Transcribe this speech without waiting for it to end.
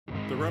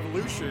The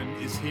revolution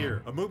is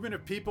here. A movement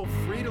of people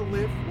free to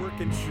live, work,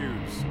 and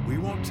choose. We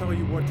won't tell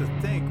you what to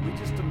think. We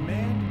just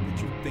demand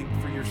that you think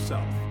for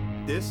yourself.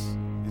 This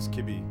is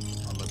Kibbe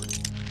on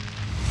Liberty.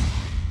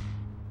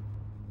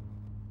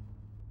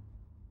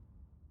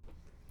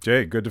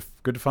 Jay, good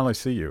to finally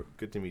see you.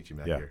 Good to meet you,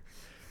 Matt. Yeah. Here.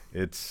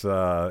 It's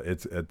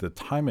at the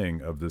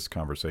timing of this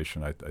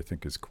conversation. I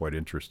think is quite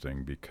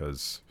interesting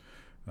because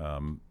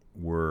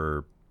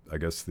I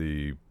guess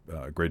the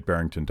Great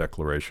Barrington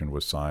Declaration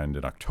was signed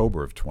in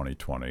October of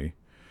 2020.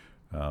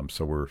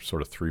 So we're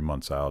sort of 3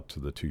 months out to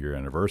the 2-year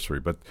anniversary.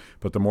 But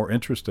the more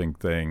interesting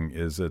thing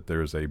is that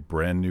there's a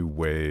brand new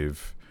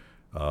wave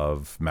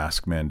of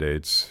mask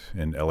mandates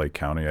in LA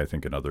County, I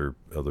think in other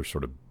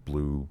sort of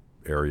blue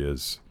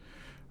areas.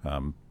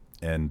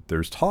 And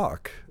there's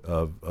talk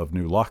of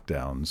new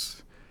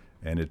lockdowns,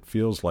 and it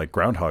feels like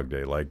Groundhog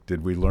Day. Like,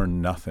 did we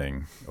learn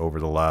nothing over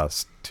the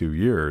last 2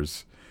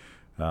 years?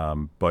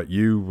 But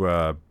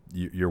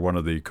you're one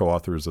of the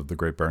co-authors of the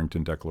Great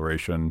Barrington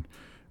Declaration,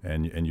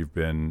 and you've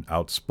been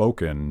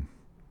outspoken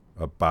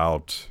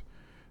about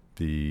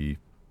the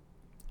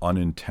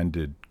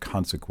unintended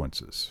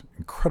consequences,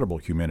 incredible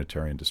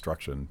humanitarian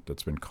destruction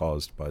that's been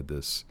caused by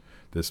this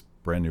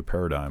brand new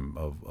paradigm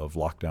of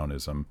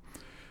lockdownism.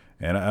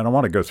 And I don't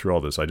want to go through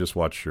all this. I just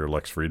watched your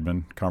Lex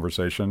Friedman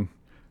conversation,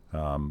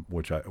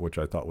 which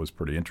I thought was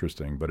pretty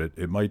interesting. But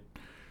it might.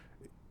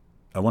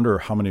 I wonder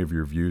how many of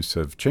your views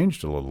have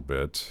changed a little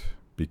bit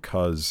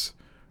because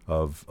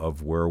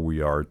of where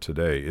we are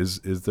today. Is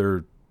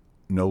there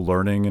no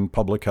learning in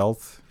public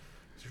health?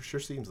 It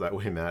sure seems that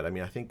way, Matt. I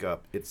mean, I think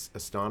it's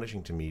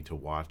astonishing to me to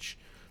watch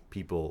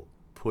people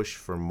push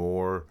for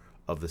more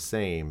of the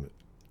same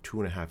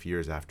 2.5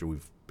 years after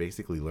we've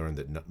basically learned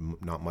that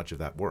not much of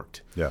that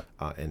worked. Yeah.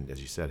 And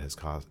as you said, has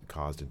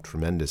caused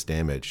tremendous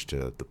damage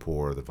to the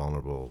poor, the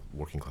vulnerable,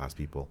 working class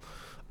people.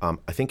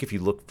 I think if you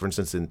look, for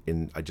instance,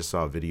 I just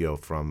saw a video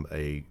from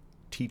a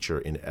teacher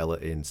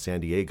in San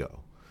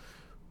Diego.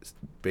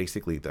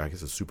 Basically, I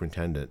guess a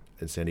superintendent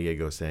in San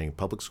Diego saying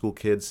public school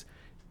kids,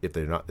 if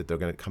they're going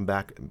to come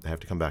back, they have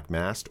to come back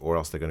masked, or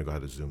else they're going to go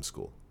ahead to Zoom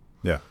school.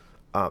 Yeah.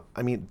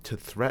 I mean, to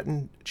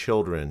threaten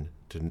children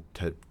to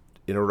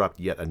interrupt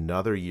yet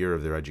another year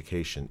of their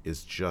education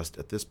is just,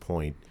 at this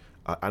point,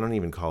 I don't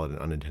even call it an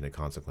unintended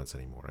consequence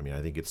anymore. I mean,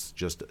 I think it's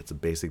a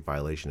basic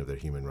violation of their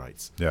human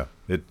rights. Yeah.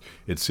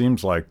 It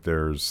seems like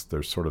there's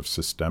sort of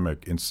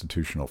systemic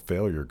institutional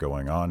failure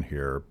going on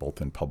here,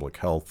 both in public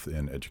health,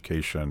 in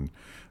education,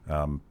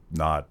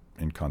 not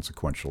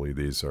inconsequentially.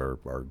 These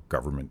are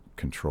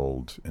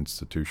government-controlled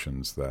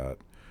institutions that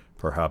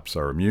perhaps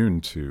are immune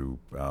to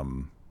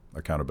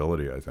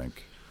accountability, I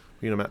think.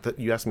 You know, Matt,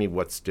 you asked me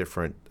what's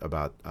different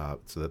about,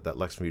 so that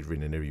Lex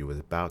Friedman interview was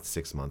about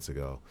 6 months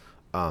ago.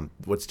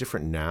 What's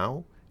different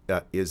now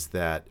is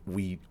that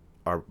we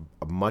are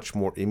a much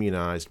more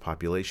immunized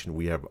population.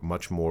 We have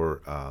much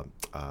more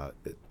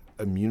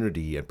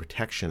immunity and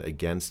protection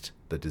against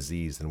the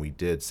disease than we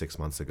did 6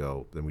 months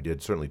ago, than we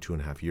did certainly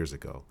 2.5 years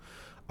ago.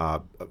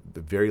 A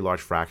very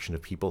large fraction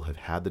of people have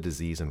had the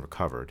disease and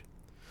recovered.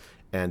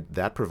 And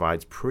that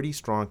provides pretty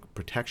strong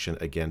protection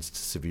against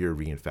severe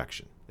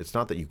reinfection. It's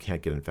not that you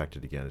can't get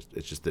infected again.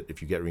 It's just that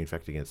if you get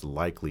reinfected again, it's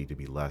likely to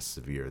be less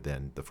severe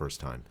than the first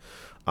time.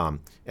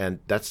 And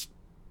that's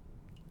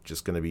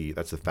just going to be,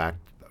 that's a fact.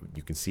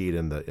 You can see it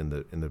in the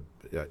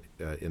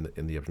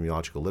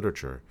epidemiological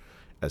literature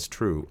as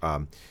true.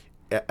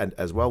 And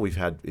as well, we've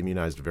had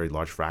immunized a very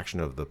large fraction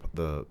of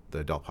the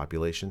adult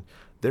population.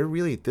 There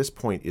really, at this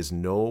point, is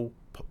no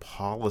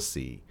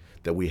policy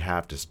that we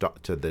have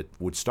that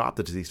would stop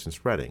the disease from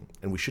spreading,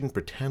 and we shouldn't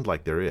pretend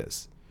like there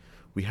is.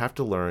 We have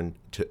to learn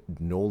to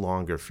no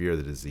longer fear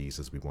the disease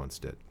as we once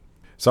did.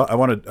 So I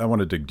want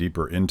to dig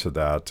deeper into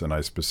that, and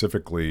I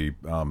specifically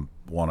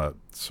want to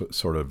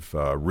sort of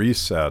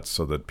reset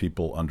so that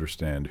people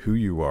understand who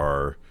you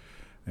are.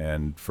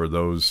 And for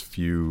those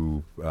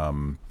few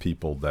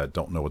people that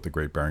don't know what the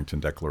Great Barrington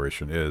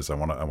Declaration is, I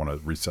want to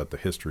reset the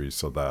history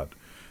so that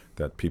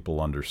people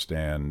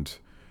understand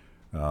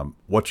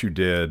what you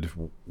did,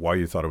 why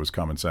you thought it was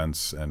common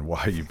sense, and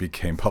why you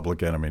became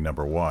public enemy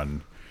number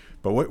one.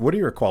 But what are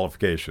your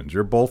qualifications?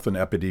 You're both an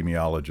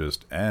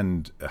epidemiologist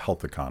and a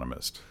health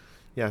economist.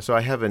 Yeah, so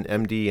I have an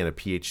MD and a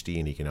PhD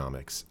in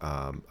economics.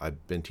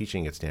 I've been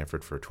teaching at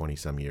Stanford for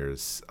 20-some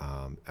years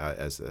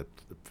as a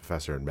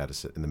professor in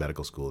medicine in the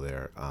medical school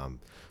there.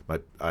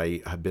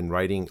 I have been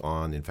writing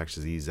on infectious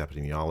disease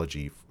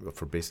epidemiology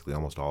for basically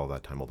almost all of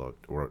that time, although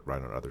I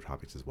write on other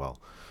topics as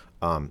well.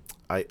 In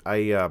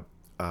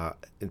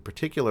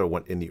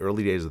particular, in the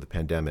early days of the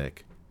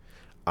pandemic,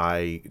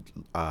 I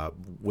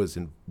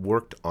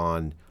worked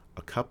on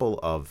a couple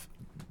of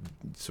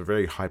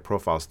very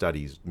high-profile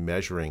studies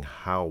measuring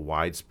how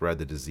widespread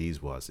the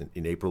disease was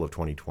in April of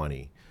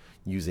 2020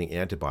 using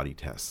antibody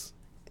tests.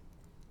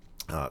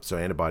 So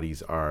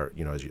antibodies are,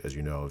 as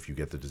you know, if you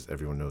get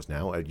everyone knows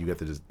now, you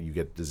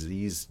get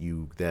disease,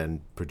 you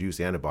then produce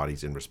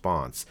antibodies in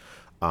response.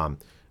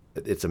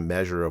 It's a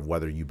measure of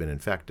whether you've been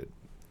infected.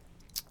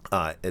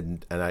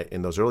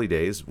 In those early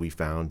days, we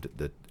found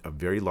that a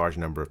very large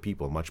number of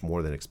people, much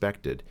more than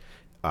expected,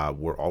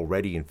 were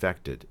already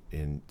infected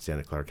in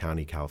Santa Clara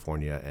County,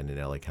 California, and in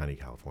LA County,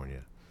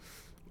 California.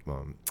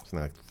 Something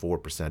like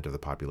 4% of the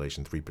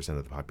population, 3%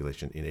 of the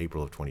population in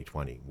April of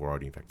 2020 were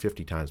already infected,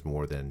 50 times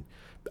more than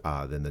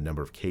the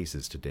number of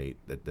cases to date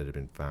that have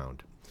been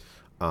found.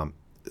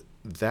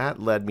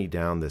 That led me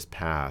down this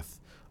path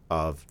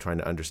of trying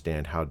to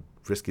understand how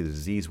risky the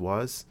disease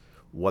was,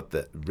 what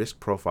the risk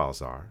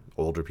profiles are.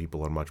 Older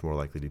people are much more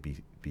likely to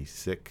be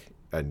sick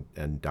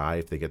and die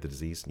if they get the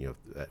disease,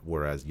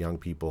 whereas young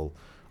people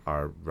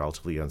are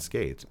relatively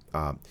unscathed.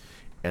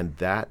 And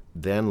that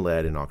then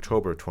led in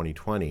October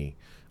 2020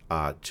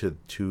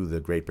 to the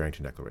Great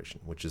Barrington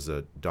Declaration, which is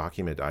a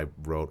document I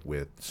wrote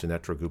with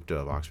Sunetra Gupta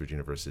of Oxford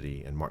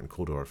University and Martin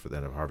Kulldorff,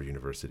 then of Harvard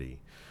University,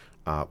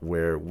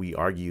 where we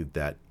argued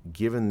that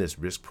given this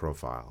risk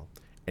profile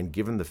and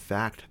given the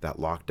fact that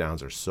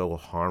lockdowns are so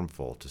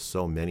harmful to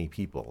so many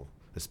people,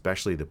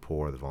 especially the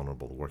poor, the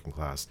vulnerable, the working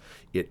class,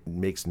 it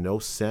makes no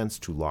sense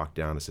to lock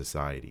down a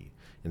society.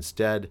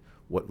 Instead,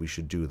 what we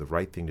should do, the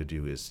right thing to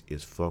do, is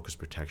focus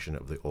protection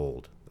of the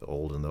old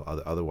and the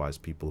otherwise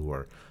people who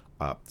are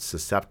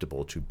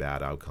susceptible to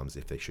bad outcomes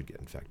if they should get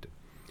infected.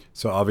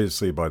 So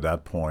obviously by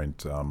that point,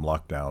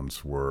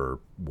 lockdowns were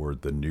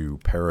the new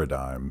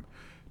paradigm.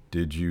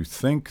 Did you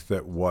think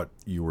that what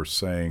you were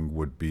saying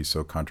would be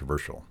so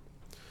controversial?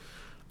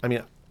 I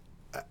mean,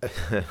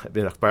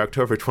 by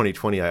October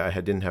 2020, I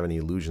didn't have any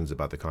illusions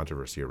about the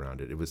controversy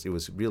around it. It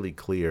was really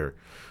clear,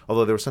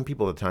 although there were some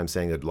people at the time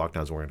saying that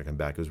lockdowns weren't going to come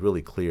back. It was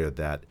really clear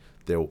that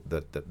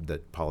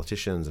that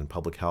politicians and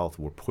public health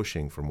were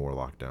pushing for more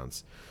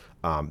lockdowns.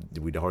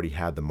 We'd already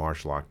had the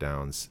March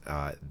lockdowns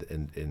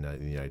in the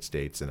United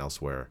States and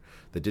elsewhere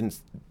that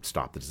didn't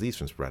stop the disease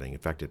from spreading. In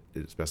fact, it,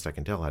 as best I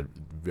can tell, had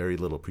very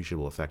little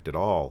appreciable effect at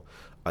all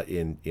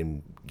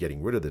in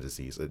getting rid of the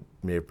disease. It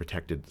may have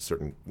protected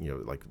certain,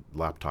 like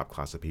laptop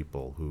class of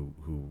people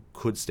who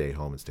could stay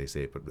home and stay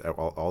safe, but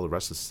all the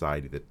rest of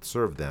society that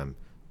served them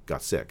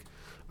got sick.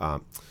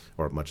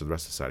 Or much of the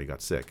rest of society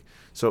got sick.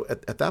 So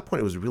at that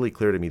point, it was really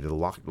clear to me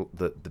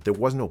that there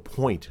was no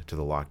point to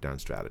the lockdown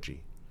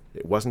strategy.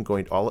 It wasn't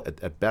going to,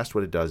 at best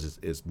what it does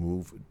is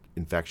move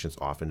infections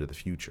off into the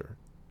future,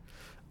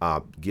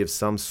 give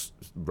some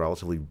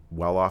relatively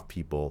well-off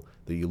people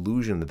the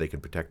illusion that they can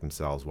protect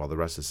themselves while the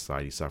rest of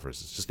society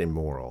suffers. It's just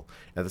immoral.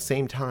 At the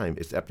same time,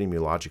 it's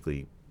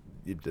epidemiologically,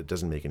 it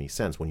doesn't make any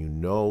sense when you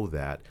know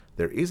that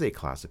there is a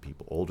class of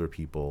people, older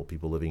people,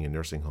 people living in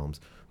nursing homes,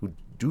 who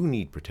do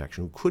need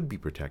protection, who could be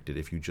protected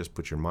if you just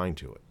put your mind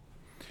to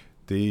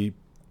it.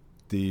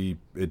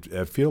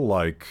 I feel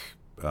like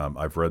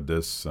I've read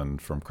this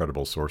and from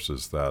credible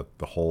sources that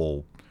the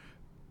whole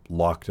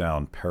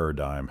lockdown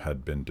paradigm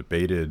had been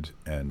debated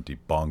and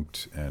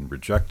debunked and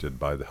rejected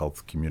by the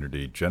health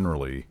community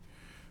generally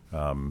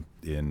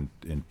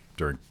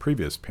during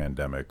previous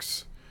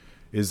pandemics.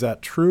 Is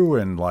that true?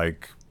 And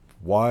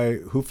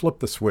who flipped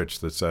the switch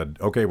that said,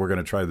 okay, we're going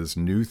to try this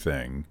new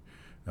thing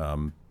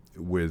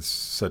with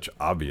such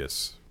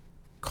obvious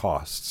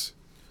costs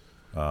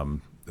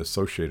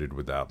associated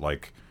with that?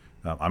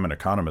 I'm an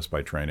economist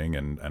by training,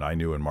 and I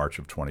knew in March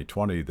of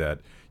 2020 that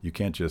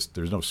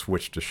there's no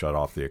switch to shut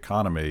off the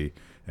economy,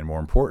 and more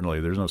importantly,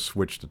 there's no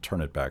switch to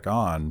turn it back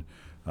on.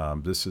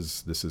 This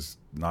is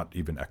not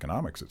even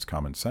economics; it's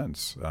common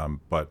sense.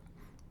 But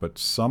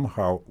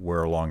somehow,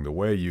 where along the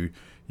way, you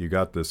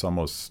got this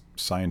almost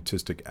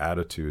scientific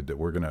attitude that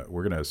we're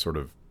gonna sort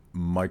of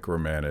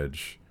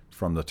micromanage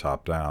from the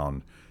top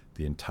down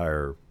the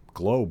entire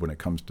globe when it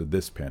comes to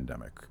this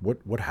pandemic.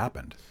 What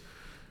happened?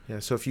 Yeah,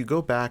 so if you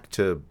go back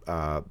to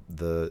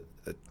the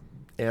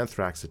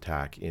anthrax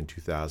attack in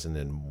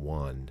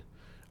 2001,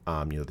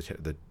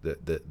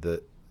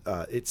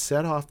 it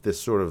set off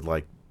this sort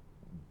of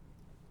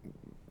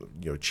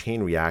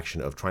chain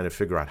reaction of trying to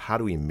figure out how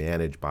do we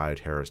manage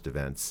bioterrorist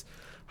events,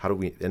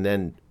 and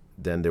then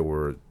there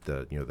were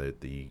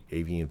the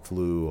avian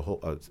flu,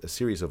 a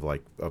series of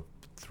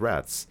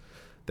threats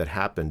that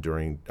happened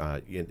during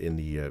in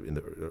the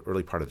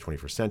early part of the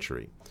 21st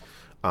century.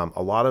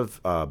 A lot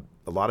of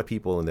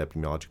people in the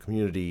epidemiological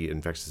community,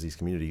 infectious disease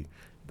community,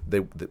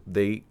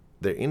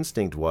 their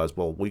instinct was,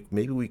 well,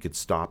 maybe we could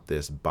stop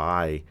this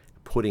by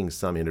putting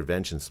some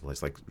interventions in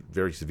place, like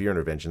very severe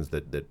interventions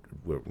that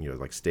were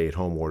like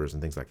stay-at-home orders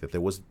and things like that.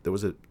 There was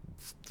a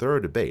thorough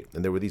debate,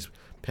 and there were these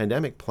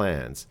pandemic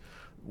plans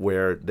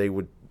where they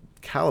would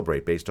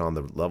calibrate based on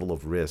the level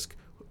of risk,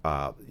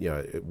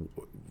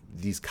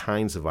 these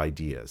kinds of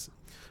ideas.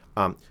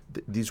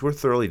 These were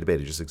thoroughly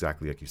debated, just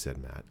exactly like you said,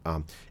 Matt.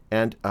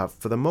 And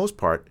for the most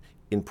part,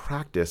 in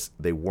practice,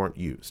 they weren't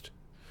used.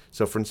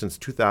 So, for instance,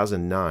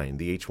 2009,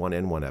 the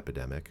H1N1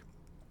 epidemic,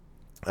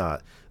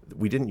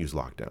 we didn't use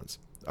lockdowns.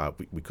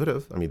 We could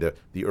have. I mean,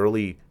 the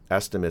early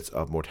estimates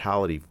of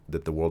mortality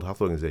that the World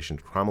Health Organization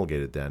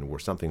promulgated then were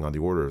something on the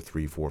order of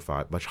 3, 4,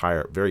 5, much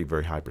higher, very,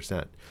 very high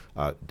percent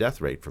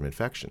death rate from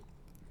infection.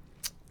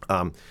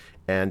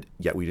 And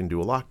yet we didn't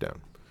do a lockdown.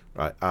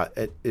 Right?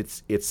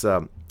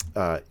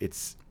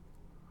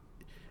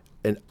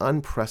 an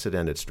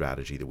unprecedented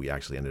strategy that we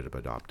actually ended up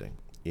adopting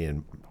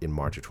in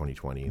March of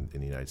 2020 in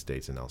the United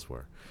States and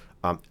elsewhere.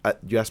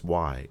 You asked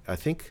why. I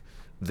think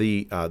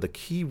the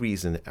key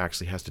reason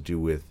actually has to do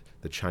with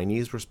the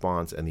Chinese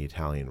response and the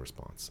Italian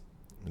response.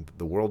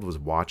 The world was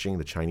watching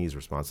the Chinese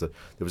response. There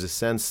was a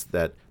sense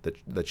that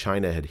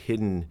China had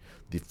hidden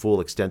the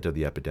full extent of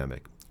the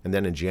epidemic. And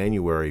then in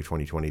January of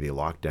 2020, they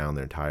locked down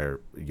their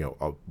entire,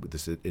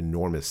 this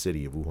enormous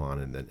city of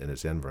Wuhan and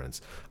its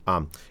environs.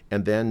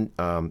 And then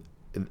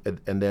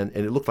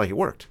it looked like it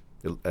worked.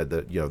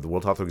 The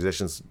World Health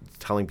Organization is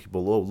telling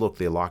people, oh, look,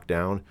 they locked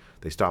down,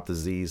 they stopped the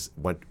disease,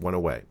 went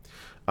away.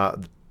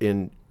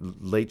 In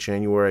late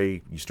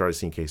January, you started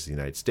seeing cases in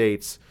the United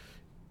States.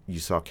 You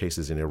saw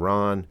cases in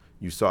Iran.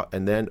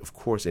 And then, of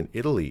course, in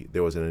Italy,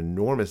 there was an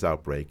enormous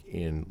outbreak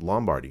in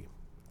Lombardy.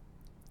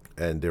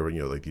 And there were,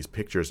 like these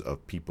pictures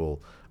of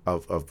people,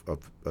 of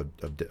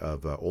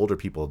older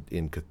people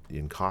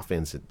in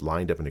coffins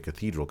lined up in a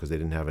cathedral because they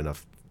didn't have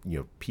enough,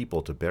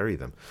 people to bury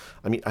them.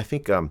 I mean, I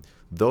think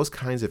those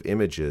kinds of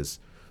images,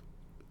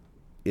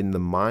 in the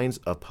minds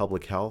of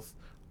public health,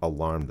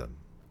 alarmed them,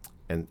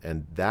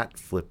 and that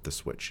flipped the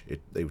switch.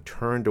 They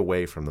turned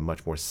away from the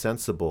much more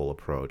sensible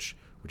approach,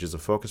 which is a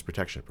focused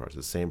protection approach,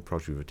 the same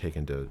approach we've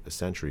taken to a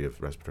century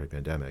of respiratory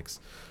pandemics.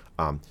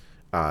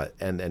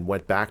 And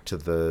went back to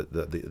the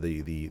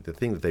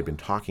thing that they've been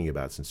talking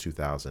about since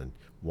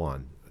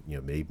 2001.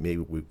 Maybe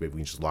we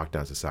can just lock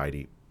down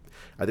society.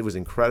 I think it was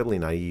incredibly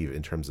naive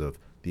in terms of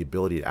the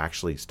ability to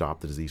actually stop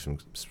the disease from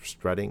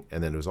spreading,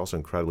 and then it was also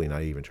incredibly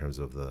naive in terms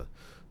of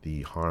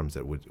the harms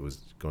that it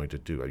was going to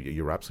do.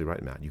 You're absolutely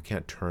right, Matt. You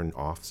can't turn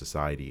off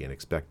society and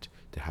expect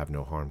to have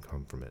no harm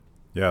come from it.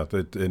 Yeah,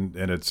 and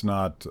it's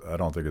not. I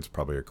don't think it's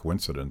probably a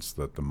coincidence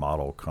that the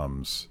model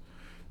comes,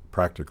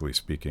 practically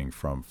speaking,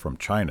 from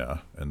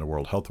China and the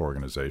World Health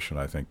Organization.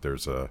 I think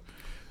there's an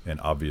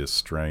obvious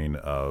strain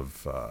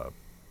of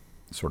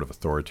sort of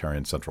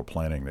authoritarian central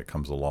planning that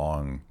comes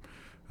along,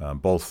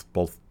 both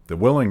the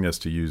willingness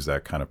to use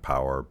that kind of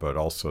power, but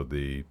also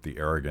the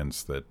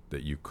arrogance that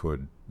you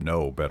could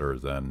know better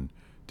than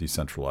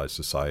decentralized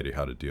society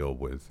how to deal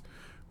with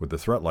a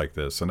threat like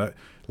this. And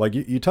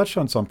you touched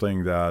on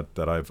something that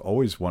I've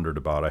always wondered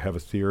about. I have a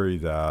theory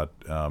that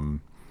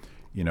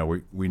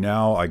we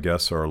now, I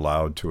guess, are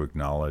allowed to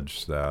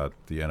acknowledge that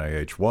the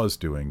NIH was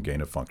doing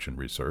gain-of-function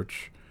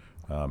research.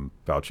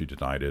 Fauci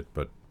denied it,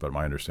 but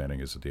my understanding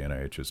is that the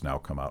NIH has now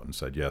come out and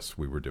said, yes,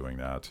 we were doing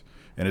that.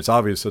 And it's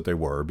obvious that they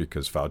were,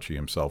 because Fauci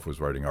himself was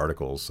writing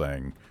articles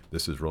saying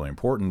this is really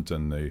important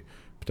and the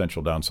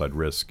potential downside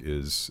risk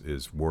is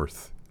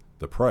worth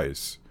the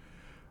price.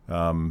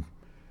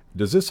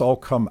 Does this all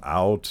come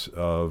out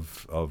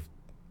of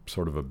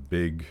sort of a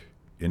big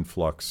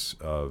influx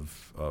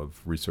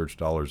of research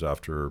dollars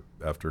after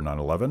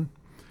 9/11?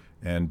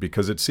 And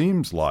because it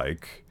seems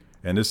like,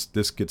 and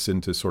this gets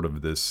into sort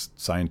of this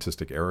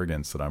scientific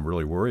arrogance that I'm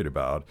really worried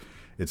about,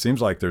 it seems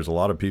like there's a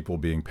lot of people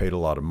being paid a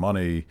lot of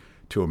money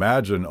to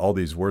imagine all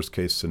these worst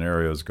case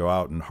scenarios, go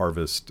out and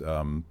harvest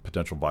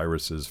potential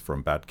viruses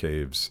from bat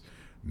caves,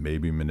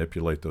 maybe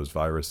manipulate those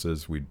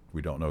viruses. We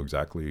don't know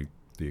exactly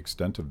the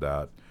extent of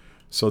that,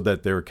 so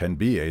that there can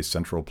be a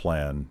central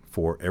plan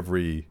for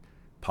every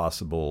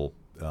possible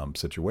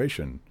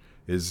situation.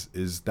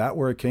 Is that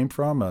where it came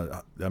from?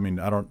 I mean,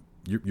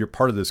 you're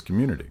part of this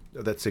community.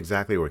 That's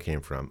exactly where it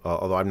came from.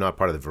 Although I'm not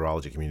part of the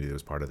virology community that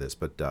was part of this,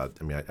 but I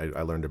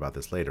learned about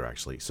this later,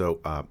 actually. So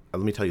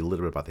let me tell you a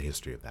little bit about the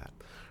history of that.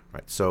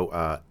 Right.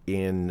 So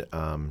in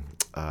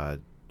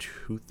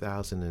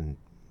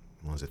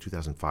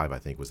 2005, I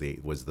think, was the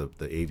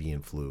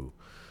avian flu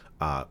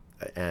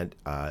and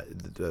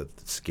the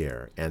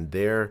scare, and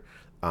there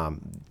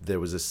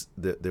was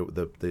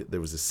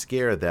a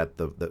scare that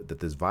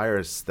this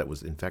virus that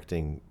was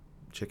infecting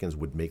chickens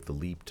would make the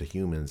leap to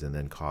humans and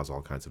then cause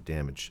all kinds of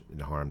damage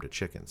and harm to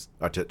chickens,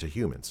 to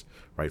humans,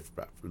 right?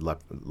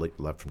 Left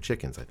from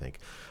chickens, I think.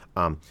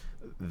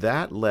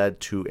 That led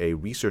to a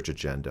research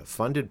agenda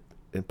funded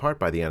in part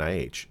by the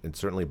NIH and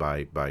certainly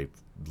by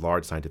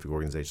large scientific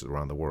organizations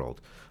around the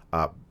world,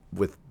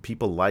 with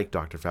people like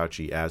Dr.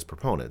 Fauci as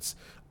proponents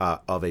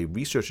of a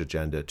research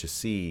agenda to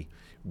see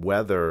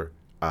whether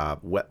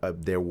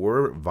there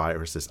were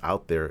viruses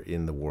out there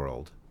in the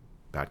world,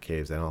 bat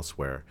caves and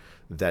elsewhere,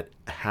 that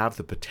have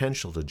the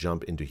potential to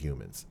jump into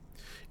humans.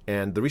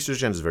 And the research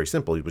agenda is very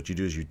simple. What you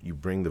do is you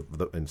bring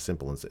and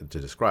simple and to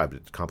describe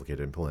it, complicated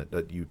to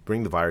implement. You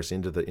bring the virus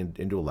into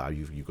a lab.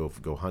 You go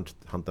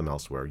hunt them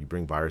elsewhere. You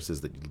bring viruses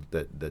that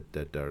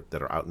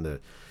are out in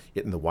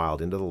the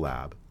wild into the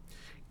lab,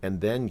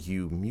 and then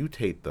you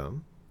mutate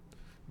them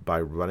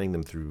by running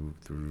them through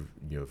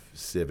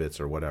civets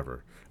or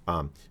whatever.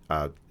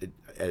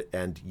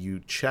 And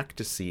you check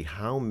to see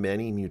how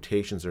many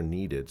mutations are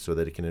needed so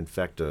that it can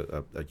infect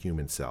a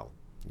human cell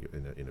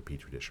in a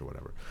petri dish or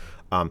whatever.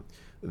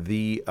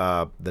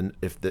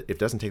 If it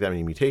doesn't take that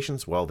many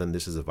mutations, well, then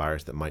this is a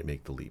virus that might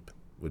make the leap,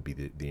 would be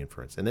the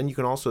inference. And then you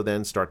can also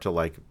then start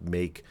to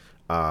make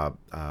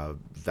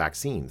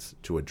vaccines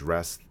to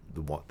address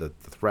the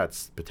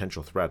threats,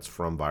 potential threats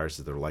from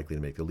viruses that are likely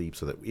to make the leap,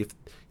 so that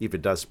if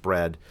it does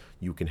spread,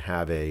 you can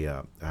have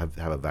a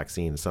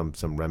vaccine,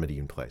 some remedy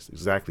in place.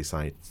 Exactly,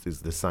 science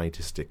is the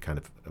scientific kind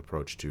of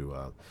approach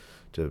to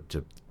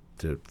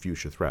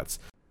future threats.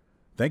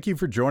 Thank you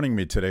for joining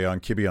me today on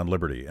Kibbe on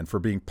Liberty and for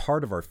being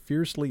part of our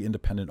fiercely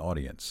independent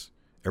audience.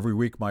 Every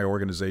week, my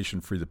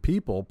organization, Free the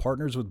People,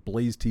 partners with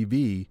Blaze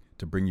TV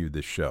to bring you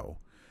this show.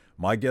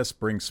 My guests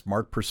bring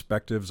smart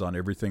perspectives on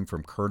everything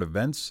from current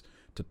events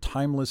to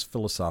timeless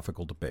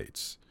philosophical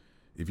debates.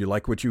 If you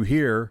like what you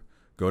hear,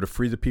 go to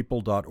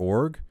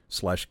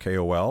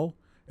freethepeople.org/KOL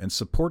and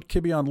support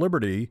Kibbe on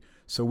Liberty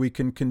so we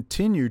can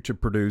continue to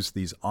produce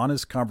these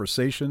honest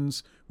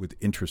conversations with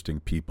interesting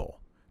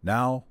people.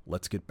 Now,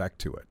 let's get back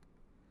to it.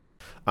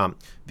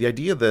 The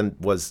idea then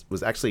was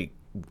actually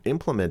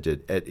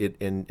implemented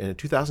in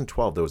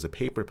 2012. There was a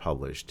paper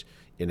published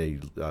in a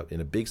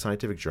big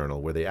scientific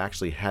journal where they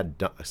actually had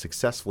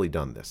successfully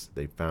done this.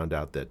 They found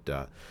out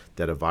that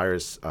a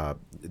virus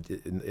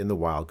in the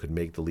wild could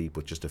make the leap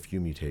with just a few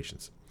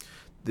mutations.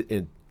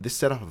 This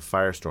set off a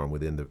firestorm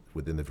within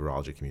the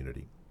virology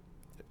community.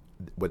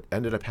 What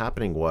ended up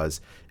happening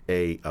was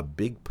a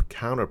big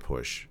counter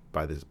push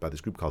by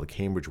this group called the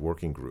Cambridge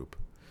Working Group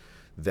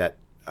that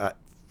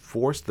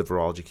forced the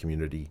virology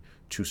community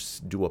to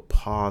do a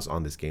pause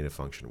on this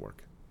gain-of-function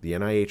work. The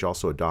NIH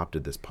also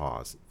adopted this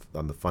pause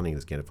on the funding of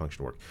this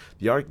gain-of-function work.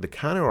 The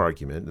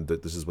counter-argument, and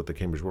this is what the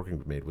Cambridge Working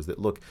Group made, was that,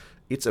 look,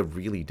 it's a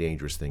really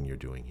dangerous thing you're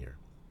doing here.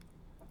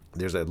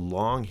 There's a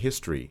long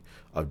history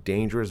of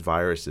dangerous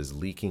viruses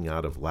leaking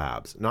out of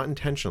labs, not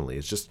intentionally.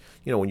 It's just,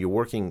 when you're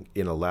working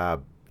in a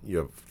lab,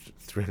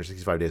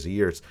 365 days a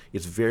year,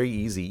 it's very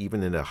easy,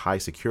 even in a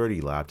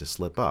high-security lab, to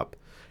slip up.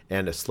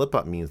 And a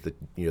slip-up means that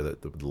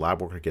the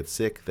lab worker gets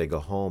sick, they go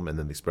home, and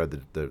then they spread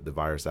the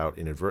virus out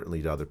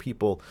inadvertently to other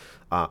people.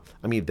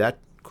 That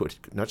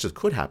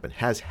could happen,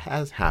 has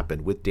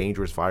happened with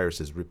dangerous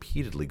viruses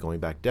repeatedly going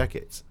back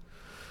decades.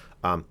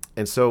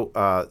 And so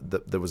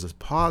there was a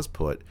pause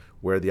put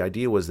where the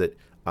idea was that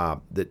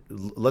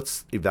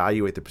let's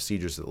evaluate the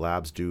procedures that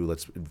labs do.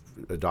 Let's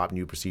adopt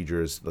new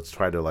procedures. Let's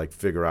try to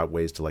figure out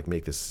ways to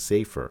make this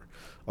safer.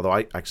 Although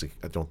I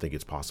don't think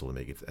it's possible to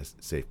make it as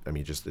safe.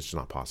 it's just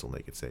not possible to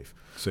make it safe.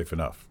 Safe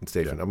enough. It's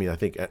safe. Yeah. I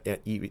think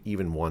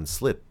even one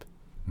slip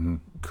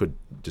could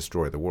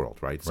destroy the world,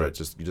 right? So right.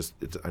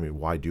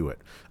 Why do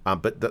it?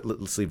 But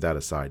let's leave that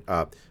aside.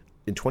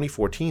 In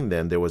 2014,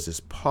 then there was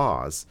this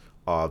pause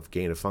of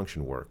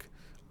gain-of-function work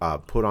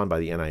put on by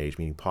the NIH,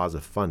 meaning pause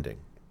of funding.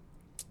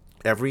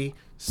 Every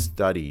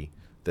study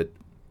that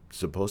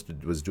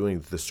was doing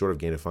this sort of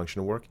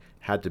gain-of-function work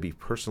had to be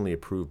personally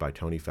approved by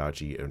Tony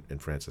Fauci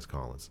and Francis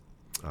Collins,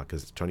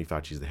 because Tony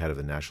Fauci is the head of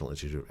the National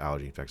Institute of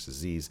Allergy and Infectious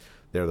Disease.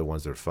 They're the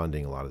ones that are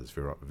funding a lot of this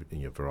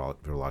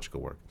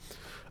virological work.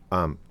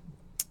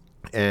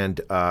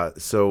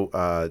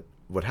 So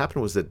what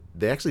happened was that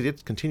they actually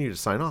did continue to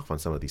sign off on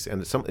some of these,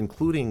 and some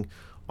including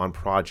on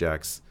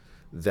projects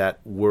that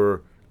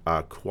were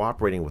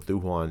cooperating with the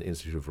Wuhan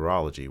Institute of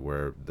Virology,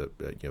 where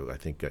I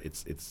think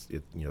it's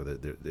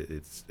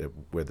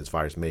where this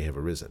virus may have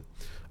arisen.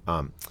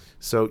 I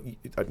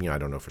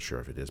don't know for sure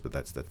if it is, but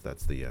that's the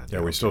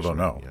we still don't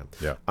know.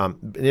 Yeah.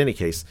 In any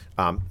case,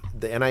 the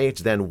NIH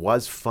then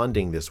was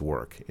funding this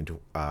work into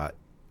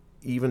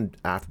even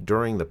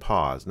during the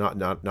pause, not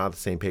the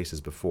same pace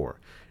as before.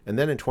 And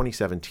then in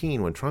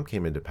 2017, when Trump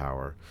came into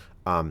power,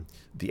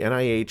 the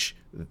NIH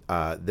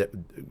that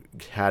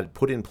had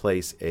put in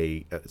place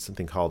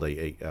something called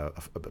a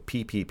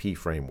PPP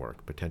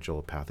framework,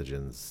 potential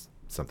pathogens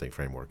something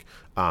framework,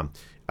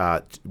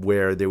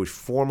 where they would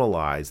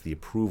formalize the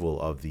approval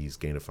of these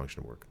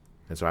gain-of-function work.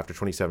 And so after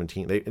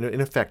 2017,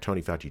 in effect,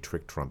 Tony Fauci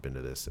tricked Trump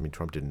into this.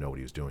 Trump didn't know what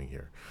he was doing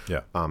here.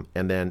 Yeah.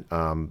 And then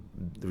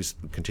we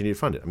continued to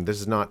fund it.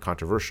 This is not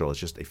controversial. It's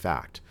just a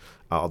fact.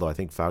 Although I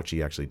think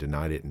Fauci actually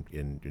denied it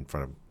in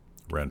front of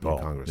Rand Paul.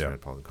 Congress, yeah.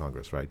 Rand Paul in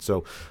Congress, right?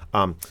 So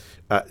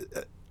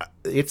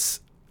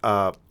it's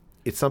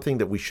something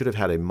that we should have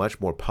had a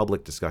much more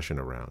public discussion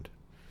around,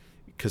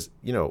 because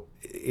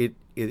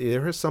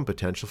there is some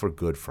potential for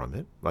good from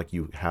it. Like,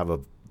 you have a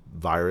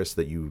virus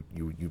that you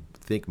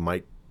think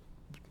might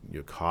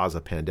cause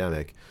a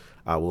pandemic.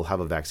 We'll have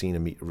a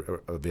vaccine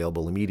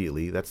available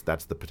immediately. That's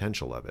the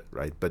potential of it,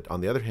 right? But on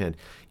the other hand,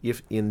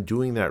 if in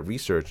doing that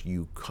research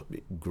you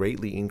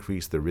greatly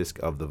increase the risk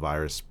of the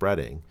virus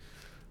spreading,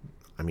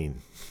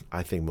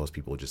 I think most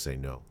people would just say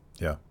no.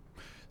 Yeah.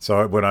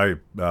 So when I,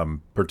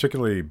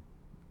 particularly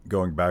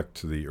going back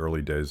to the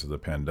early days of the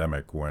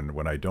pandemic,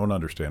 when I don't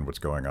understand what's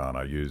going on,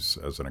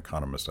 as an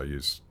economist, I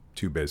use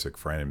two basic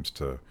frames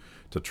to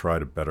try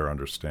to better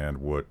understand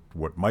what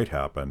might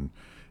happen.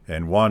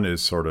 And one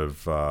is sort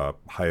of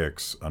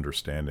Hayek's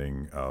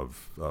understanding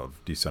of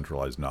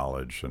decentralized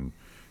knowledge and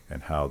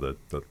how the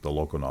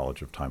local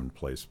knowledge of time and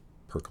place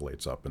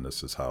percolates up. And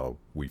this is how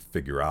we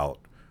figure out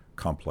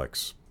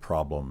complex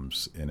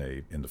problems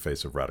in the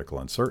face of radical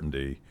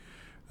uncertainty.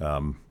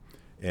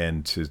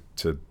 And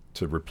to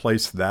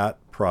replace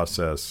that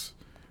process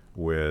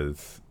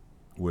with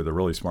a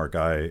really smart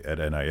guy at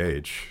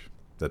NIH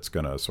that's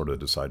going to sort of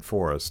decide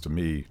for us, to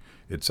me,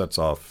 it sets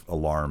off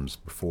alarms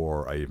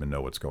before I even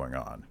know what's going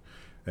on.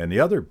 And the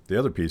other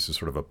piece is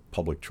sort of a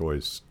public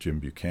choice, Jim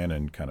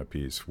Buchanan kind of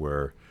piece,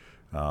 where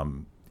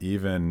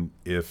even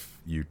if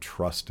you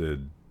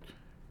trusted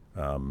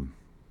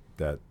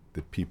that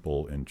the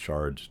people in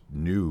charge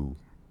knew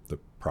the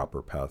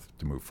proper path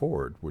to move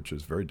forward, which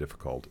is very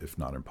difficult, if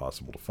not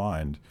impossible to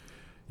find,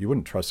 you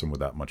wouldn't trust them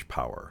with that much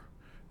power.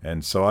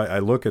 And so I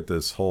look at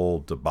this whole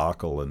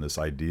debacle and this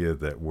idea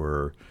that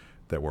we're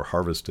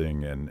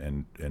harvesting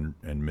and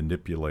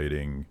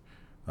manipulating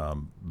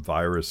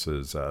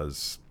viruses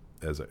as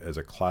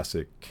a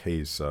classic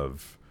case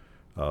of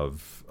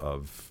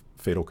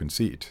fatal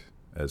conceit,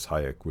 as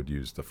Hayek would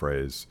use the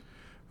phrase,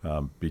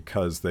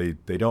 because they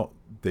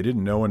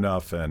didn't know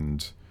enough,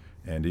 and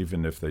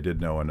even if they did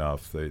know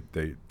enough,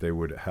 they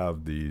would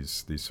have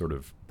these sort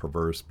of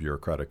perverse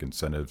bureaucratic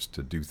incentives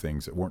to do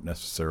things that weren't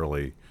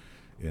necessarily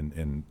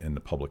in the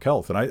public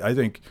health. And I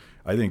think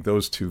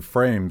those two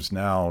frames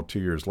now, 2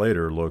 years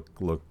later,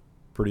 look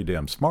pretty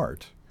damn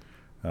smart.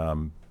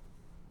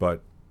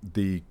 But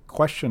the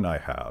question I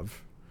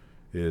have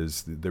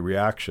is the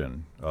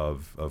reaction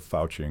of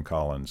Fauci and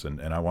Collins,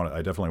 and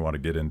I definitely want to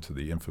get into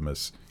the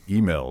infamous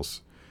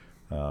emails.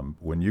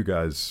 When you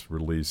guys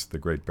released the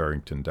Great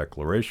Barrington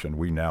Declaration,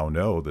 we now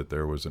know that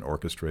there was an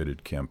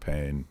orchestrated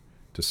campaign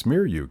to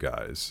smear you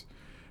guys,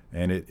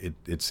 and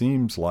it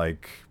seems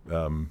like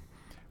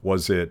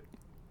was it,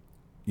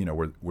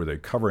 were they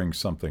covering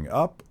something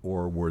up,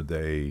 or were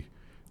they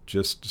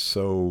just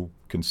so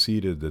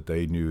conceited that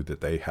they knew that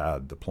they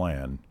had the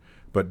plan?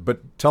 But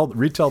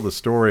retell the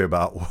story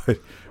about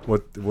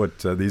what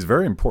these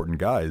very important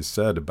guys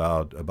said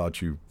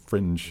about you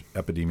fringe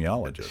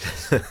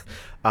epidemiologists.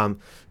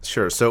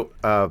 Sure. So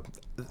I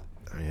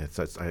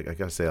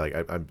gotta say, like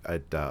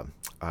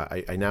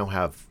I now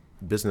have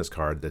business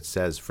card that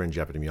says fringe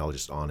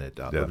epidemiologist on it.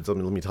 Let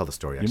me tell the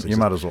story. Actually, you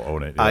might as well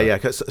own it. Yeah.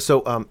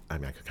 I'm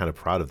kind of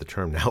proud of the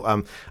term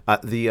now.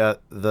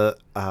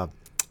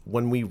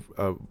 When we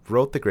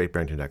wrote the Great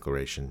Barrington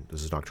Declaration,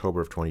 this is in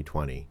October of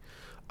 2020.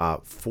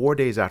 4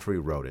 days after we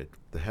wrote it,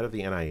 the head of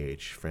the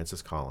NIH,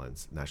 Francis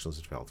Collins, National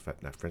Institute of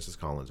Health, Francis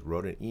Collins,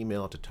 wrote an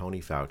email to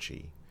Tony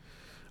Fauci,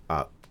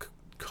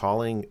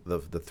 calling the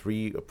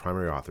three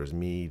primary authors,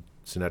 me,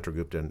 Sunetra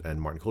Gupta,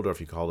 and Martin Kulldorff.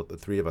 He called it the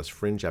three of us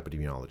fringe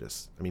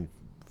epidemiologists. I mean,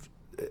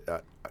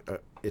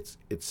 it's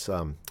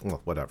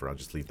well, whatever. I'll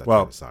just leave that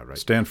aside, right?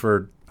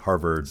 Stanford,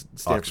 Harvard,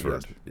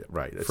 Oxford, yes,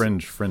 right?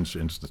 Fringe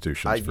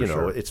institutions.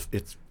 Sure.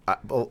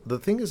 Well, the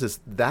thing is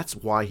that's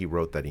why he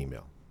wrote that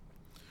email.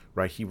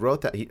 Right, he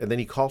wrote that, and then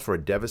he called for a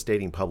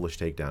devastating published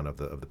takedown of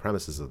the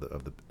premises of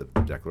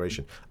the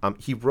Declaration.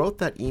 He wrote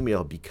that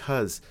email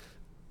because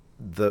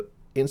the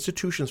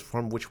institutions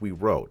from which we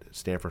wrote,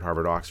 Stanford,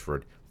 Harvard,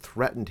 Oxford,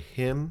 threatened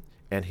him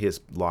and his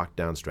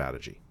lockdown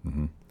strategy.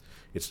 Mm-hmm.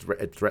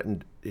 It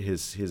threatened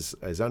his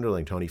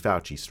underling, Tony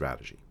Fauci's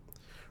strategy.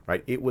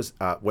 Right, it was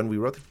when we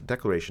wrote the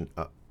Declaration.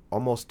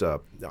 Almost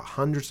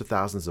hundreds of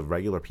thousands of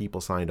regular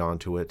people signed on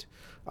to it.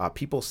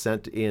 People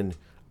sent in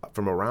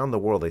from around the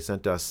world. They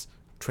sent us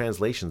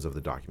translations of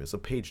the document. It's a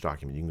page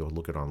document. You can go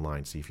look it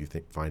online, see if you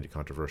find it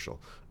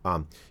controversial.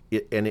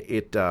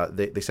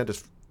 They sent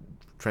us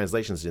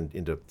translations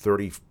into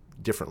 30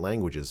 different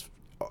languages.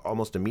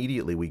 Almost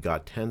immediately, we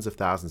got tens of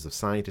thousands of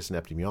scientists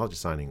and epidemiologists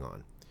signing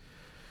on.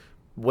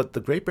 What the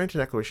Great Barrington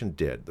Declaration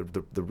did,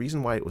 the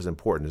reason why it was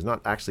important is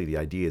not actually the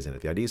ideas in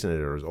it. The ideas in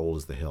it are as old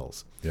as the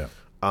hills. Yeah.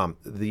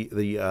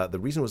 The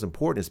reason it was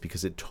important is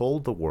because it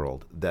told the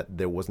world that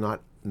there was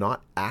not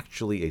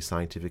actually a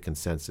scientific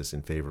consensus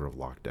in favor of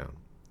lockdown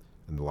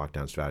and the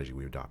lockdown strategy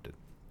we adopted.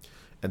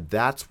 And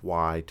that's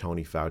why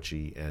Tony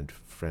Fauci and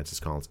Francis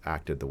Collins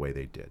acted the way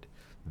they did.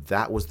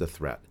 That was the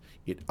threat.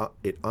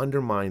 It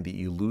undermined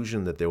the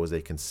illusion that there was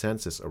a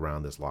consensus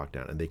around this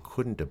lockdown, and they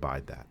couldn't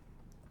abide that.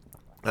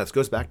 Now, this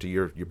goes back to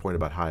your point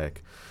about Hayek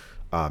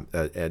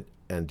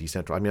and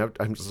decentral. I mean,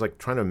 I'm just like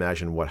trying to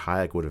imagine what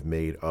Hayek would have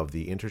made of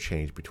the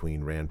interchange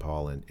between Rand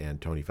Paul and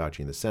Tony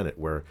Fauci in the Senate,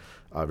 where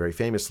very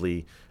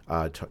famously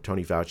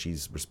Tony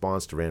Fauci's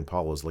response to Rand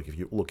Paul was like, if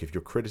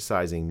you're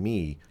criticizing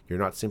me, you're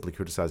not simply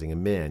criticizing a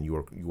man, you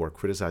are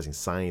criticizing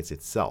science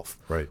itself,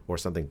 right, or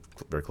something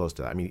very close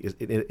to that. I mean,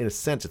 in a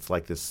sense, it's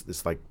like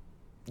this like,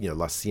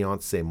 la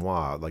science c'est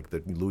moi, like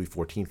the Louis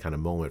XIV kind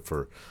of moment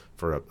for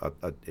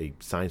a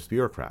science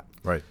bureaucrat.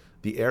 Right.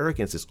 The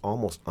arrogance is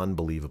almost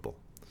unbelievable.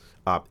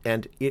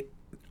 And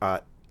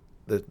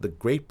the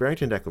Great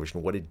Barrington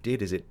Declaration, what it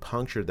did is it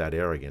punctured that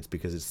arrogance,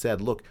 because it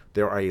said, look,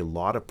 there are a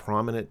lot of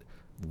prominent,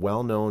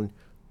 well-known,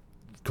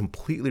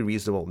 completely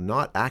reasonable,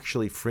 not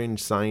actually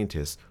fringe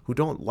scientists who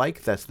don't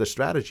like the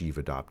strategy you've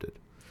adopted,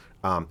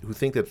 who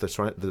think that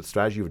the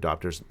strategy you've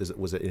adopted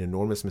was an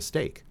enormous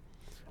mistake.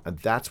 And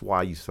that's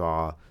why you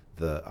saw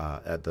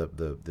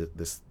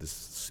this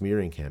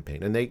smearing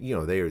campaign, and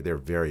they're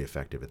very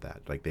effective at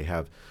that. Like they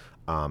have,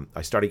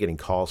 I started getting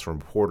calls from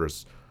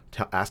reporters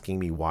asking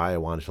me why I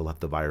wanted to let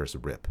the virus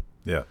rip.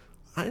 Yeah,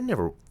 I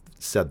never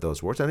said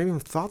those words. I never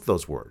even thought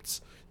those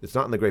words. It's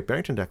not in the Great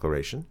Barrington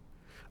Declaration.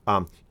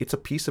 It's a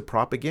piece of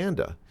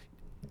propaganda.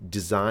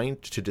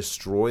 designed to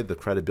destroy the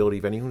credibility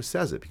of anyone who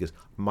says it, because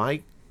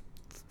my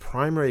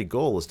primary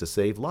goal is to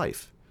save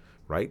life,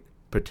 right?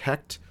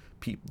 Protect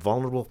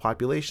vulnerable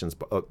populations.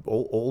 The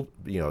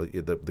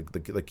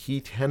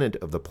key tenet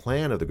of the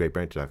plan of the Great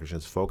Barrington Declaration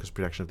is focused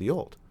protection of the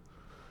old.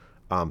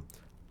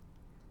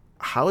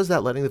 How is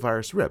that letting the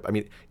virus rip? I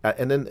mean,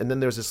 and then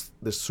there's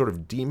this sort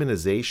of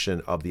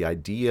demonization of the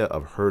idea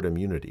of herd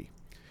immunity,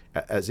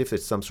 as if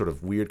it's some sort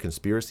of weird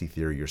conspiracy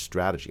theory or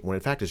strategy, when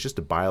in fact it's just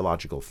a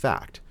biological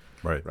fact.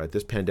 Right.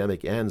 This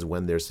pandemic ends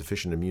when there's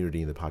sufficient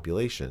immunity in the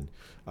population.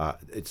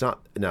 It's not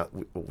now.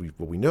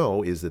 What we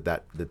know is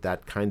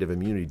that kind of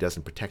immunity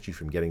doesn't protect you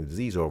from getting the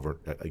disease over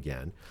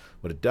again.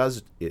 What it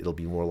does, it'll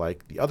be more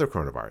like the other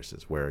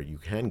coronaviruses, where you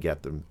can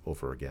get them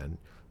over again,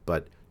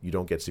 but you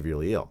don't get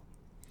severely ill.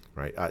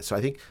 Right. So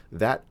I think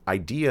that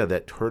idea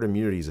that herd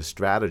immunity is a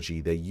strategy,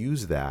 they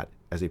use that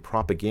as a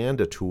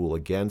propaganda tool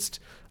against,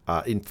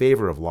 in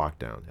favor of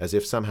lockdown, as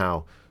if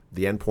somehow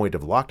the endpoint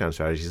of lockdown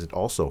strategies isn't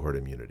also herd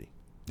immunity.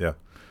 Yeah.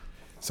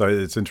 So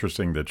it's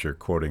interesting that you're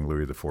quoting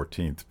Louis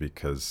XIV,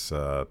 because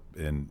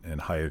in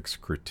Hayek's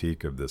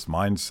critique of this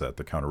mindset,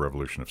 the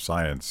counter-revolution of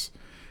science,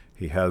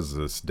 he has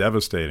this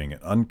devastating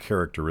and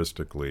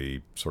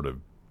uncharacteristically sort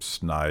of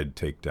snide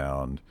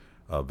takedown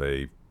of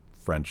a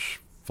French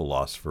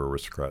philosopher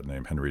aristocrat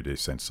named Henri de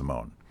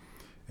Saint-Simon.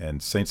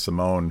 And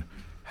Saint-Simon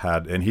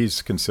and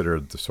he's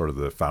considered the sort of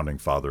the founding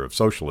father of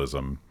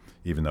socialism,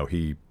 even though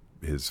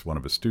one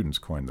of his students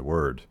coined the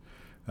word.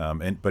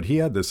 But he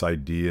had this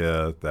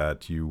idea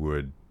that you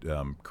would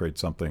create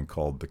something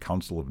called the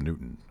Council of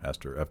Newton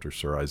after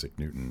Sir Isaac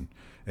Newton,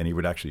 and he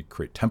would actually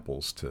create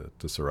temples to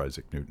Sir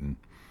Isaac Newton,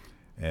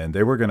 and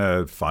they were going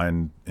to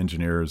find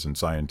engineers and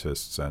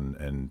scientists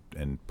and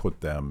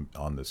put them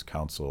on this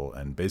council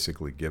and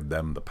basically give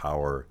them the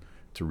power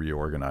to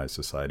reorganize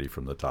society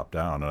from the top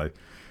down. And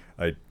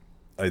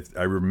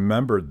I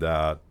remembered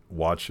that,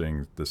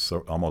 watching this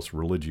almost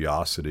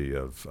religiosity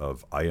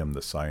of I am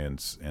the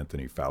science,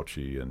 Anthony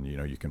Fauci, and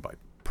you can buy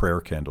prayer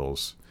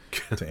candles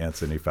to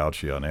Anthony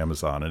Fauci on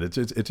Amazon, and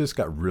it just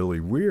got really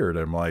weird.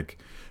 I'm like,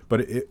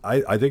 but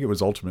I think it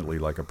was ultimately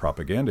like a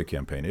propaganda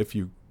campaign. If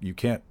you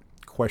can't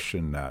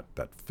question that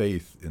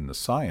faith in the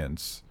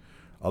science,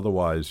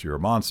 otherwise you're a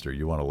monster.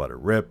 You want to let it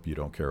rip. You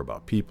don't care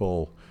about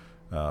people.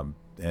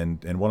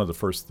 And one of the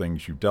first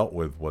things you dealt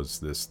with was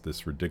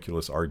this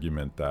ridiculous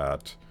argument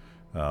that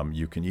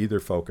you can either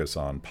focus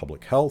on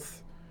public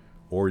health,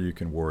 or you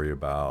can worry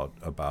about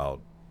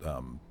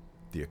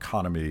the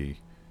economy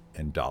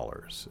and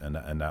dollars, and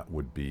that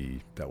would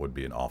be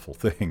an awful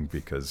thing,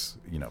 because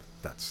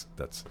that's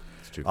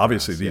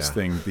obviously these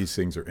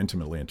things are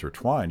intimately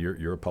intertwined.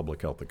 You're a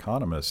public health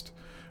economist.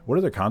 What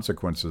are the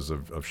consequences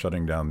of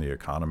shutting down the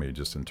economy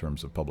just in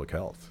terms of public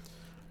health?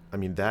 I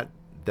mean, that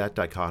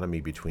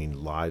dichotomy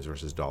between lives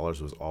versus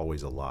dollars was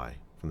always a lie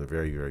from the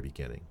very, very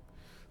beginning.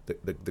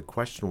 The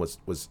question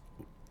was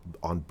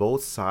on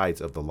both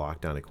sides of the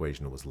lockdown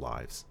equation, it was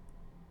lives,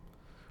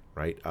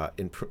 right?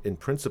 In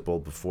principle,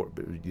 before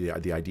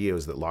the idea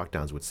was that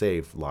lockdowns would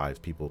save lives,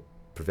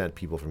 prevent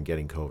people from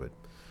getting COVID.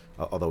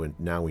 Although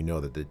now we know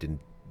that they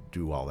didn't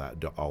do all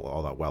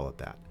that well at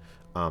that.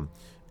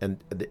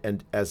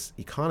 And as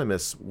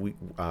economists,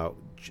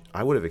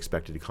 I would have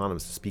expected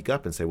economists to speak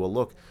up and say, well,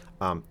 look,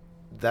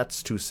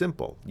 that's too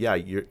simple. Yeah,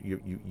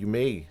 you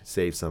may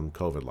save some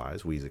COVID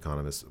lives. We as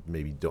economists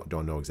maybe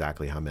don't know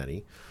exactly how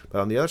many. But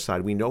on the other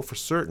side, we know for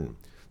certain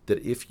that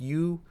if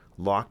you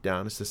lock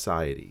down a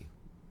society,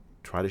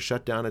 try to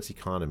shut down its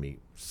economy,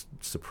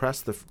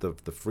 suppress the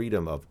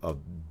freedom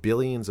of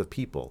billions of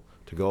people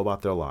to go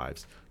about their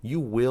lives, you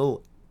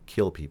will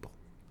kill people.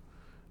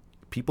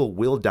 People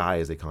will die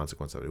as a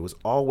consequence of it. It was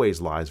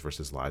always lives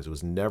versus lives. It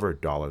was never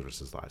dollars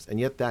versus lives. And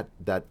yet that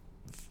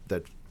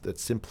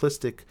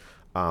simplistic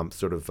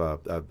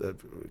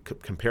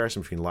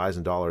comparison between lives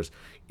and dollars,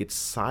 it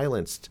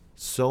silenced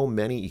so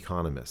many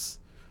economists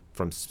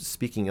from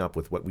speaking up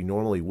with what we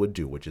normally would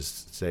do, which is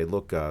say,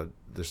 look,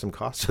 there's some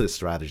cost to this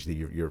strategy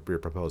that you're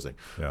proposing.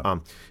 Yeah.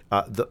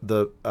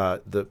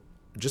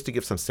 Just to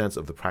give some sense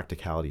of the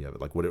practicality of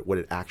it, like what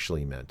it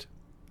actually meant.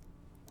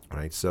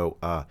 Right. So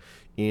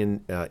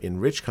in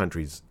rich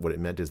countries, what it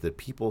meant is that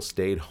people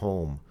stayed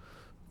home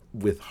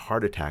with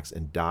heart attacks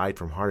and died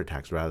from heart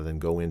attacks rather than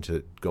go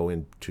into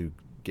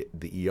get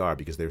the ER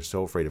because they were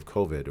so afraid of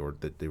COVID, or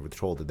that they were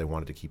told that they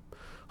wanted to keep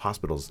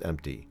hospitals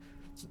empty,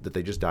 that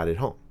they just died at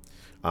home.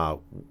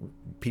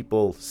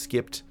 People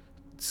skipped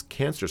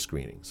cancer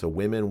screening. So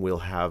women will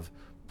have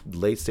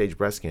late-stage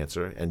breast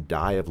cancer and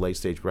die of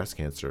late-stage breast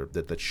cancer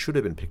that should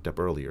have been picked up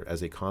earlier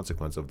as a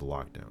consequence of the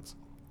lockdowns.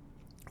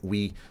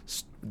 We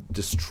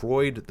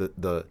destroyed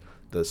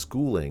the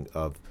schooling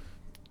of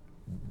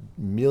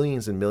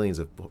millions and millions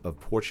of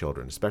poor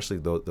children, especially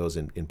those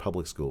in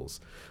public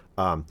schools,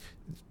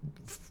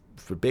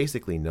 for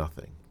basically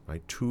nothing,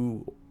 right?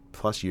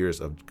 2+ years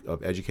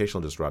of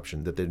educational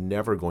disruption that they're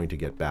never going to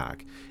get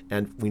back.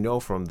 And we know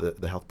from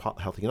the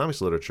health economics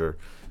literature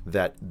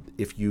that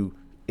if you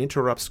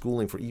interrupt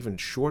schooling for even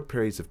short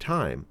periods of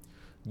time,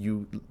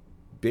 you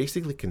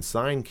basically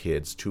consign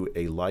kids to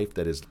a life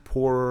that is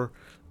poorer,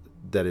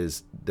 that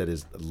is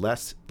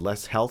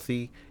less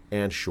healthy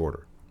and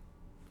shorter.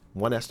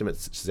 One estimate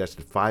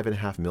suggested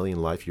 5.5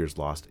 million life years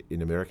lost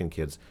in American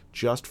kids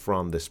just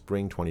from the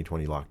spring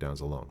 2020 lockdowns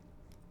alone.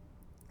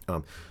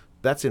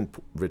 That's in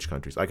rich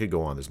countries. I could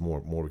go on. There's more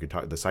we could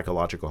talk. The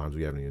psychological harms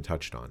we haven't even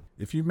touched on.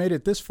 If you've made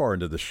it this far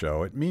into the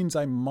show, it means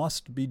I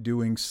must be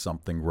doing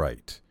something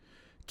right.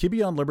 Ki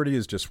Beyond Liberty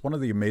is just one of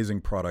the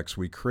amazing products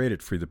we create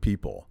at Free the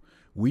People.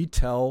 We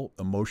tell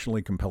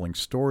emotionally compelling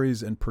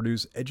stories and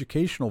produce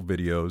educational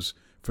videos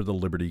for the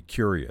liberty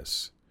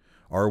curious.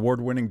 Our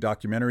award-winning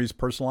documentaries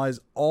personalize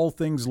all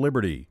things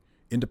liberty,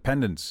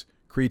 independence,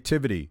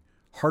 creativity,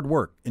 hard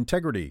work,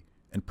 integrity,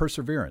 and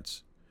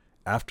perseverance.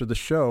 After the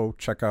show,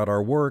 check out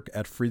our work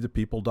at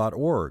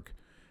freethepeople.org.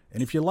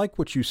 And if you like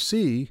what you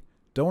see,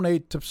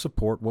 donate to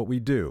support what we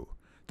do.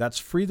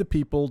 That's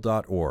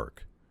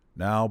freethepeople.org.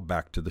 Now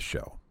back to the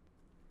show.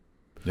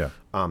 Yeah.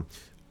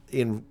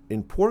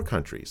 In poor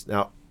countries,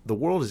 now the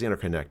world is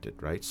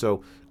interconnected, right?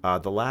 So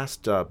the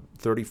last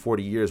 30,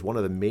 40 years, one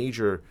of the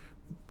major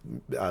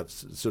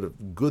sort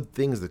of good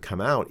things that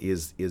come out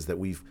is that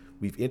we've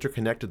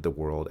interconnected the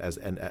world as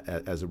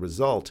a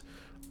result.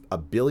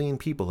 1 billion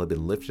people have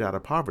been lifted out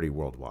of poverty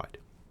worldwide.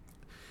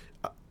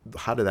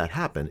 How did that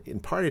happen?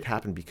 In part, it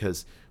happened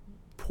because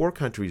poor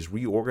countries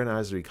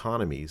reorganized their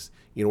economies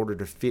in order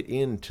to fit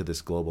into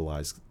this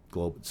globalized,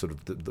 sort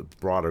of the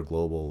broader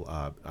global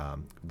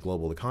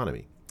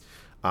economy.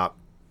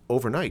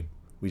 Overnight,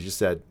 we just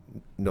said,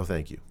 no,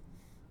 thank you.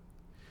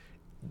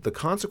 The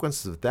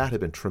consequences of that have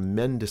been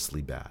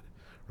tremendously bad.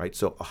 Right,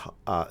 so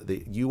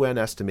the UN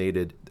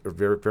estimated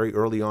very, very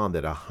early on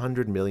that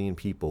 100 million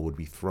people would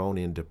be thrown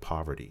into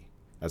poverty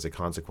as a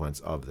consequence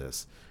of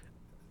this.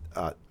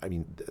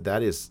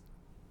 That is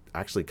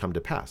actually come to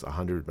pass.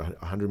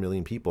 100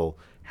 million people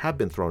have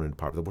been thrown into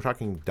poverty. We're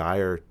talking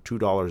dire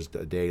 $2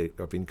 a day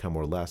of income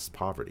or less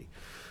poverty.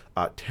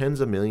 Tens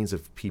of millions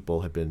of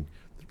people have been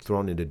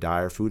thrown into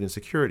dire food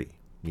insecurity,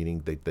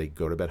 meaning they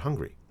go to bed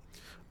hungry.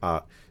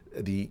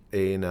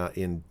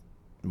 In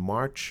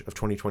March of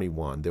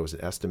 2021, there was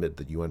an estimate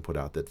that UN put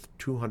out that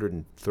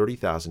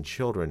 230,000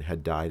 children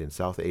had died in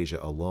South Asia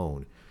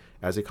alone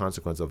as a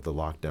consequence of the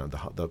lockdown,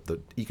 the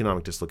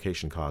economic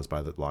dislocation caused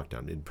by the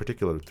lockdown, in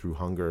particular through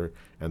hunger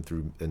and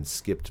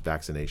skipped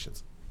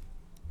vaccinations.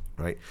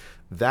 Right,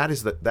 that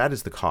is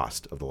the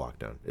cost of the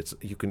lockdown.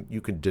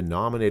 You can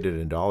denominate it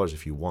in dollars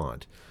if you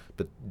want,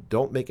 but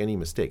don't make any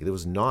mistake. It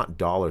was not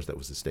dollars that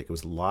was at stake. It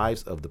was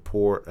lives of the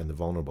poor and the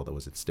vulnerable that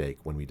was at stake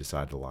when we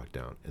decided to lock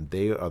down, and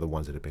they are the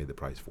ones that have paid the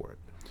price for it.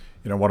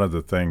 You know, one of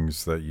the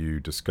things that you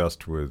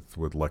discussed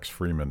with Lex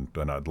Freeman,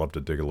 and I'd love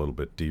to dig a little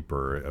bit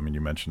deeper. I mean,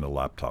 you mentioned a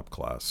laptop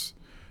class,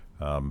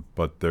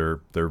 but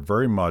they're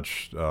very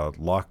much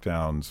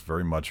lockdowns.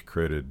 Very much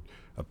created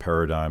a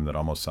paradigm that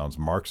almost sounds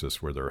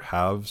Marxist, where there are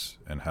haves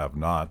and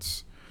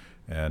have-nots,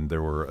 and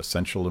there were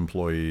essential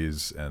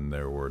employees and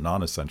there were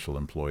non-essential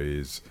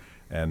employees,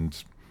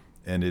 and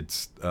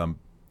it's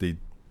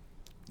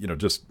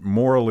just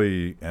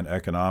morally and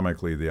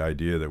economically, the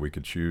idea that we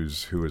could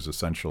choose who is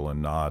essential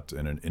and not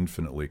in an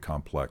infinitely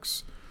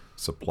complex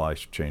supply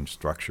chain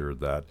structure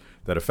that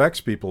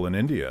affects people in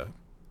India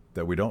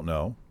that we don't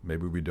know.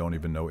 Maybe we don't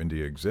even know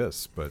India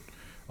exists, but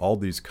all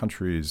these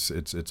countries,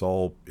 it's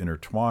all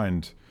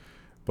intertwined.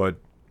 But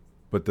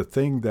the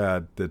thing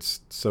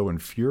that's so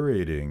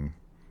infuriating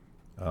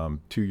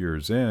 2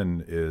 years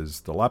in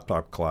is the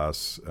laptop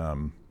class.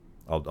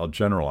 I'll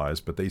generalize,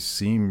 but they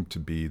seem to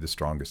be the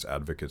strongest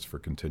advocates for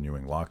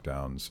continuing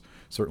lockdowns,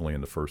 certainly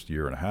in the first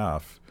year and a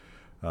half,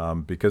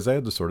 because they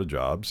had the sort of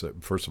jobs.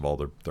 First of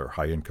all, they're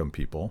high-income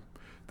people.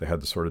 They had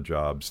the sort of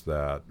jobs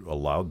that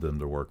allowed them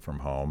to work from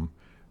home,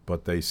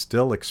 but they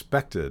still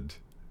expected,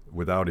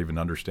 without even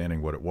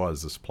understanding what it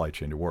was, the supply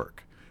chain to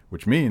work,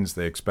 which means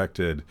they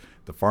expected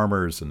the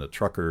farmers and the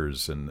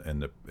truckers and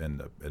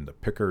the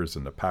pickers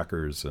and the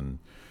packers and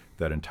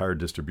that entire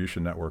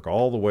distribution network,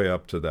 all the way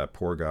up to that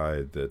poor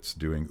guy that's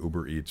doing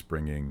Uber Eats,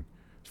 bringing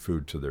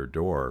food to their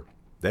door.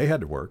 They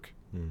had to work.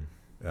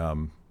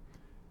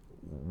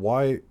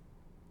 Why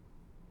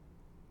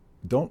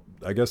don't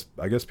I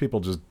guess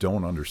people just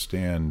don't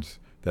understand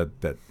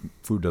that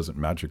food doesn't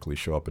magically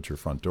show up at your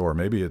front door.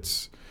 Maybe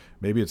it's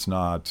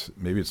not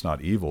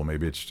evil.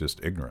 Maybe it's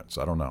just ignorance.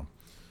 I don't know.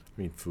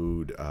 I mean,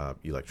 food,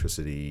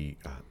 electricity,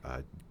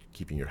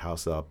 keeping your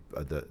house up,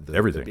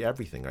 everything.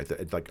 Everything.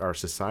 Right? Like our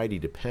society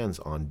depends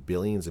on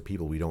billions of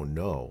people we don't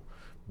know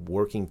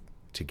working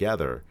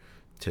together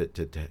to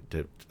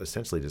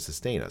essentially to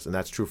sustain us, and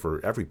that's true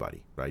for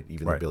everybody, right?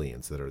 Even the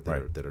billions that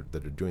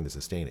are doing the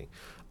sustaining.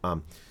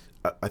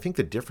 I think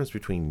the difference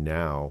between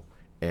now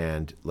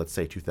and let's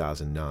say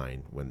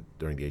 2009, when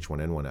during the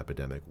H1N1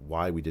 epidemic,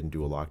 why we didn't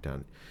do a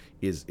lockdown,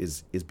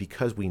 is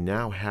because we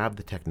now have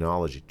the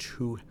technology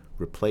to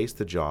replace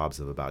the jobs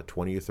of about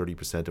 20 or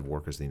 30% of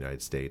workers in the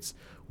United States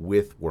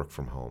with work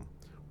from home,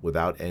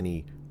 without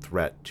any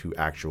threat to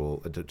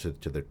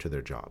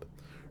their job,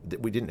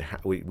 we didn't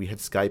we had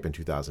Skype in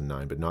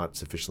 2009, but not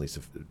sufficiently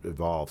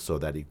evolved so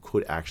that it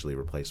could actually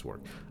replace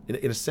work.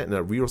 In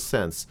a real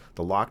sense,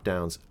 the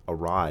lockdowns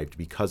arrived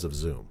because of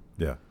Zoom.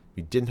 Yeah. If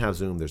we didn't have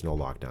Zoom, there's no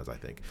lockdowns, I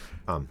think.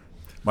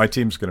 My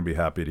team's going to be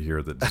happy to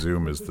hear that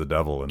Zoom is the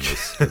devil in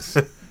this,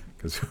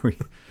 because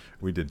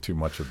we did too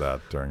much of that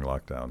during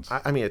lockdowns.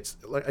 I mean, it's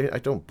like I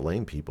don't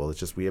blame people. It's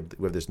just we have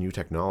this new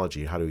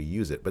technology. How do we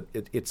use it? But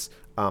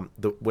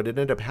what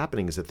ended up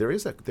happening is that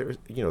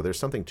there's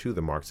something to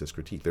the Marxist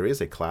critique. There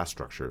is a class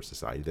structure of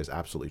society. That's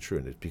absolutely true,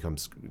 and it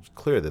becomes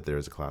clear that there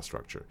is a class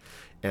structure,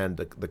 and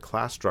the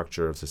class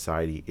structure of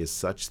society is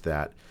such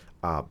that.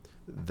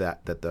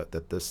 That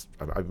this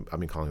I've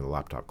been calling it the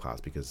laptop class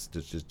because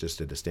just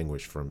to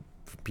distinguish from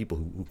people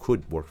who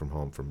could work from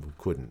home from who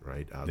couldn't,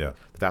 right? Yeah.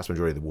 The vast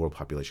majority of the world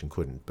population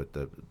couldn't, but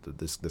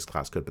this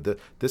class could. But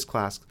this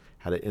class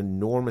had an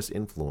enormous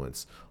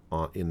influence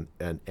on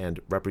and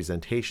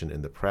representation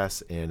in the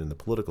press and in the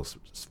political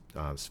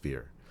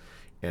sphere,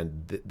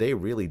 and they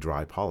really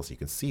drive policy. You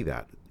can see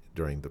that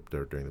during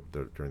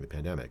the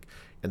pandemic,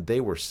 and they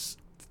were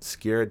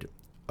scared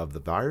of the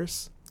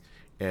virus.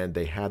 And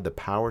they had the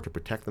power to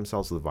protect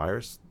themselves from the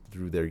virus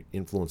through their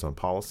influence on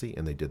policy,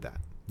 and they did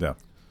that. Yeah.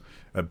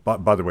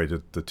 By the way,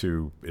 the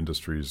two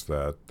industries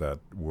that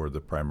were the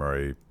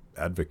primary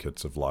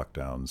advocates of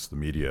lockdowns, the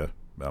media,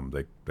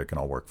 they can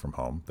all work from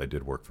home. They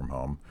did work from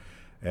home.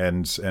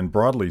 And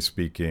broadly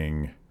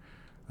speaking,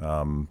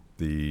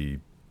 the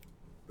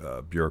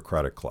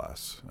bureaucratic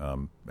class.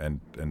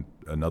 And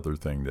another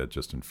thing that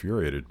just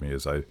infuriated me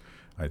is I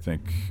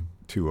think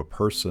to a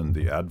person,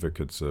 the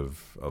advocates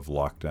of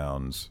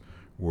lockdowns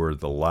were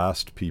the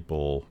last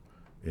people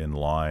in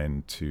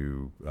line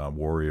to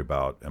worry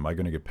about, am I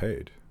going to get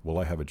paid? Will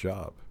I have a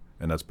job?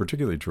 And that's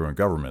particularly true in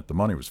government. The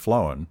money was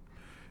flowing,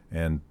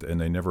 and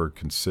they never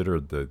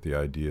considered the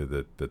idea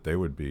that they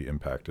would be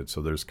impacted. So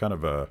there's kind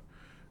of a,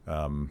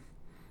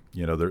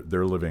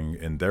 they're living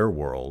in their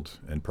world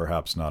and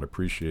perhaps not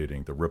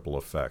appreciating the ripple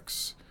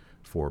effects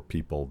for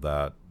people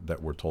that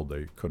were told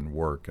they couldn't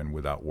work, and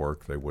without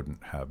work they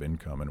wouldn't have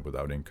income, and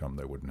without income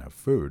they wouldn't have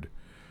food.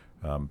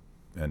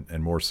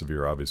 And more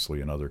severe,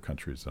 obviously, in other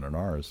countries than in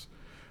ours.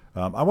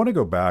 I want to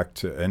go back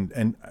to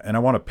and I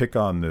want to pick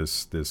on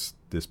this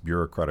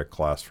bureaucratic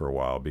class for a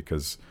while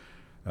because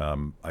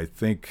I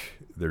think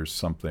there's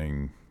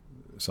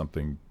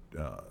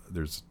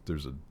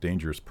there's a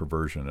dangerous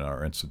perversion in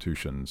our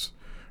institutions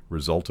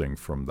resulting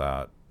from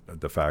that,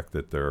 the fact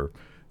that they're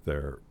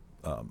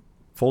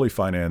fully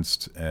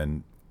financed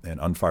and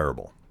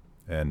unfireable.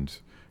 And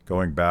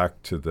going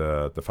back to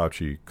the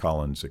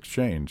Fauci-Collins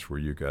exchange, where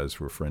you guys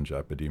were fringe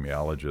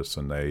epidemiologists,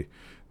 and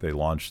they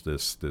launched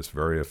this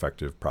very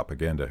effective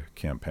propaganda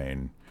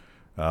campaign.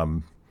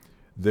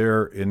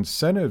 There are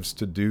incentives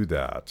to do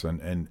that,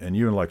 and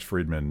you and Lex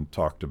Friedman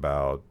talked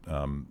about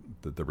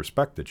the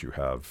respect that you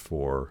have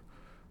for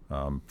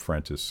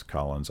Francis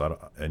Collins,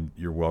 and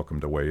you're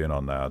welcome to weigh in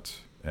on that.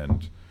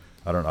 And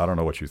I don't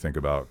know what you think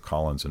about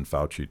Collins and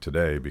Fauci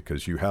today,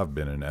 because you have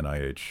been an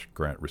NIH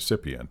grant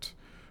recipient.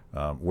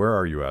 Where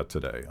are you at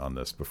today on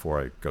this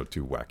before I go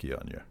too wacky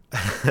on you?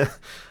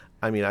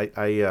 I mean,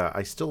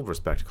 I still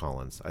respect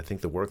Collins. I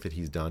think the work that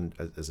he's done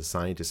as a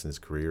scientist in his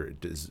career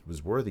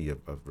was worthy of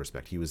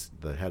respect. He was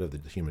the head of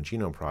the Human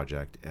Genome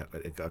Project,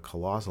 a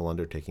colossal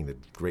undertaking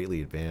that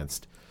greatly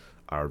advanced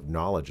our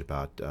knowledge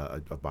about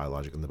the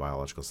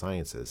biological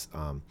sciences.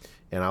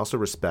 And I also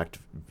respect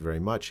very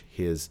much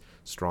his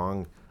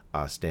strong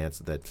stance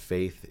that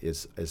faith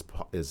is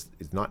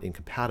not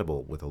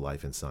incompatible with a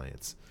life in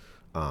science.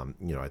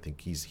 I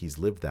think he's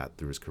lived that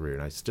through his career,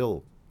 and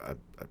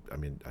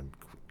I'm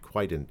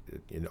quite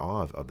in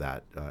awe of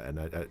that, and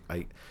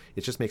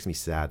it just makes me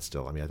sad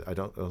still. I mean, I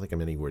don't think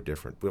I'm anywhere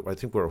different. I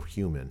think we're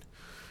human.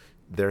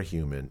 They're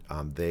human.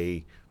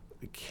 I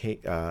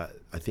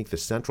think the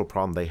central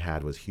problem they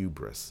had was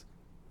hubris,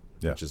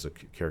 which is a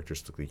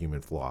characteristically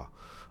human flaw,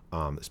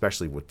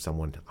 especially with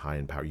someone high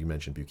in power. You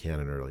mentioned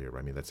Buchanan earlier.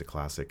 I mean, that's a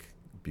classic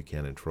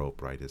Buchanan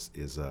trope, right?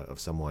 Is of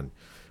someone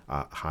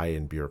high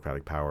in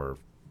bureaucratic power,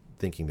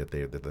 thinking that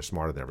they're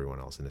smarter than everyone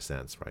else in a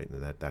sense, right?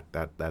 And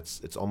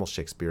that's it's almost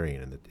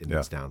Shakespearean in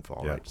its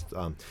downfall, right?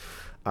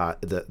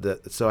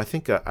 So I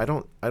think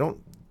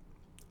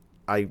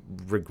I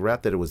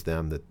regret that it was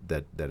them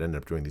that ended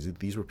up doing these.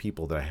 These were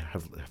people that I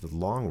have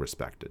long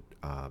respected,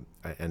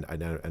 and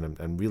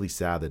I'm really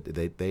sad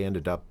that they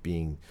ended up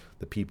being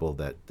the people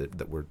that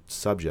were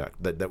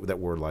subject that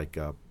were like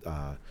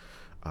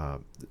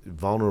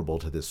vulnerable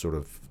to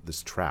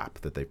this trap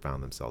that they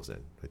found themselves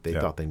in. They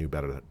thought they knew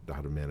better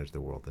how to manage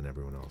the world than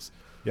everyone else.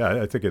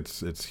 Yeah, I think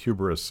it's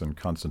hubris and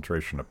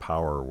concentration of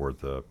power were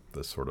the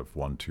sort of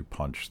 1-2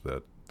 punch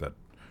that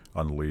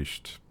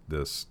unleashed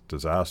this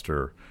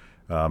disaster.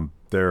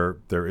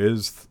 There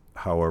is,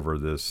 however,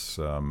 this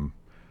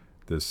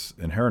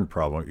inherent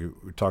problem.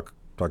 You talk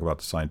about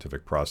the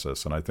scientific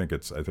process, and I think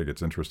it's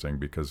interesting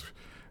because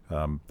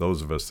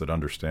those of us that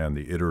understand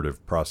the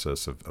iterative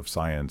process of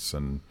science,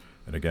 and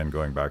again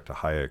going back to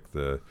Hayek,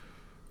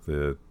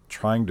 the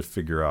trying to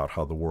figure out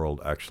how the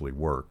world actually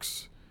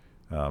works,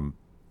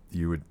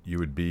 you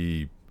would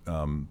be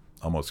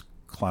almost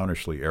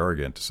clownishly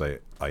arrogant to say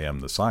I am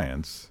the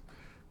science,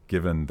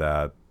 given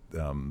that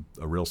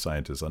a real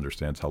scientist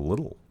understands how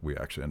little we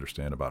actually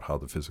understand about how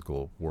the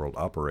physical world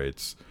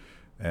operates.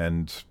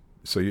 And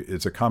so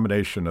it's a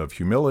combination of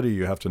humility.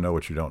 You have to know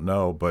what you don't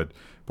know, but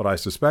I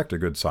suspect a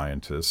good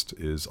scientist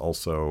is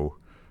also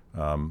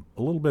a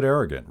little bit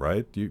arrogant,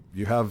 right?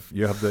 You have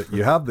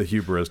the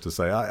hubris to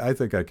say I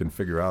think I can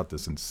figure out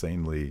this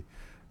insanely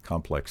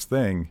complex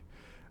thing,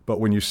 but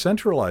when you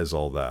centralize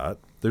all that,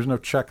 there's no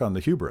check on the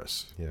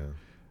hubris. Yeah.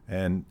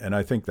 And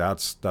I think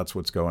that's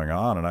what's going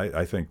on. And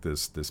I think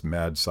this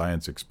mad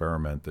science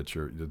experiment that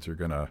you're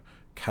going to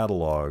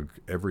catalog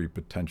every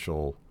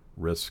potential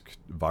risk,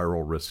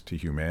 viral risk to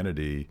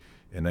humanity,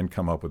 and then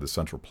come up with a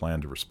central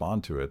plan to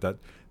respond to it.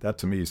 That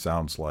to me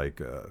sounds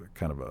like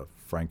kind of a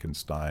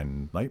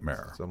Frankenstein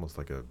nightmare. It's almost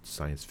like a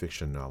science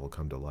fiction novel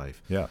come to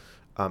life. Yeah.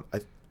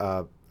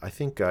 I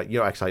think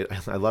actually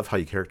I love how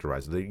you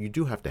characterize it. You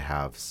do have to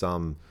have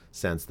some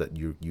sense that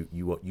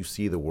you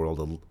see the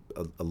world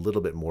a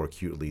little bit more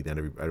acutely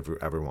than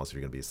everyone else if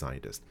you're going to be a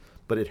scientist.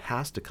 But it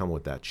has to come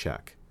with that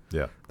check.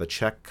 Yeah. The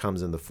check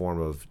comes in the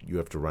form of you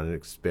have to run an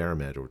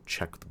experiment or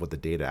check what the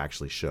data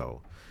actually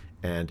show.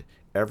 And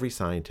every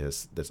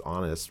scientist that's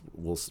honest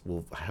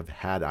will have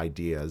had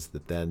ideas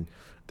that then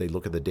they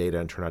look at the data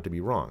and turn out to be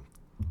wrong.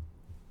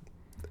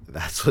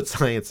 That's what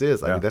science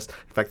is. I mean, that's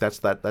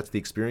the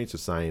experience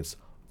of science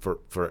for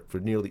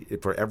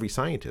every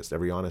scientist,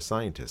 every honest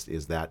scientist,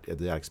 is that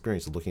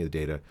experience of looking at the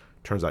data,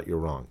 turns out you're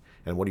wrong.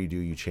 And what do?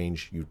 You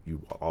change,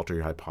 you alter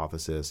your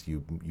hypothesis,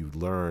 you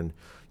learn,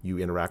 you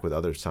interact with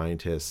other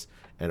scientists,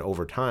 and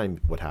over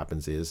time, what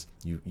happens is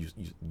you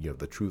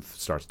the truth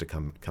starts to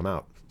come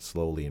out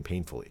slowly and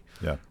painfully.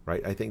 Yeah.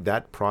 Right. I think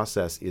that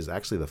process is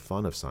actually the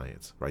fun of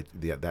science. Right.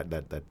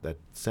 That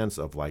sense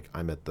of like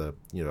I'm at the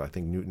I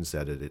think Newton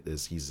said it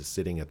is he's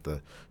sitting at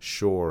the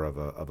shore of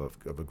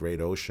a great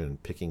ocean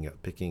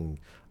picking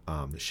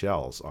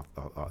shells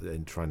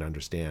and trying to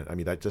understand. I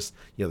mean, that just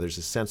there's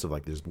a sense of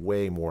like there's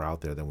way more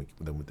out there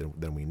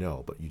than we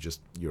know. But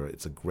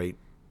it's a great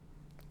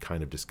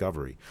kind of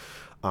discovery.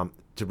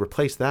 To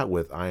replace that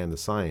with I am the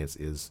science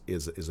is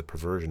a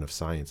perversion of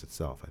science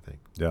itself, I think.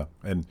 Yeah,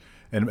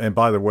 and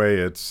by the way,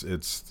 it's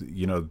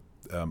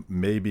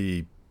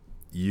maybe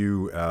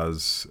you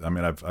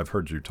I've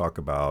heard you talk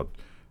about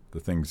the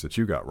things that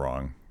you got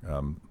wrong.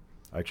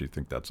 I actually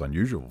think that's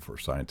unusual for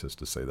scientists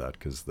to say that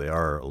because they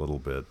are a little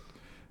bit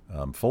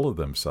full of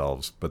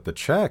themselves. But the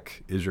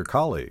check is your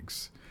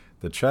colleagues.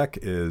 The check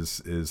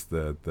is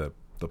the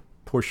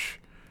push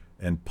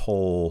and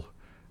pull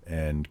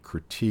and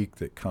critique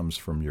that comes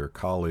from your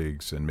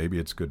colleagues, and maybe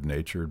it's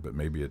good-natured, but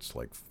maybe it's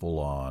like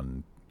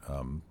full-on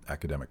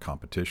academic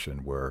competition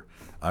where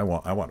I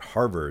want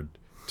Harvard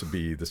to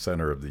be the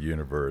center of the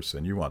universe,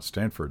 and you want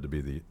Stanford to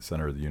be the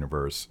center of the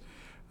universe.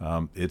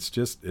 It's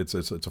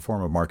a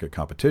form of market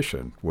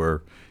competition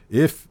where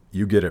if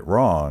you get it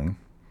wrong,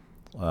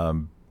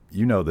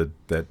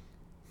 that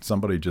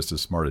somebody just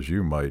as smart as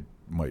you might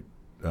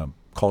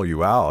call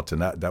you out,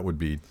 and that would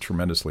be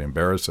tremendously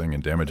embarrassing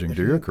and damaging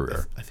to your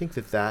career. I think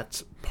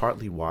that's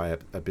partly why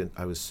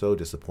I was so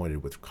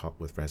disappointed with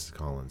Francis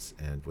Collins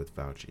and with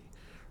Fauci.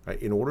 Right?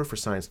 In order for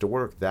science to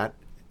work, that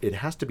it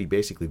has to be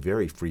basically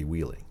very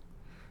freewheeling.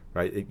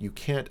 Right? You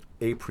can't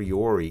a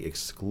priori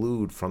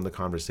exclude from the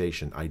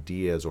conversation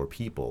ideas or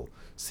people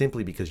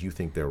simply because you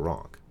think they're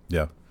wrong.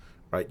 Yeah.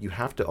 Right? You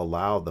have to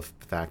allow the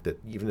fact that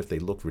even if they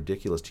look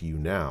ridiculous to you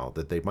now,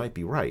 that they might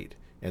be right,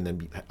 and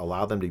then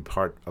allow them to be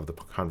part of the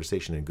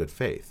conversation in good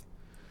faith.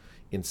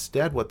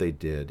 Instead, what they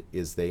did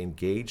is they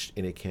engaged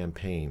in a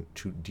campaign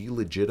to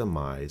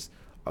delegitimize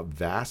a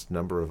vast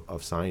number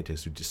of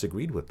scientists who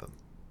disagreed with them.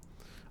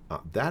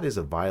 That is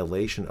a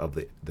violation of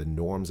the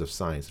norms of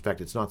science. In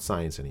fact, it's not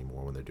science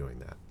anymore when they're doing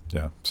that.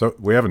 Yeah. So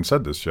we haven't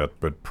said this yet,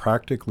 but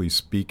practically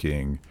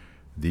speaking,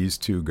 these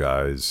two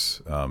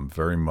guys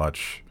very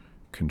much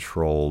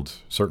controlled,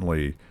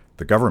 certainly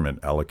the government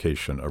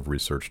allocation of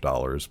research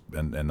dollars,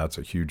 and that's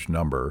a huge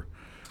number.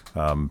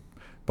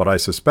 But I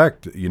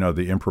suspect,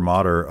 the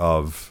imprimatur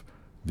of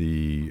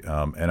the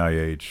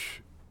NIH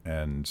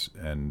and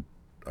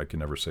I can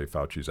never say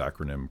Fauci's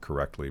acronym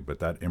correctly, but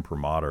that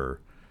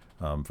imprimatur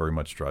very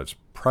much drives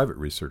private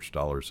research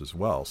dollars as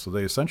well. So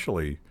they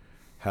essentially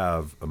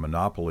have a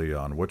monopoly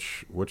on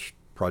which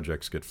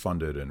projects get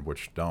funded and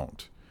which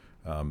don't.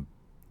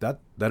 That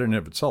in and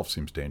of itself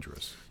seems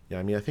dangerous. Yeah,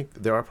 I mean, I think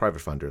there are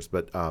private funders,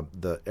 but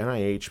the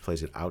NIH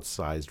plays an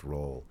outsized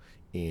role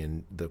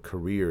in the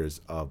careers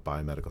of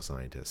biomedical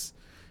scientists.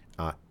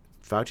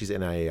 Fauci's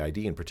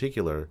NIAID in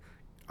particular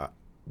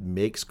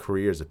makes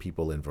careers of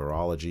people in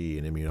virology,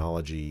 in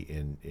immunology,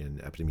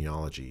 in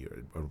epidemiology,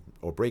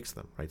 or breaks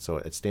them, right? So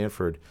at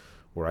Stanford,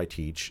 where I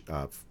teach,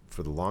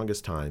 for the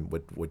longest time,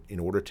 in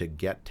order to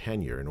get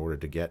tenure, in order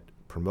to get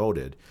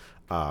promoted,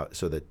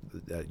 so that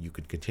you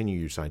could continue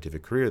your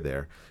scientific career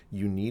there,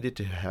 you needed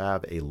to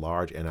have a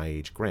large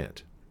NIH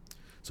grant.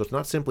 So it's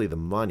not simply the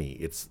money;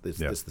 it's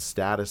the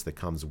status that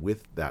comes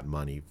with that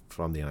money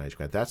from the NIH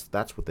grant.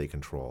 That's what they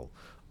control.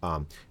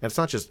 And it's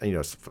not just,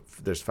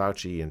 there's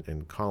Fauci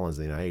and Collins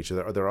and the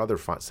NIH. There are other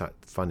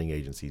funding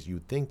agencies.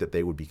 You'd think that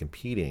they would be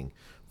competing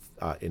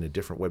in a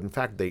different way. In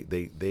fact,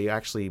 they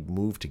actually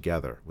move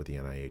together with the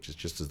NIH. It's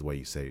just as the way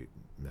you say,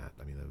 Matt.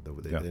 I mean,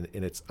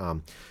 it's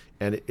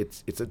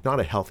not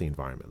a healthy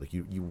environment. Like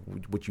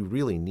what you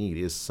really need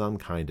is some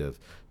kind of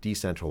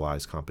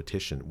decentralized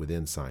competition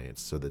within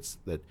science, so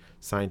that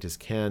scientists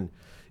can,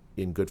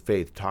 in good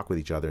faith, talk with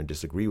each other and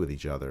disagree with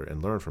each other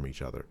and learn from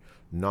each other,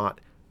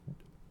 not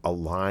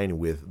align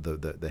with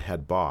the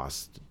head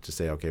boss to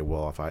say, okay,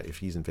 well, if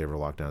he's in favor of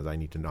lockdowns, I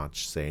need to not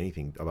say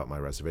anything about my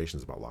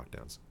reservations about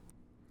lockdowns.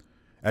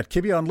 At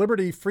Kibbe on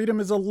Liberty, freedom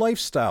is a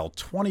lifestyle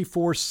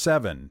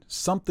 24/7,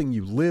 something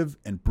you live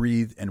and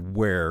breathe and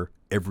wear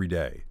every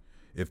day.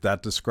 If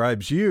that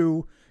describes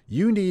you,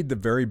 you need the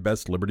very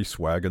best Liberty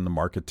swag in the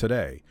market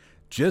today,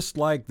 just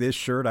like this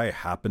shirt I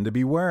happen to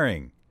be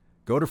wearing.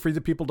 Go to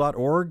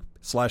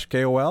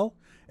freethepeople.org/KOL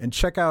and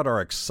check out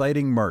our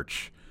exciting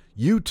merch.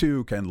 You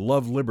too can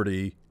love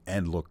liberty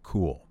and look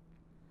cool.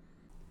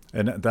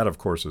 And that, of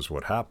course, is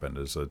what happened,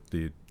 is that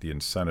the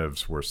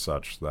incentives were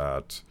such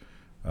that,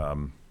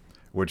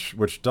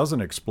 which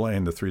doesn't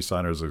explain the three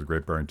signers of the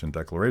Great Barrington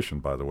Declaration,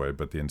 by the way,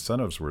 but the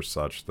incentives were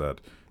such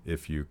that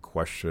if you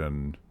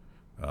question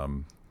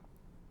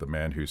the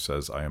man who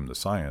says, I am the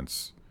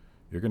science,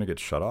 you're going to get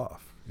shut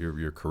off.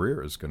 Your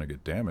career is going to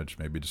get damaged,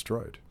 maybe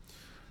destroyed.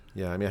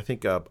 Yeah, I mean, I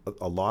think a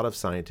lot of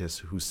scientists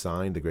who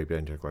signed the Great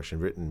Barrington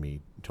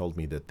Declaration told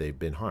me that they've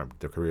been harmed.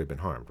 Their career had been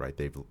harmed, right?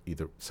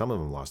 Some of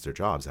them lost their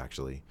jobs,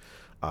 actually,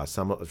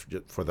 some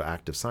for the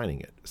act of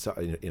signing it, so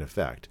in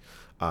effect.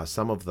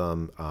 Some of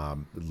them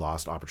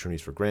lost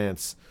opportunities for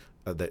grants.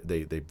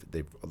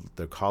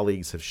 Their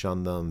colleagues have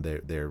shunned them.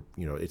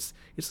 It's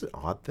an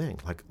odd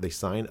thing. Like, they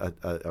sign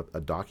a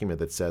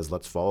document that says,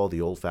 let's follow the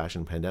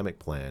old-fashioned pandemic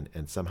plan,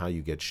 and somehow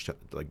you get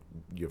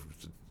you're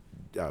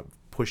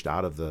pushed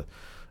out of the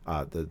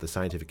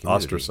scientific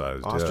community.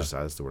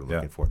 Ostracized. Is the word I'm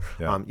looking for.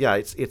 Yeah.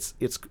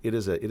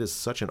 It is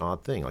such an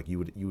odd thing. Like, you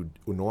would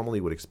normally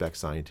expect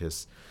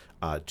scientists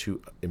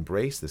to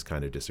embrace this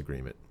kind of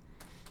disagreement.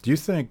 Do you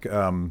think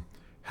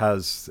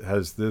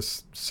has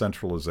this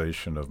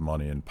centralization of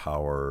money and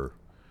power,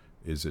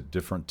 is it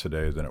different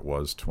today than it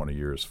was 20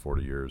 years,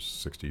 40 years,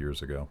 60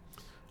 years ago?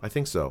 I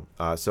think so.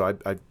 So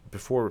I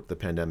before the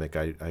pandemic,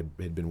 I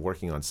had been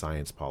working on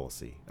science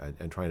policy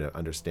and trying to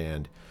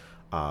understand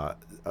a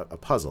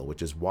puzzle,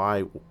 which is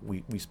why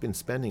we've been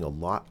spending a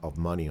lot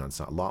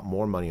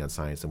more money on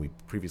science than we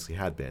previously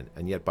had been,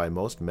 and yet by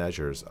most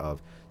measures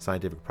of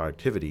scientific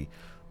productivity,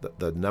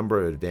 the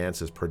number of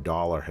advances per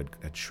dollar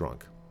had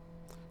shrunk.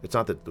 It's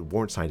not that there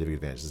weren't scientific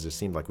advances; it just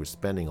seemed like we're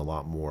spending a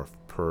lot more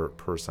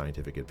per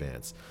scientific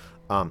advance.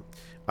 Some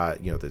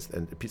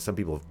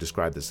people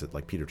describe this,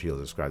 like Peter Thiel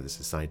described this,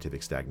 as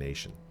scientific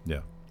stagnation.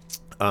 Yeah.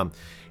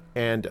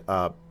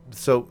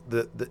 So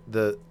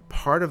the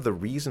part of the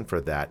reason for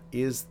that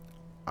is,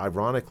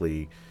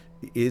 ironically,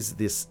 is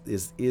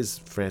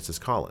Francis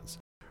Collins.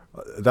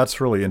 That's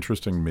really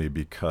interesting to me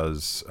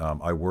because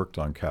I worked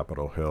on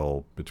Capitol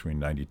Hill between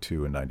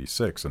 92 and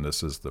 96, and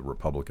this is the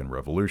Republican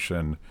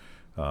Revolution.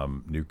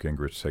 Newt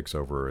Gingrich takes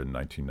over in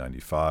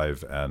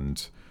 1995,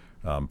 and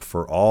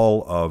for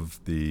all of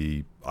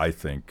the, I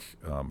think,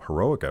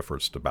 heroic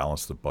efforts to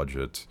balance the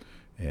budget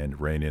and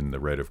rein in the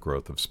rate of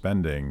growth of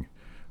spending,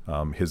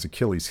 his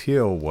Achilles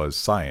heel was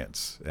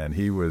science. And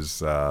he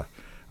was,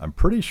 I'm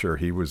pretty sure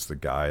he was the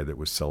guy that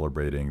was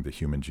celebrating the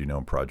Human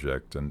Genome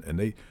Project.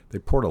 And they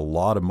poured a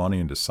lot of money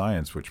into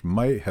science, which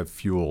might have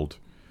fueled,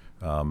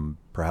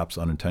 perhaps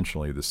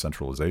unintentionally, the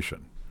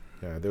centralization.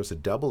 Yeah, there was a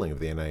doubling of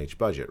the NIH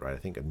budget, right? I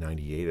think in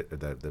 98,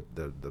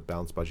 the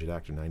Balanced Budget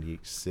Act of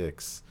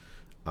 96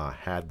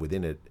 had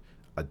within it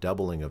a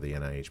doubling of the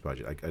NIH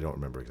budget. I don't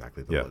remember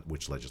exactly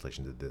which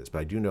legislation did this, but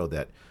I do know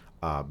that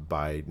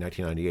by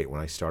 1998,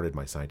 when I started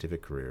my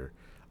scientific career,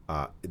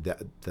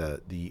 the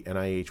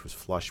NIH was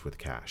flush with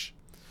cash.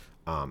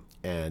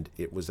 And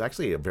it was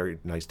actually a very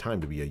nice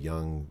time to be a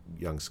young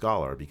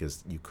scholar,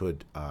 because you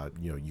could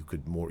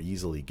more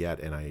easily get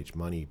NIH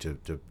money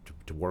to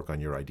work on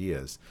your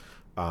ideas.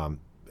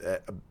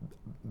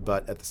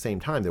 But at the same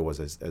time, there was,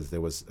 as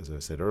I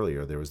said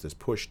earlier, there was this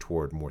push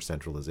toward more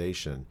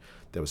centralization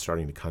that was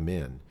starting to come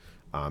in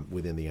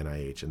within the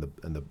NIH, and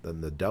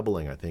the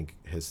doubling, I think,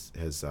 has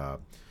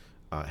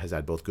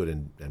had both good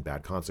and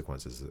bad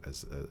consequences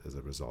as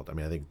a result. I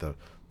mean, I think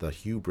the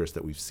hubris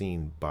that we've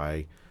seen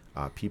by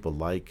people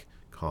like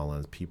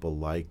Collins, people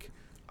like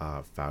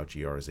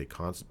Fauci, are as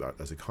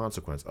a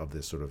consequence of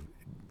this sort of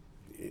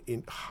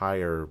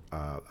higher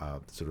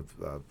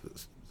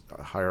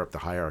higher up the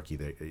hierarchy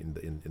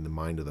in the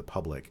mind of the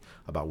public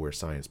about where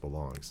science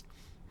belongs.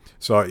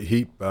 So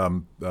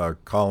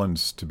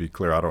Collins, to be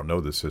clear, I don't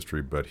know this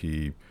history, but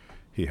he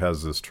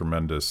has this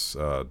tremendous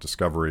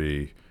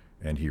discovery,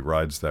 and he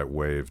rides that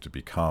wave to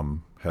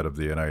become head of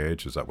the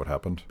NIH. Is that what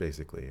happened?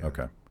 Basically, yeah.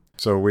 Okay.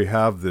 So we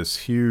have this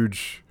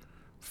huge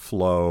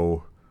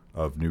flow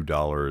of new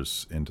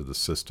dollars into the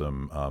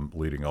system,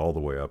 leading all the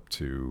way up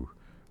to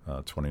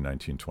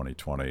 2019,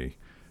 2020.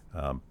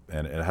 and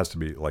it has to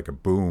be like a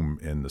boom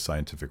in the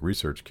scientific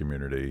research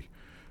community.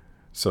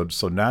 So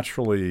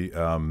naturally,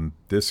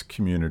 this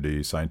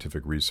community,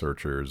 scientific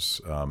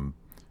researchers,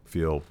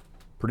 feel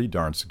pretty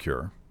darn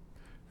secure,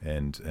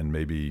 and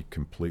maybe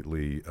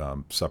completely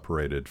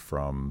separated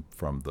from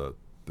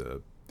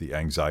the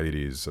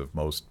anxieties of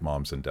most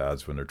moms and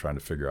dads when they're trying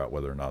to figure out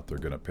whether or not they're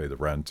going to pay the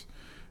rent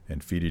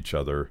and feed each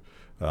other.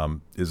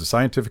 Is the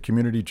scientific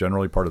community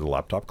generally part of the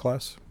laptop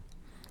class?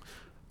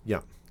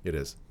 Yeah, it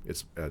is.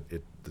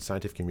 The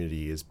scientific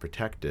community is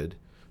protected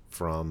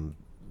from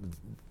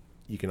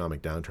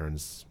economic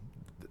downturns.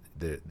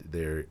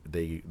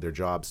 Their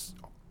jobs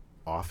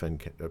often,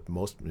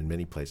 in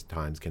many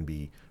times, can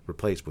be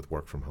replaced with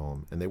work from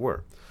home, and they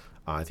were.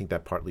 I think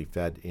that partly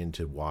fed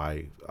into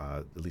why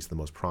at least the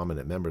most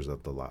prominent members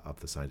of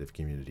the scientific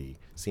community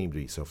seem to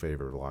be so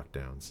favored of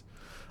lockdowns.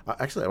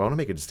 Actually, I want to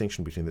make a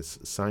distinction between the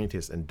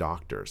scientists and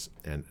doctors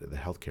and the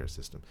healthcare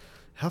system.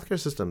 Healthcare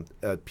system,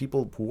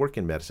 people who work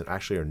in medicine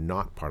actually are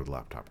not part of the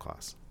laptop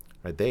class.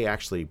 Right? They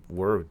actually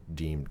were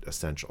deemed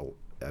essential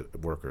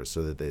workers,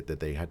 so that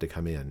they had to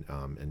come in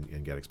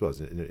and get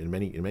exposed. In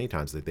many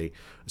times that they,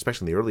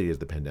 especially in the early days of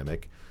the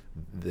pandemic,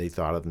 they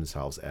thought of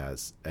themselves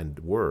as and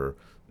were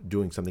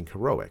doing something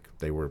heroic.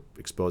 They were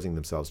exposing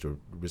themselves to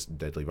a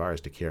deadly virus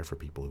to care for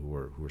people who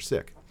were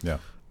sick. Yeah.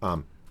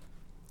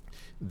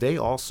 They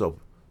also,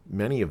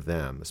 many of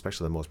them,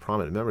 especially the most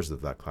prominent members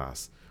of that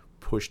class,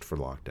 pushed for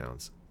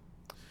lockdowns.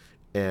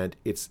 And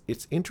it's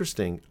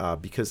interesting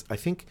because I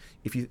think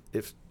if you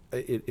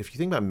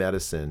think about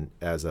medicine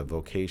as a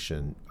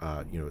vocation,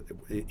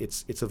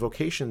 it's a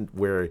vocation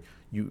where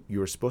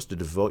you're supposed to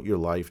devote your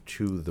life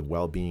to the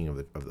well-being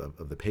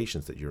of the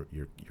patients that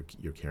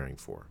you're caring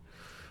for.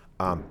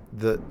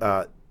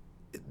 The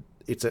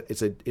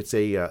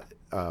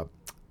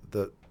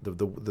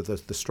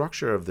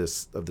structure of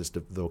this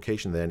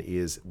vocation then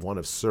is one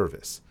of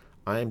service.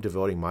 I am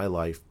devoting my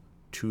life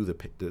to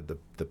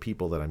the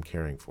people that I'm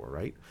caring for,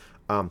 right?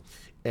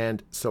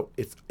 And so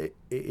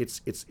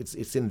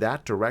it's in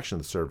that direction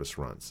the service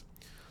runs.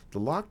 The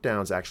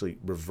lockdowns actually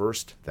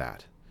reversed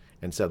that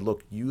and said,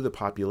 look, you, the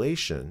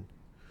population,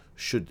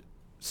 should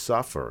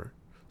suffer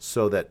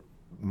so that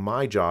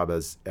my job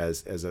as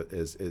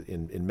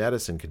in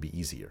medicine could be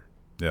easier.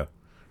 Yeah.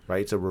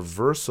 Right. It's a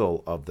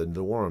reversal of the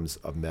norms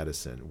of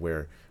medicine,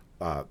 where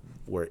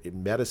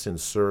medicine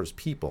serves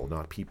people,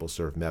 not people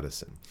serve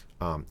medicine.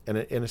 And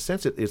in a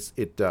sense,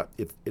 the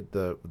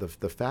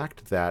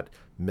fact that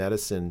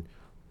medicine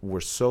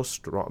were so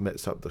strong,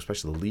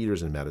 especially the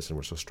leaders in medicine,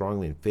 were so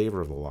strongly in favor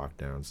of the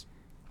lockdowns,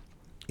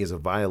 is a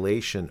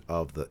violation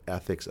of the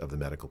ethics of the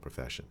medical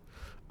profession.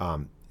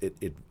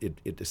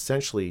 It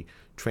essentially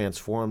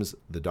transforms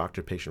the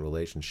doctor-patient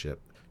relationship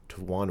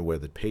to one where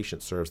the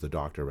patient serves the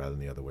doctor rather than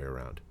the other way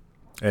around.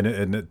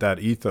 And that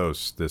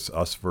ethos, this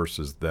us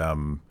versus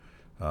them,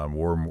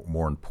 were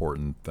more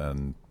important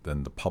than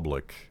the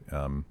public,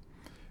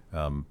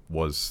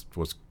 was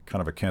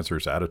kind of a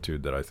cancerous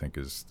attitude that I think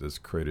has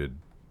created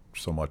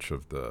so much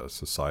of the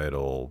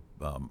societal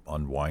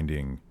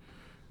unwinding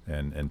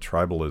and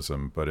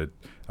tribalism. But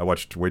I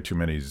watched way too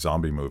many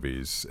zombie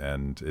movies,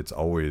 and it's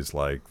always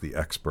like the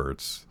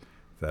experts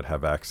that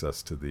have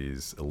access to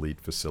these elite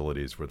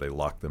facilities where they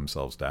lock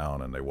themselves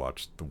down and they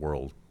watch the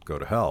world go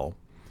to hell.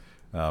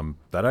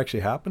 That actually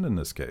happened in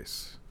this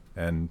case,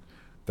 and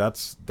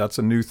that's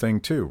a new thing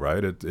too,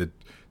 right?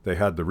 They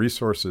had the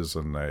resources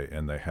and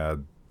they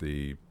had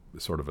the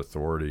sort of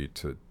authority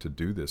to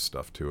do this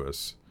stuff to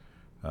us.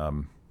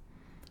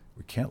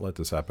 We can't let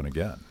this happen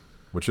again,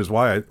 which is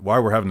why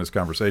we're having this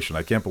conversation.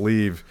 I can't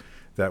believe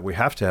that we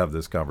have to have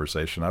this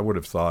conversation. I would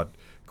have thought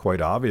quite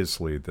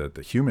obviously that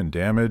the human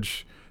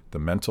damage, the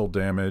mental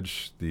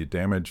damage, the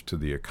damage to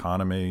the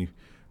economy,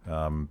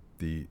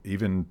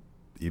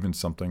 even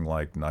something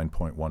like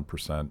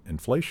 9.1%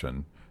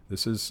 inflation,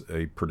 this is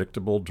a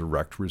predictable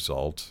direct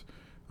result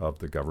of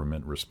the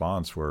government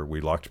response, where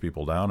we locked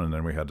people down and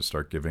then we had to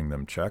start giving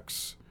them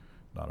checks.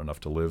 Not enough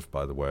to live,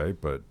 by the way,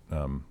 but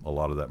a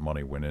lot of that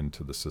money went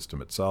into the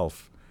system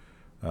itself.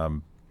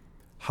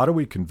 How do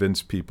we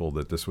convince people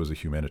that this was a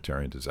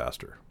humanitarian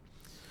disaster?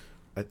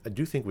 I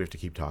do think we have to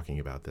keep talking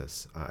about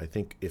this. I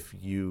think if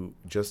you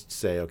just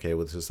say, okay,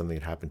 well, this is something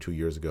that happened 2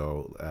 years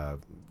ago,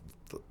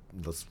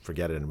 let's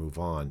forget it and move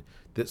on,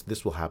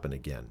 this will happen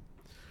again,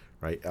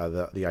 right?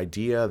 The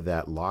idea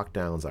that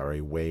lockdowns are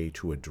a way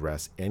to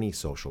address any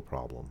social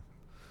problem,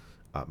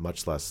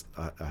 much less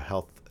a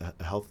health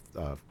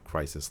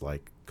crisis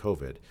like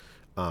COVID,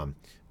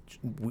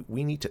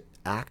 we need to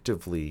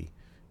actively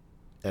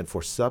and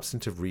for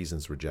substantive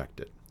reasons reject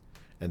it.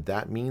 And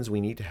that means we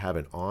need to have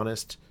an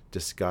honest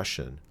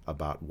discussion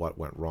about what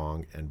went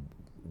wrong and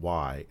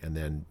why, and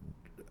then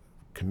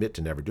commit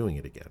to never doing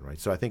it again, right?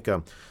 So I think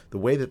the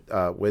way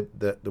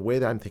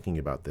that I'm thinking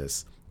about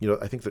this,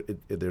 I think that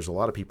there's a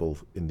lot of people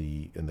in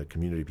the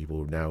community, people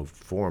who have now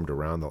formed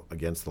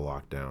against the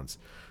lockdowns,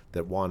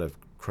 that want to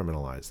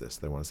criminalize this.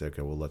 They want to say,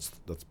 okay, well, let's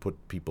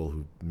put people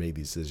who made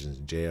these decisions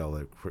in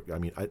jail.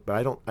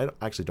 I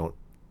actually don't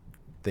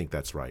think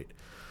that's right.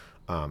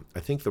 I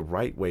think the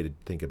right way to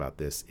think about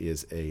this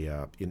is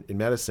in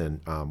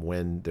medicine,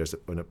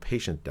 when a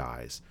patient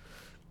dies,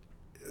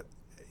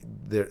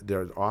 there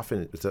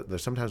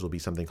sometimes will be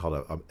something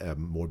called a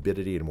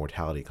morbidity and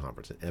mortality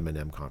conference, an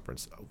M&M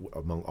conference,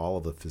 among all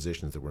of the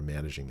physicians that were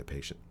managing the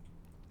patient,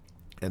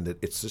 and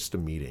that it's just a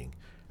meeting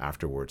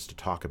afterwards to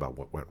talk about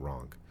what went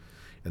wrong.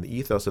 And the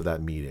ethos of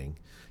that meeting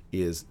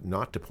is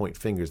not to point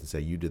fingers and say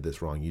you did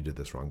this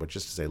wrong, but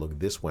just to say, look,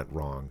 this went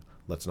wrong.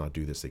 Let's not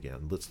do this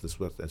again.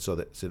 And so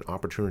that's an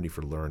opportunity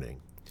for learning.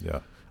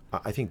 Yeah,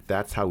 I think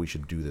that's how we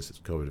should do this as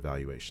COVID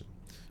evaluation.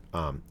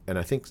 And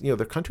I think there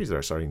are countries that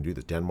are starting to do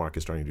this. Denmark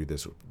is starting to do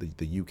this.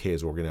 The UK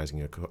is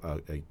organizing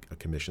a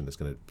commission that's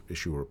going to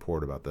issue a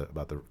report about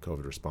the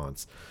COVID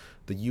response.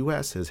 The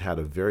U.S. has had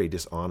a very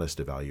dishonest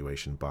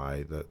evaluation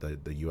by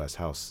the U.S.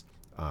 House,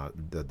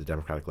 the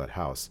Democratic-led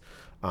House.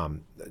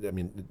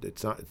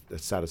 It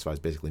satisfies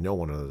basically no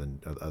one other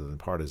than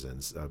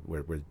partisans,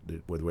 where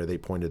they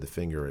pointed the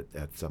finger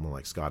at someone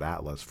like Scott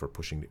Atlas for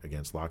pushing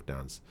against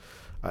lockdowns,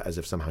 as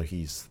if somehow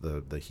he's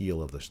the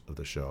heel of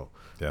the show.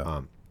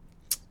 Yeah.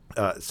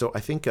 So I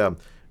think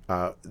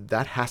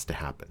that has to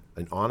happen,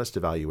 an honest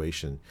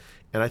evaluation,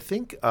 and I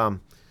think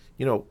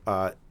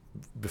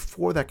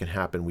before that can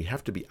happen, we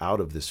have to be out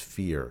of this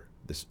fear.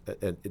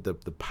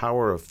 The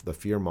power of the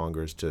fear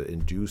mongers to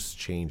induce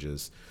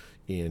changes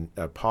in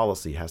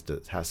policy has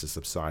to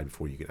subside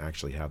before you can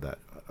actually have that.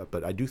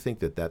 But I do think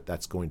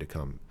that's going to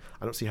come.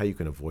 I don't see how you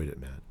can avoid it,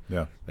 Matt.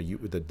 Yeah.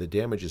 The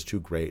damage is too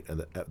great and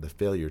the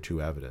failure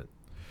too evident.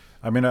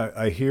 I mean,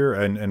 I hear,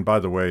 and by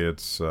the way,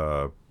 it's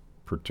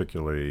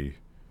particularly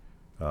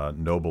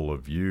noble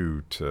of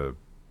you to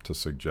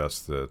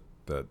suggest that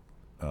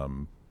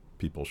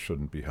people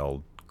shouldn't be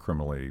held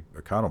criminally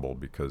accountable,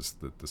 because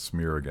the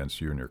smear against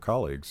you and your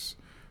colleagues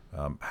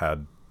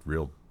had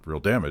real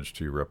damage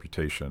to your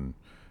reputation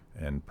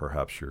and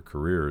perhaps your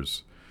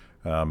careers.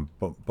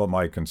 But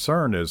my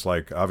concern is,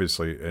 like,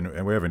 obviously,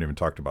 and we haven't even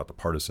talked about the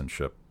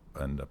partisanship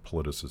and the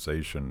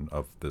politicization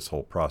of this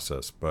whole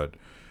process, but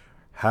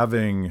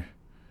having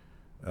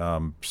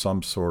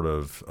some sort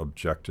of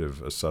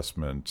objective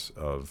assessment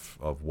of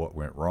what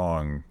went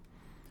wrong,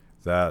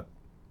 that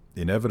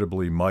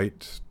inevitably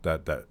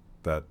that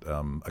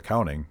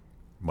accounting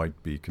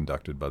might be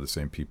conducted by the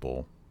same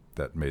people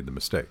that made the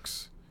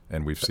mistakes.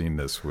 And we've seen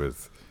this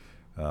with,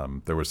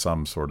 there was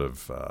some sort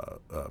of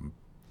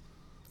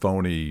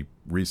phony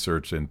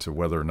research into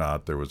whether or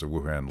not there was a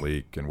Wuhan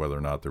leak and whether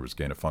or not there was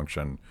gain of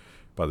function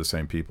by the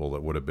same people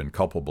that would have been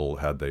culpable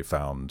had they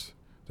found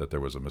that there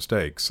was a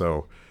mistake.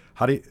 So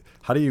how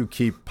do you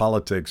keep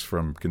politics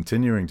from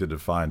continuing to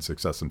define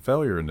success and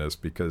failure in this?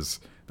 Because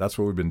that's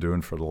what we've been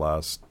doing for the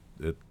last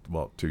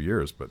 2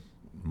 years, but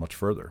much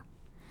further.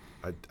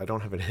 I don't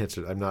have an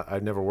answer.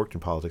 I've never worked in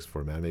politics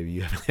before, man. Maybe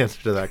you have an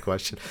answer to that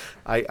question.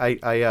 I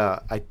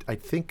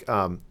think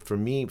for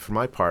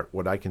my part,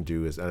 what I can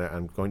do is,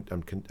 and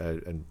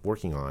I'm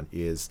working on,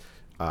 is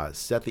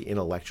set the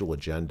intellectual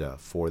agenda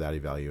for that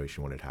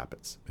evaluation when it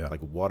happens. Yeah.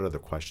 Like, what are the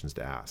questions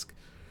to ask,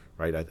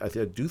 right? I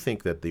do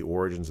think that the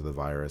origins of the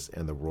virus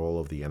and the role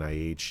of the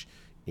NIH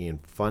in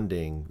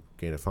funding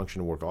gain of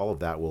function work, all of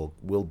that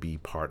will be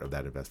part of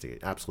that investigation.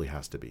 Absolutely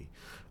has to be.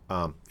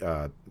 By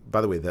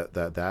the way,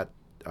 that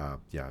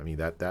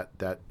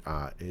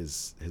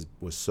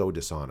was so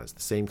dishonest.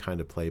 The same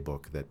kind of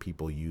playbook that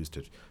people used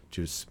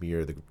to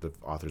smear the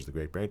authors of the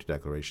Great Barrington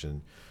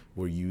Declaration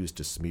were used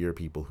to smear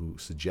people who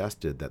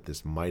suggested that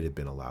this might have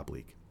been a lab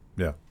leak.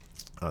 Yeah.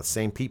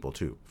 Same people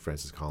too,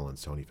 Francis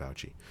Collins, Tony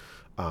Fauci,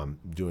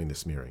 doing the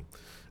smearing.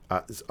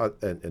 But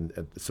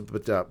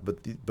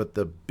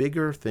the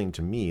bigger thing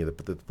to me,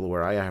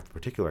 where I have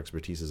particular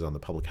expertise, is on the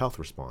public health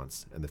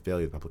response and the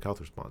failure of the public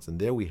health response. And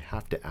there we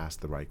have to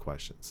ask the right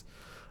questions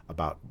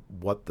about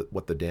what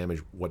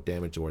damage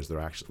was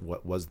there,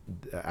 what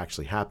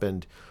actually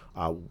happened,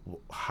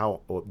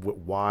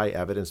 why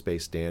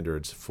evidence-based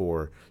standards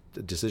for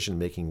decision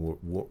making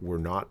were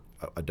not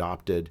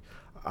adopted.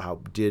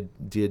 Did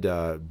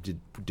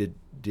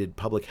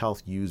public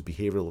health use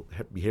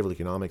behavioral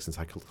economics and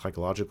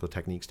psychological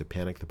techniques to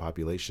panic the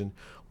population?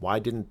 Why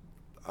didn't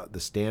the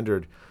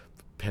standard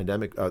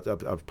pandemic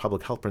of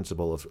public health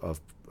principle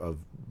of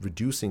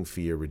reducing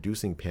fear,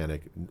 reducing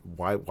panic,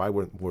 why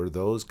were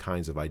those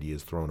kinds of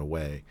ideas thrown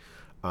away?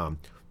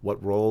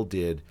 What role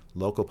did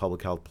local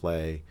public health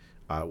play?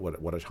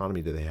 What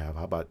autonomy do they have?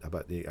 How about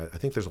I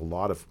think there's a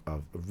lot of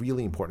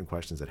really important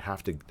questions that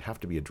have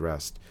to be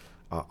addressed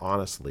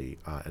honestly,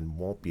 and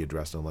won't be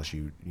addressed unless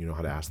you know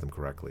how to ask them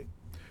correctly.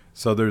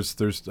 So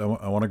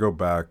I want to go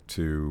back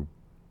to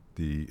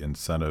the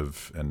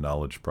incentive and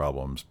knowledge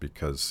problems,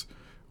 because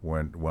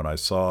when I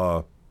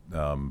saw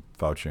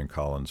Fauci and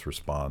Collins'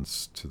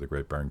 response to the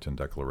Great Barrington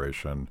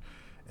Declaration,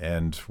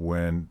 and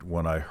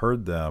when I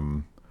heard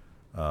them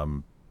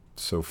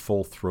so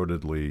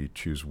full-throatedly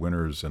choose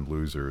winners and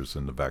losers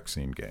in the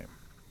vaccine game,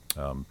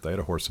 they had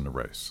a horse in the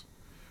race.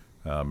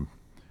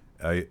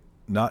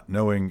 Not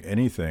knowing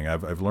anything,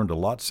 I've learned a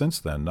lot since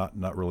then.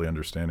 Not really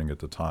understanding at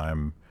the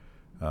time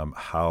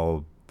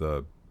how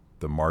the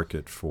the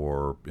market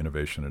for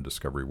innovation and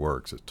discovery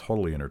works. It's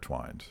totally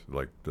intertwined.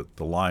 Like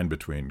the line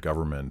between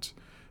government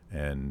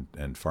and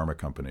pharma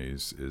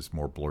companies is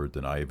more blurred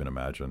than I even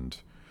imagined.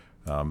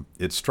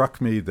 It struck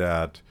me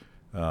that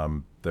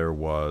there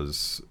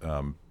was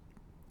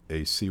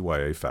a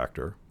CYA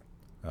factor.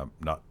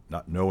 Not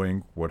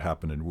knowing what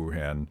happened in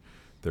Wuhan,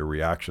 their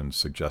reactions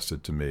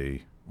suggested to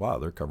me, wow,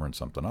 they're covering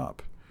something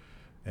up.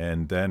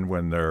 And then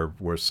when they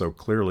were so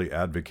clearly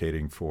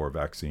advocating for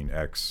vaccine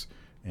X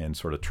and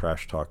sort of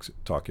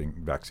talking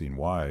vaccine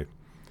Y,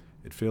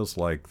 it feels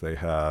like they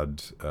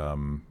had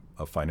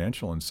a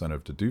financial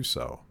incentive to do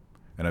so.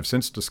 And I've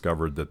since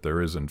discovered that there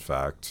is, in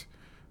fact,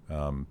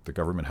 the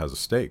government has a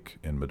stake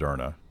in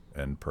Moderna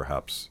and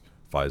perhaps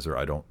Pfizer.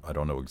 I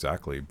don't know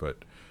exactly,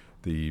 but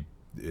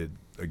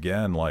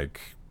again, like,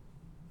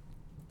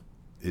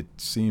 it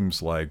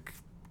seems like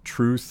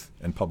truth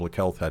and public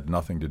health had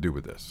nothing to do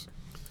with this.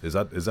 Is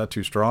that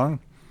too strong?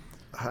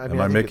 Am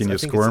I making you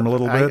squirm a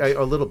little bit?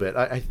 A little bit.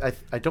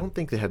 I don't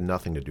think they had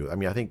nothing to do. I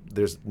mean, I think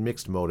there's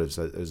mixed motives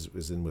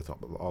as in with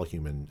all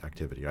human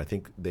activity. I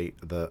think the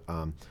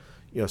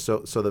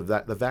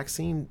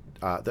vaccine.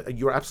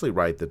 You're absolutely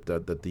right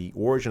that the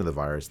origin of the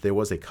virus, there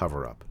was a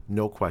cover up,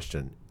 no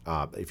question.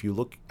 If you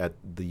look at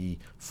the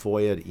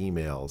FOIA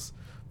emails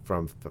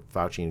from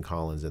Fauci and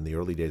Collins in the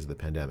early days of the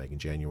pandemic in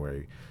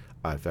January,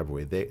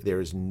 February, there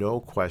is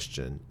no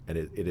question, and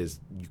it is,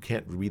 you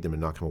can't read them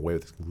and not come away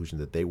with the conclusion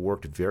that they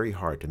worked very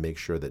hard to make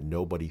sure that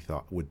nobody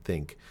would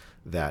think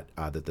that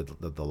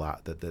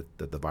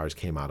the virus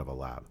came out of a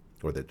lab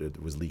or that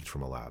it was leaked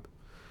from a lab,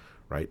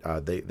 right?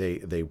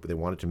 They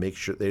wanted to make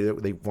sure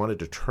they wanted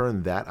to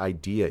turn that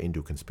idea into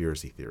a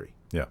conspiracy theory.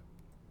 Yeah.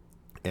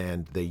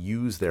 And they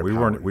used their we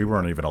power.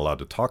 weren't even allowed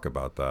to talk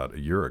about that a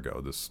year ago.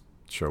 This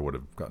show would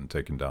have gotten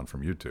taken down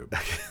from YouTube.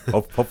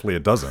 Hopefully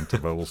it doesn't,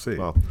 but we'll see.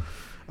 Well,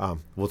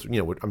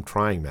 I'm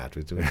trying, Matt,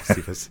 to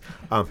see this.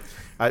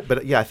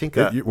 But yeah, I think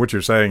what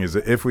you're saying is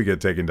that if we get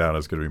taken down,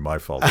 it's going to be my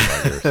fault.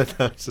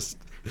 That's just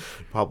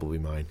probably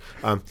mine.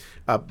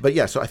 But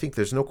yeah, so I think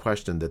there's no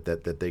question that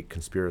they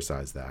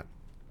conspiracized that.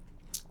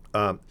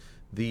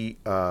 The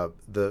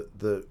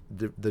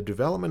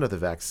development of the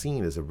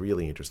vaccine is a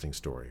really interesting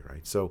story,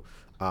 right? So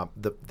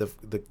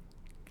the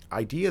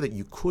idea that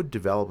you could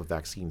develop a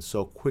vaccine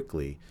so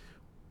quickly,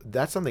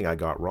 that's something I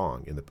got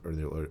wrong in the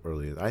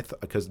early.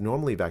 Because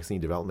normally vaccine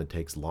development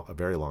takes a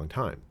very long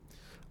time.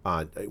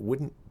 It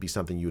wouldn't be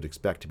something you would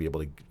expect to be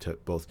able to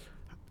both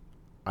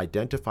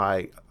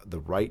identify the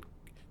right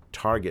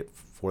target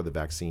for the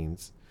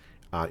vaccines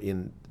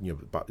in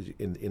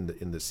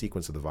the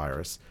sequence of the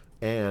virus,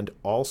 and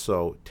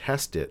also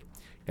test it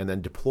and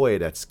then deploy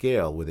it at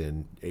scale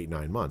within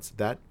 8-9 months.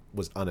 That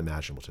was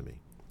unimaginable to me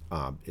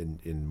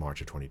in March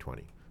of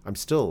 2020. I'm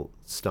still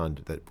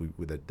stunned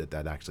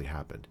that actually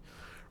happened.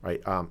 Right,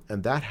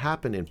 and that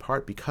happened in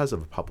part because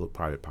of a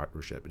public-private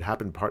partnership. It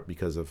happened in part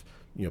because of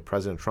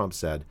President Trump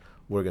said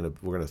we're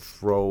gonna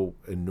throw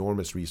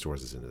enormous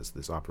resources into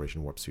this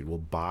Operation Warp Speed. We'll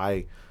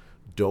buy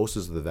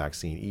doses of the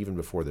vaccine even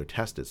before they're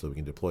tested, so we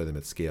can deploy them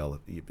at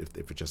scale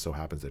if it just so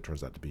happens that it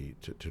turns out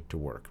to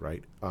work.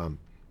 Right,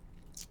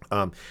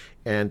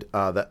 and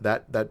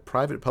that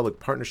private-public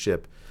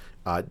partnership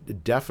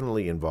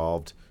definitely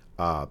involved.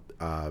 So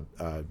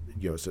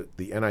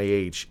the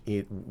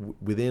NIH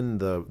within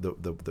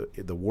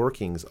the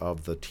workings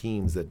of the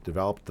teams that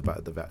developed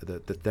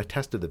that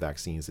tested the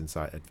vaccines in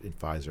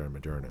Pfizer and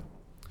Moderna.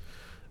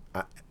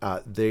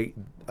 The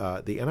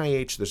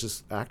NIH, there's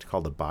this act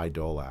called the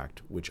Bayh-Dole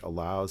Act, which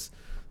allows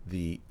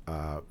the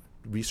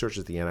researchers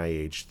at the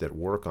NIH that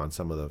work on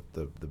some of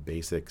the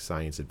basic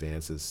science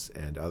advances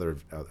and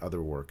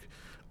other work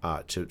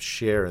to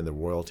share in the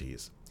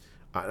royalties.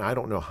 And I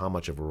don't know how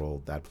much of a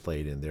role that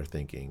played in their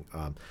thinking.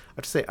 I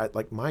have to say,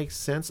 my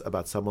sense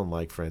about someone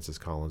like Francis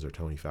Collins or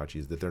Tony Fauci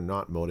is that they're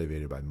not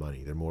motivated by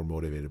money. They're more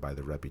motivated by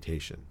their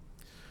reputation.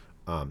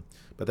 But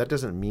that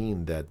doesn't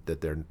mean that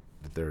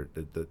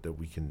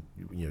we can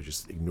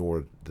just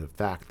ignore the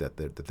fact that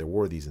there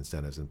were these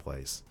incentives in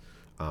place.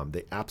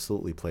 They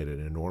absolutely played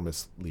an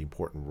enormously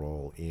important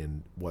role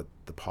in what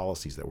the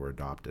policies that were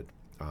adopted,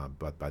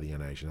 but by the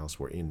NIH and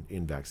elsewhere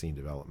in vaccine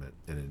development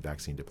and in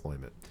vaccine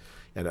deployment.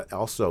 And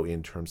also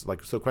in terms,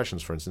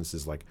 questions, for instance,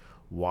 is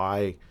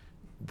why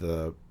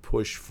the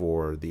push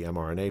for the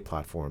mRNA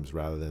platforms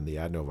rather than the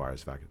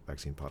adenovirus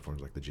vaccine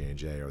platforms like the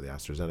J&J or the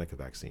AstraZeneca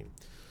vaccine.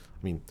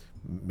 I mean,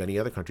 many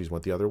other countries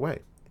went the other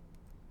way.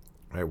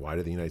 Right? Why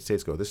did the United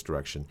States go this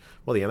direction?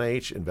 Well, the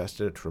NIH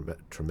invested a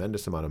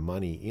tremendous amount of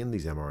money in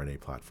these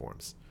mRNA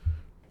platforms.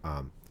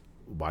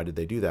 Why did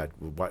they do that?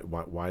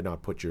 Why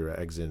not put your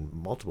eggs in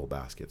multiple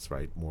baskets,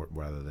 right? More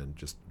rather than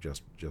just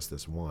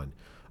this one.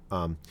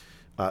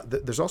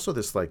 There's also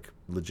this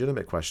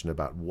legitimate question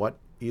about what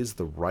is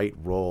the right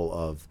role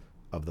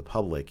of the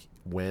public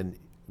when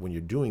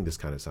you're doing this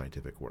kind of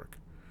scientific work,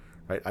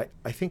 right?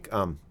 I think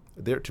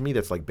to me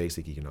that's like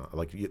basic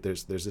economics.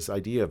 There's this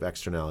idea of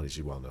externalities.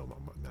 You well know,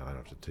 Matt, I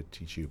don't have to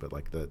teach you, but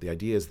the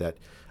idea is that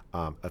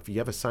if you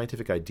have a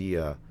scientific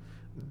idea,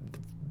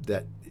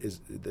 that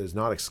is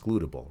not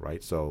excludable,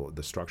 right? So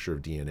the structure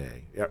of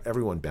DNA,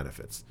 everyone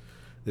benefits.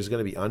 There's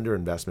going to be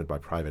underinvestment by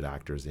private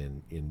actors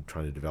in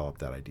trying to develop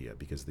that idea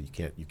because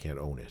you can't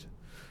own it.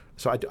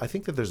 So I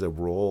think that there's a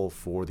role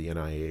for the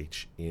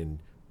NIH in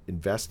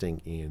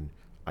investing in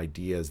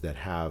ideas that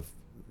have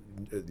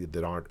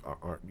that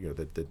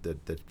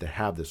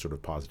have this sort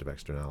of positive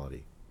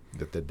externality,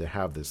 that they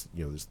have this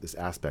this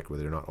aspect where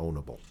they're not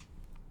ownable.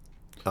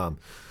 But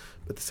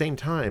at the same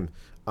time,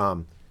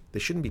 they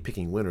shouldn't be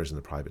picking winners in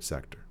the private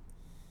sector.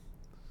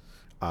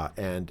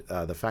 And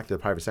the fact that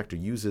the private sector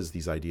uses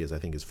these ideas, I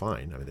think, is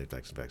fine. I mean, in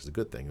fact, it's a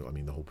good thing. I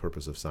mean, the whole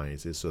purpose of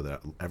science is so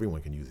that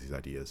everyone can use these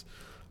ideas.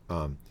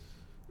 But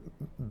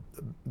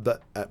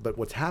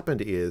what's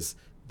happened is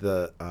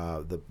the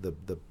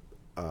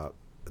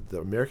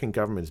American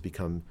government has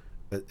become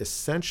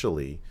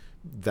essentially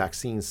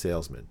vaccine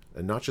salesmen,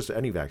 and not just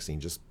any vaccine,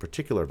 just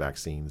particular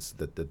vaccines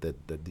that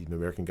the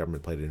American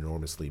government played an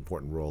enormously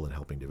important role in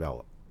helping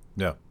develop.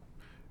 Yeah,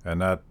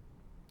 and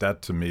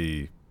that to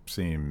me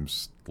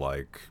seems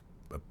like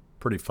a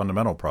pretty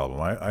fundamental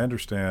problem. I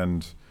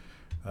understand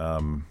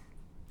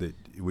that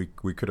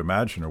we could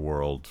imagine a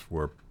world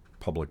where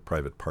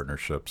public-private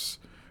partnerships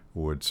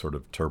would sort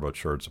of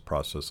turbocharge the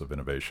process of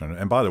innovation.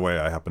 And by the way,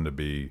 I happen to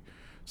be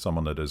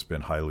someone that has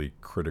been highly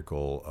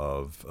critical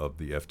of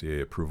the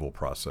FDA approval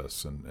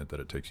process and that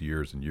it takes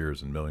years and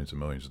years and millions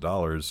of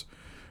dollars.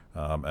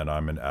 And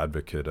I'm an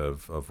advocate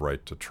of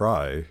right to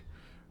try.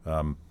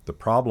 The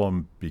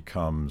problem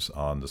becomes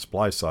on the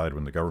supply side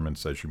when the government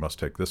says you must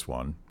take this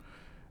one,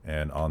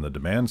 and on the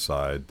demand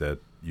side that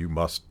you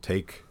must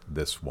take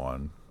this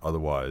one,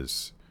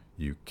 otherwise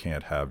you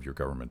can't have your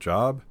government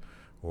job,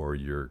 or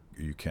you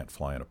can't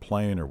fly in a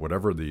plane, or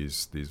whatever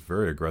these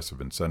very aggressive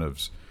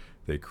incentives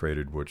they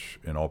created, which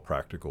in all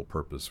practical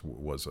purpose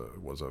was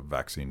a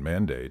vaccine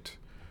mandate.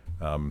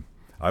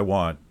 I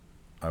want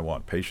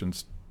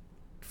patients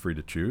free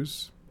to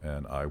choose,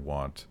 and I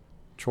want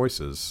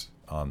choices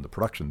on the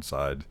production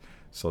side,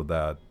 so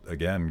that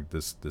again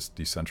this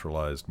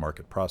decentralized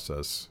market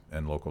process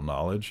and local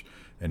knowledge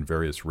and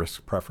various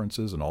risk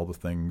preferences and all the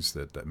things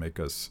that make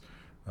us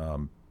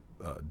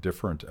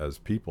different as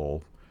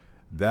people,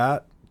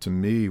 that to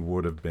me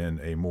would have been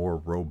a more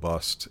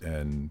robust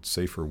and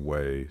safer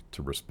way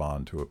to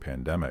respond to a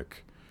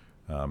pandemic.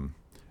 And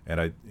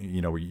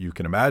you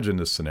can imagine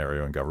this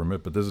scenario in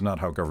government, but this is not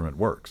how government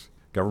works.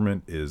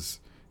 Government is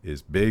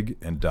big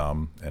and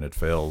dumb, and it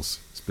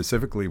fails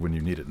specifically when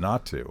you need it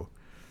not to.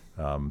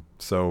 And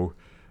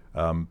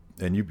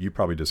you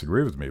probably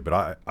disagree with me,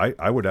 but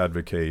I would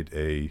advocate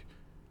a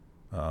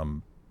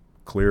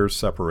clear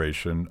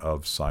separation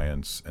of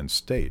science and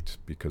state,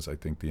 because I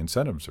think the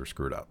incentives are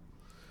screwed up.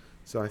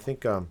 So I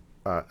think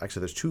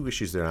actually there's two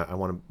issues there. I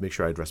want to make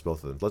sure I address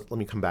both of them. Let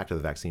me come back to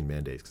the vaccine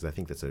mandates, because I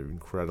think that's an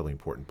incredibly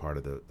important part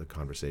of the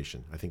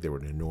conversation. I think they were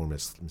an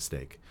enormous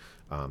mistake.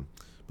 But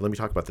let me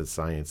talk about the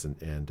science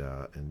and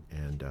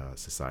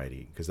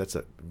society, because that's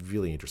a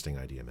really interesting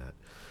idea, Matt.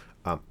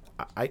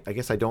 I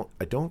guess I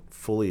don't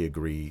fully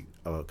agree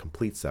a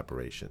complete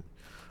separation.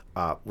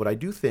 What I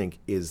do think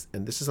is,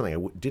 and this is something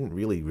I didn't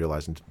really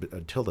realize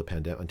until the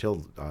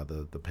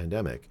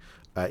pandemic,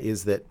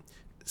 is that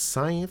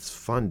science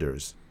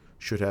funders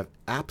should have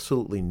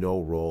absolutely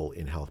no role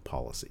in health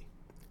policy.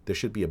 There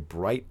should be a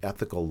bright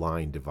ethical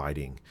line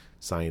dividing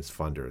science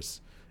funders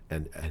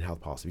and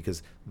health policy,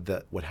 because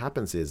what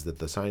happens is that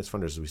the science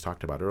funders, as we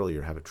talked about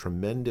earlier, have a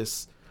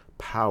tremendous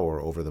power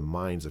over the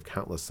minds of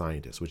countless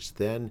scientists, which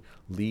then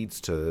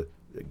leads to,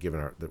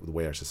 given the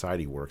way our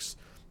society works,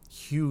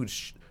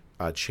 huge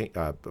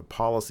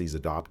policies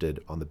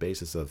adopted on the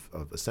basis of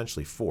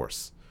essentially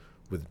force,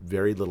 with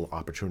very little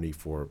opportunity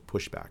for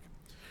pushback.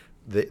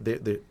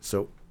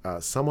 So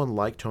someone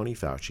like Tony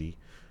Fauci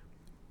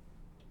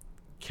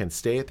can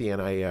stay at the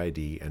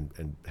NIAID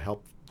and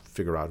help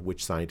figure out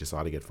which scientists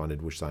ought to get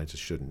funded, which scientists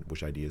shouldn't,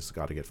 which ideas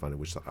got to get funded,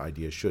 which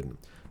ideas shouldn't.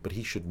 But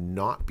he should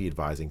not be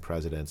advising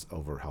presidents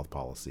over health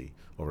policy,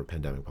 over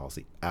pandemic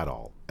policy at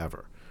all,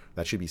 ever.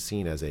 That should be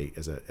seen as a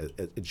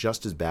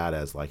just as bad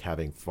as like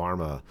having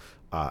pharma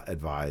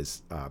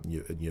advise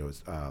the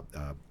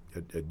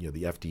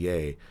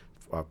FDA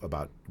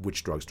about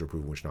which drugs to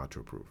approve and which not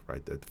to approve.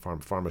 Right? The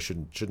pharma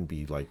shouldn't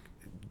be like,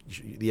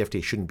 the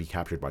FDA shouldn't be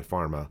captured by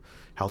pharma.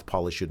 Health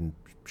policy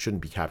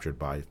shouldn't be captured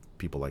by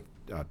people like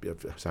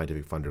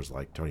scientific funders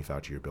like Tony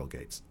Fauci or Bill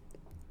Gates.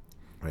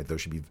 Right?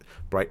 Those should be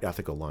bright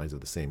ethical lines of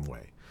the same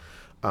way.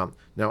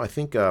 Now, I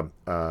think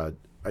I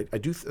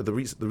do.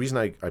 The reason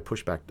I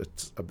push back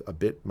a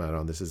bit, Matt,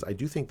 on this is I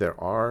do think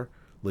there are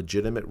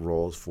legitimate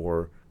roles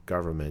for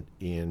government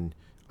in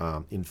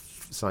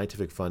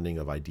scientific funding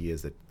of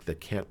ideas that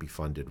can't be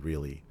funded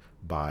really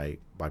by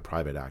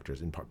private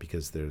actors, in part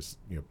because there's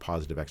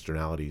positive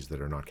externalities that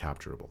are not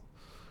capturable.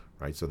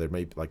 Right, so there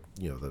may be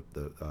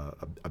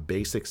a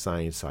basic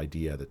science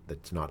idea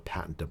that's not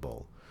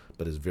patentable,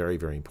 but is very,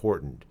 very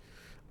important.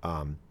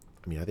 I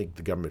think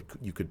the government,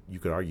 you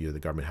could argue the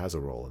government has a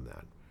role in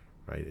that,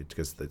 right?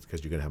 Because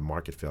you're going to have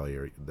market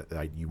failure.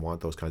 You want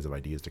those kinds of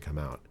ideas to come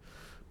out.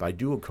 But I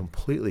do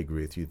completely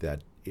agree with you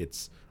that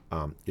it's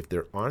if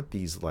there aren't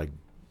these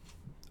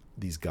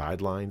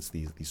guidelines,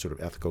 these sort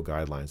of ethical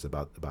guidelines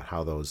about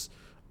how those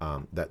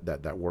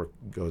that work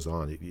goes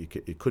on,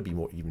 it could be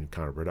more even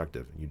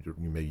counterproductive.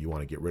 Maybe you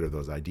want to get rid of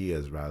those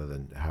ideas rather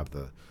than have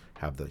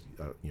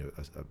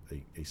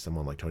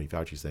someone like Tony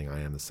Fauci saying,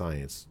 "I am the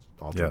science,"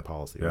 altering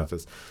policy. Yeah.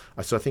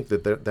 Right? So I think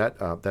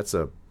that's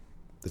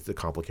a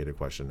complicated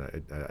question.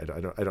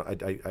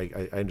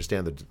 I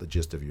understand the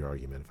gist of your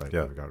argument if I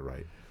got it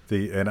right.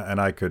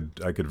 And I could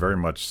very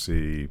much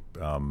see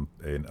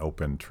an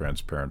open,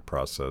 transparent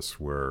process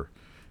where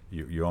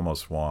you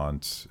almost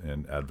want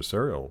an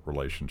adversarial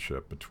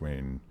relationship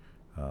between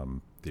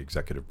the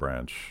executive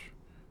branch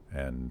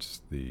and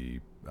the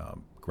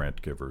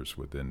grant givers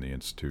within the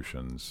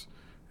institutions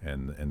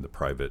and the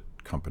private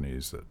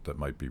companies that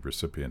might be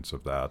recipients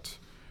of that.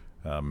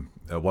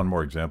 One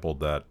more example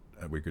that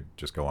we could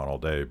just go on all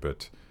day,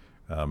 but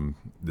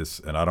this,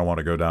 and I don't want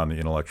to go down the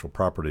intellectual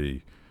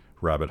property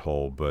rabbit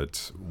hole,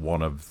 but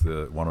one of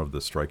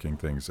the striking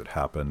things that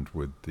happened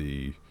with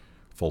the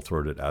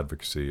full-throated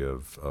advocacy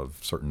of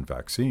certain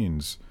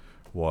vaccines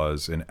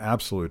was an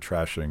absolute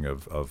trashing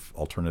of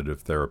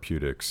alternative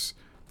therapeutics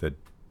that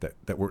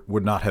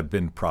would not have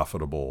been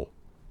profitable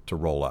to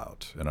roll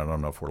out. And I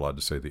don't know if we're allowed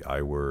to say the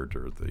I word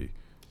or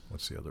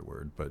what's the other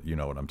word, but you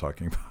know what I'm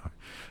talking about.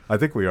 I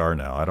think we are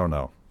now. I don't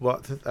know.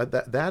 Well,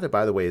 that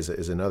by the way, is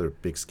another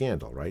big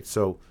scandal, right?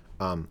 So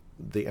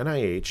the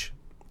NIH,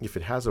 if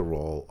it has a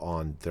role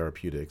on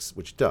therapeutics,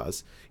 which it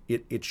does,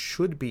 it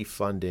should be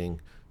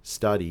funding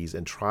studies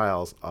and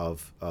trials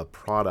of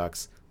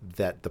products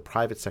that the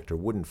private sector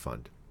wouldn't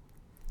fund.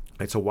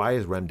 And so why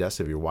is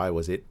remdesivir, why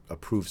was it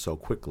approved so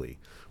quickly?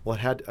 Well,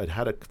 it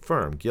had a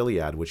firm,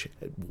 Gilead, which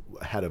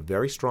had a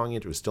very strong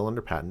interest, still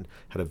under patent,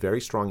 had a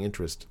very strong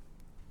interest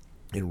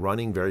in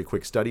running very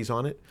quick studies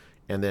on it,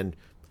 and then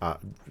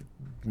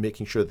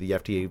making sure that the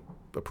FDA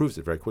approves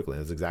it very quickly.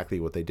 And that's exactly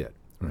what they did.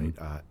 Right,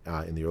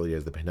 in the early days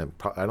of the pandemic.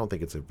 I don't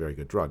think it's a very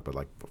good drug, but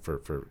like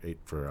for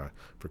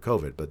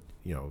COVID, but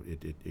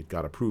it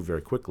got approved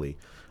very quickly.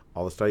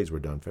 All the studies were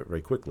done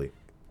very quickly.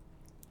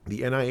 The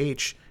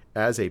NIH,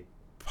 as a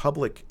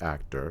public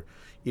actor,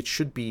 it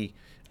should be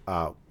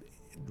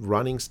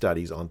running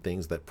studies on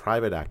things that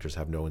private actors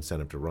have no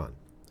incentive to run.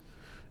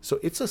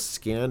 So it's a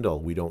scandal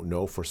we don't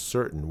know for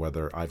certain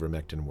whether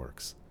ivermectin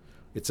works.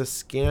 It's a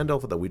scandal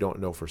that we don't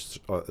know for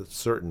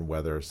certain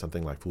whether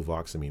something like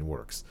fluvoxamine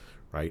works.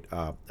 Right.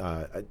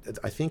 I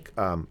think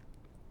the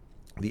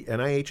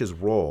NIH's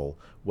role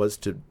was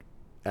to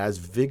as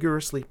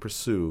vigorously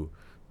pursue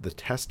the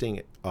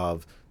testing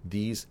of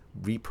these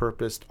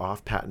repurposed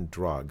off-patent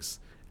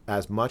drugs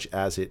as much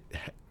as it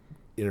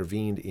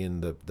intervened in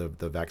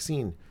the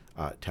vaccine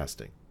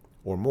testing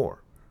or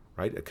more.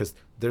 Right. Because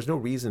there's no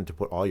reason to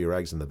put all your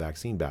eggs in the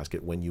vaccine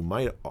basket when you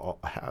might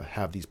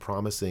have these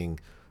promising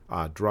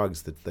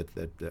drugs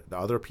that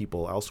other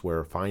people elsewhere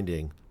are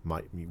finding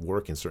might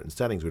work in certain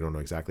settings. We don't know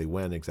exactly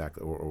when,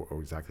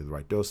 or exactly the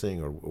right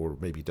dosing, or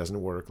maybe it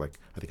doesn't work. Like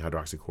I think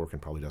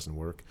hydroxychloroquine probably doesn't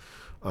work.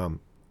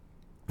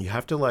 You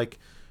have to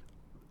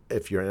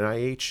if you're an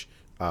NIH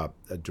a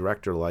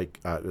director like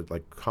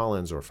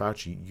Collins or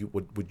Fauci,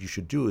 what you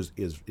should do is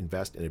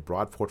invest in a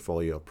broad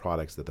portfolio of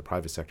products that the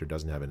private sector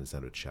doesn't have an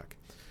incentive to check,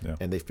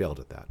 and they failed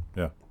at that.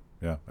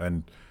 Yeah,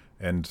 and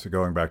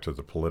going back to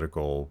the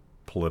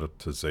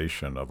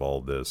politicization of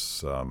all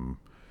this.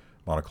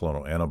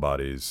 Monoclonal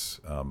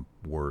antibodies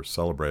were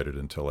celebrated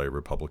until a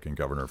Republican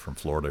governor from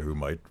Florida who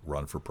might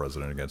run for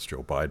president against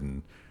Joe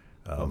Biden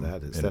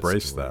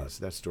embraced that.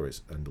 That story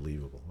is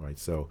unbelievable, right?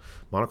 So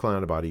monoclonal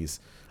antibodies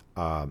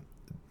are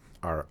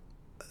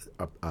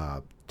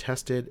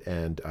tested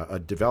and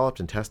developed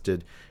and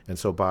tested, and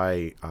so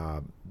by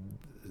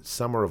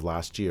summer of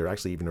last year,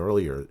 actually even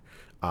earlier,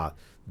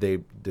 there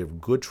are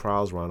good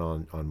trials run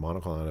on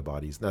monoclonal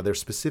antibodies. Now they're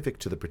specific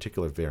to the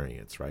particular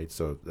variants, right?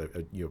 So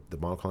the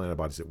monoclonal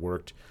antibodies that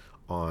worked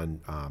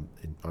on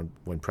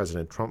when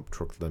President Trump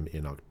took them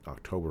in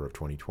October of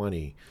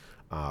 2020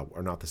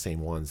 are not the same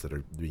ones that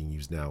are being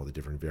used now with a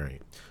different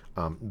variant.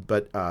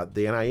 But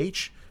the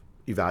NIH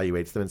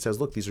evaluates them and says,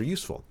 look, these are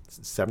useful.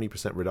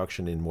 70%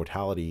 reduction in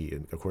mortality,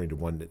 according to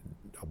one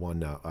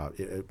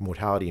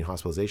mortality and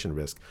hospitalization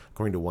risk,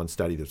 according to one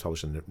study that was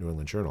published in the New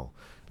England Journal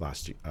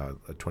last year,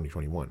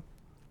 2021.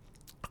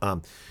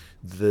 But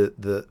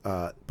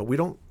we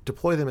don't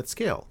deploy them at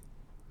scale.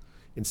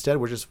 Instead,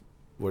 we're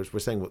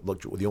saying,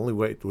 look, the only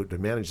way to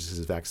manage this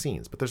is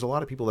vaccines. But there's a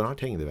lot of people that aren't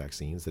taking the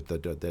vaccines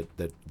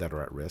that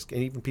are at risk,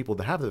 and even people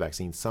that have the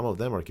vaccines, some of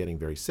them are getting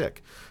very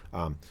sick.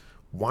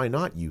 Why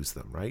not use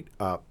them, right?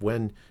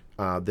 When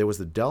there was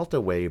the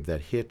Delta wave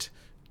that hit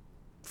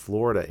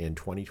Florida in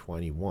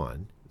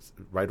 2021,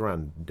 right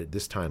around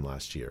this time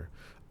last year,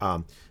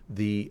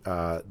 the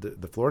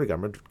Florida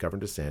governor,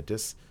 Governor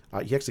DeSantis,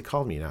 he actually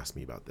called me and asked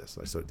me about this.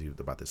 I said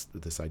about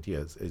this idea.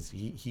 Is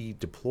he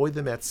deployed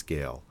them at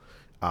scale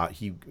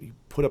he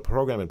put a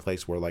program in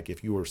place where, like,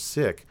 if you were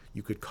sick,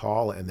 you could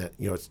call, and then,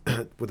 it's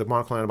with the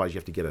monoclonal antibodies, you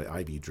have to get an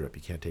IV drip.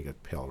 You can't take a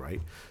pill, right?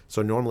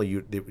 So normally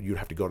you'd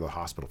have to go to the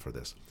hospital for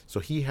this. So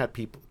he had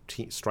people,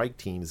 strike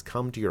teams,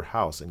 come to your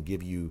house and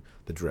give you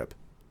the drip.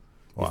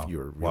 Wow. If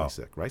you're really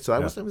sick, right? So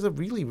it was a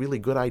really, really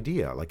good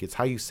idea. Like, it's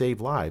how you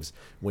save lives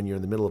when you're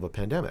in the middle of a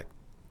pandemic.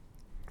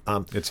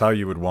 It's how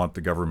you would want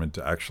the government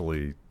to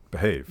actually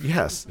behave.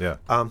 Yes. Yeah.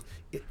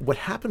 What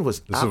happened was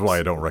This is why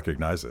I don't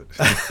recognize it.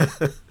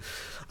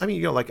 I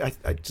mean,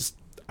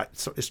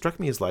 so it struck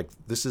me as like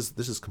this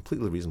is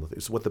completely reasonable.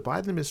 So what the Biden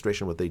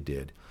administration, what they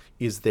did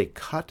is they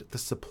cut the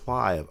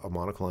supply of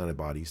monoclonal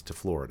antibodies to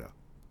Florida,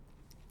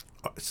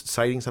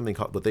 citing something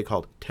called what they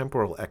called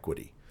temporal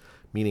equity,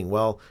 meaning,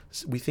 well,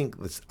 we think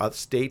the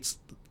states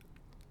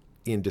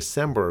in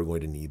December are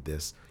going to need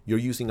this. You're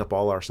using up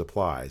all our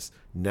supplies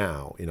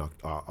now in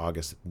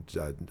August,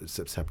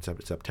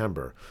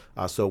 September.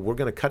 So we're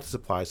going to cut the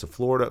supplies so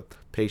Florida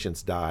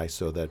patients die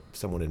so that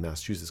someone in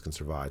Massachusetts can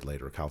survive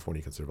later, or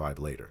California can survive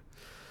later.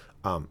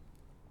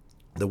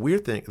 The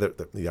weird thing,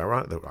 the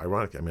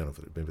ironic, I mean,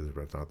 maybe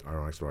that's not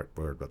ironic the right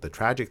word, but the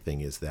tragic thing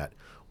is that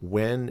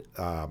when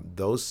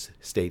those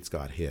states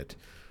got hit,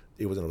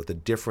 it was with a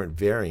different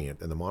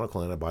variant, and the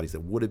monoclonal antibodies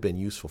that would have been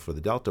useful for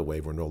the Delta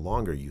wave were no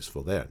longer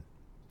useful then.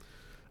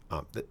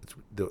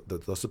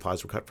 Those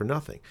supplies were cut for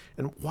nothing.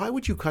 And why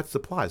would you cut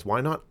supplies? Why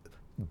not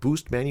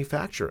boost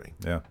manufacturing?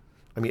 Yeah.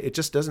 I mean, it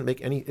just doesn't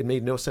make it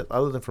made no sense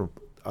other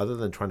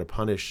than trying to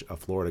punish a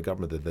Florida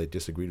government that they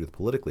disagreed with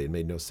politically. It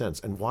made no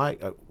sense. And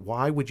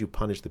why would you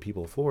punish the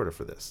people of Florida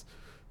for this?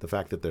 The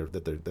fact that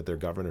their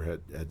governor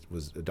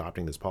was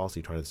adopting this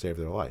policy, trying to save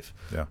their life.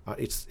 Yeah.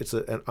 It's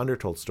an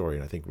undertold story,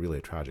 and I think really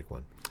a tragic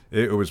one.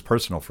 It was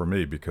personal for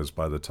me because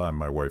by the time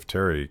my wife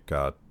Terry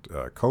got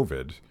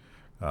COVID,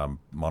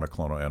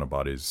 monoclonal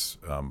antibodies,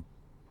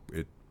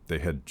 they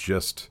had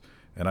just,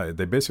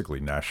 they basically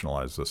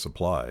nationalized the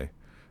supply,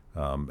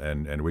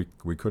 and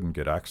we couldn't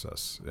get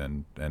access,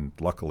 and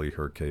luckily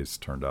her case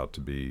turned out to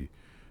be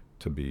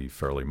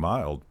fairly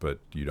mild, but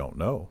you don't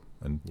know,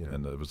 and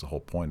it was the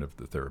whole point of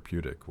the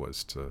therapeutic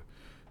was to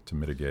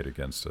mitigate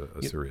against a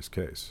serious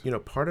case.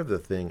 Part of the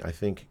thing, I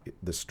think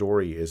the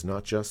story is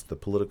not just the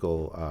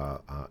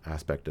political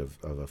aspect of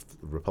a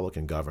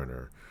Republican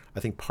governor. I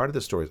think part of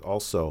the story is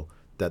also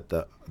that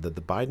the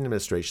Biden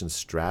administration's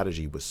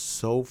strategy was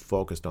so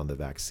focused on the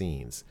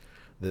vaccines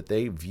that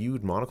they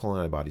viewed monoclonal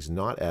antibodies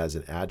not as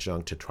an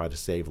adjunct to try to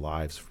save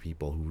lives for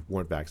people who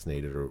weren't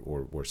vaccinated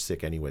or were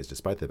sick anyways,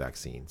 despite the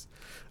vaccines.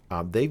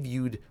 They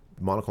viewed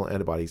monoclonal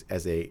antibodies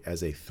as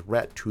a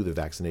threat to the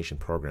vaccination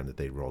program that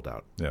they rolled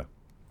out. Yeah.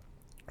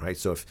 Right.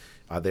 So if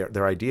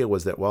their idea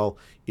was that, well,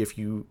 if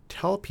you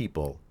tell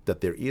people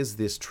that there is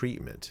this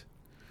treatment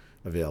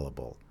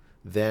available,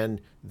 then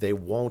they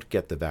won't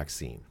get the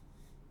vaccine.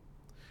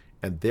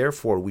 And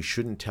therefore, we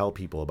shouldn't tell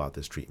people about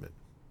this treatment.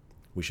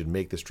 We should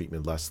make this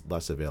treatment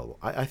less available.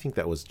 I think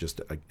that was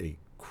just a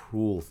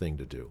cruel thing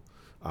to do,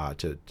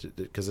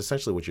 because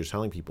essentially what you're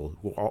telling people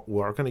who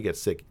are going to get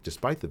sick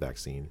despite the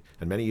vaccine,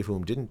 and many of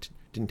whom didn't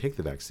take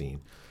the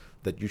vaccine,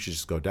 that you should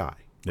just go die.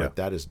 Yeah. Right?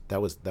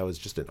 That was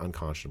just an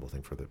unconscionable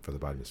thing for the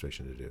Biden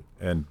administration to do.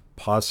 And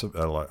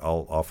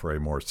I'll offer a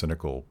more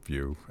cynical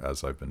view,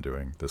 as I've been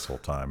doing this whole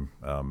time.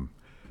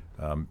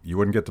 You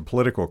wouldn't get the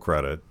political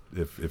credit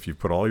if you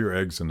put all your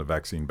eggs in the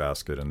vaccine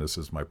basket, and this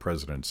is my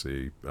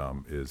presidency,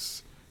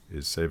 is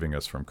saving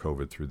us from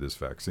COVID through this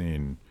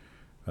vaccine.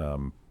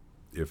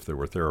 If there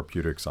were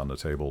therapeutics on the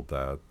table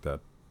that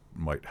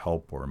might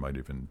help or might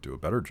even do a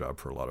better job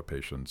for a lot of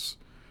patients,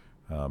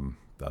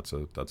 that's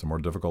a more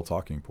difficult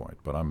talking point.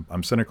 But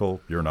I'm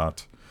cynical. You're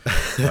not.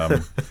 I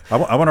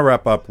want to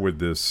wrap up with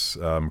this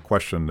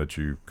question that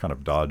you kind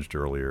of dodged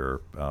earlier.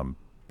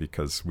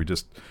 Because we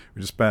just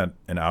spent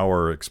an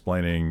hour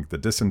explaining the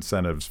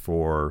disincentives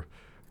for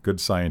good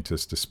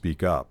scientists to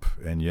speak up,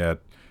 and yet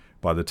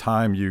by the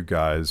time you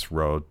guys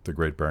wrote the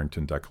Great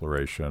Barrington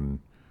Declaration,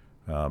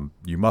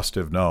 you must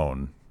have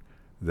known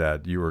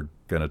that you were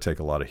going to take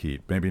a lot of heat.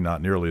 Maybe not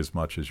nearly as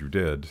much as you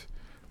did,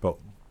 but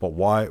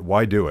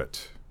why do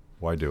it?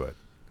 Why do it?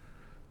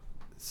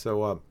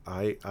 So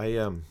it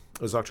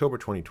was October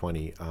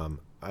 2020.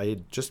 I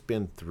had just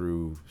been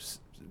through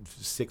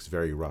 6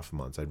 very rough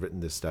months. I'd written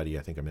this study,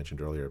 I think I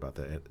mentioned earlier, about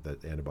the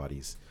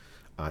antibodies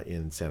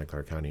in Santa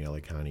Clara County, LA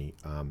County.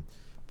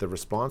 The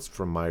response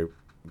from my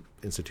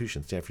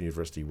institution, Stanford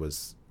University,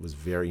 was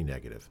very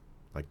negative.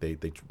 Like I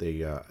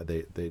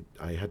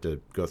had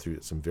to go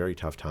through some very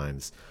tough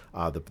times.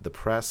 The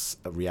press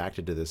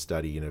reacted to this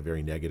study in a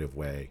very negative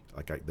way.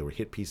 Like there were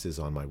hit pieces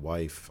on my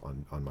wife,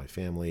 on my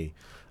family.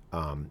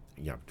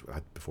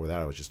 Before that,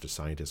 I was just a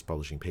scientist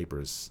publishing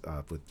papers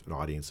with an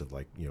audience of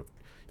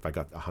if I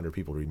got 100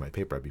 people to read my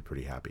paper, I'd be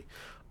pretty happy.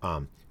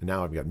 And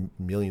now I've got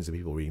millions of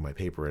people reading my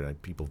paper,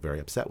 and people very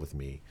upset with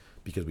me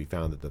because we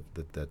found that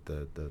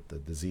the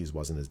disease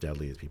wasn't as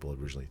deadly as people had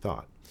originally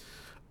thought.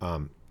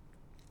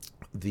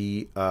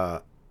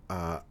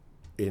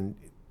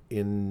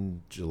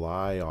 In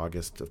July,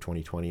 August of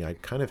 2020, I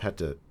kind of had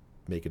to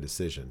make a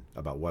decision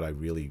about what I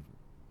really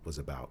was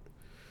about.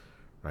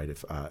 right?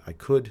 If I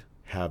could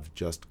have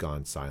just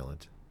gone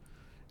silent,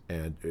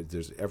 and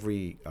there's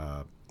every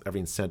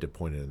incentive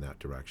pointed in that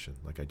direction.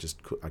 Like I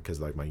just because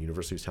like my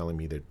university was telling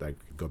me that I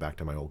could go back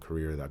to my old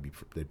career,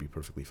 they'd be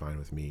perfectly fine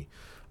with me.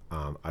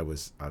 I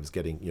was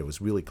getting, it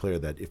was really clear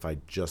that if I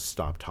just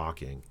stopped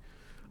talking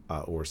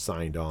or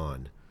signed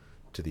on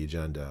to the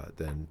agenda,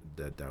 then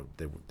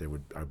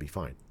I'd be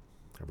fine.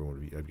 Everyone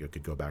would be. I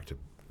could go back to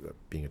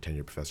being a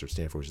tenured professor at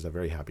Stanford, which is a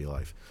very happy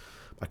life.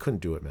 I couldn't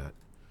do it, Matt.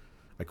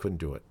 I couldn't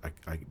do it.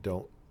 I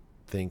don't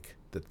think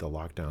that the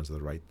lockdowns are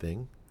the right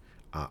thing.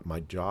 My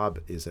job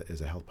is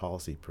a health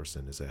policy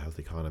person, as a health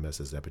economist,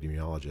 as an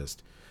epidemiologist,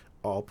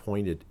 all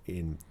pointed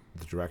in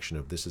the direction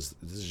of this is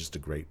just a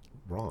great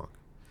wrong.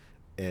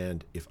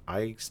 And if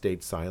I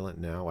stayed silent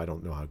now, I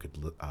don't know how I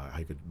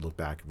could look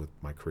back with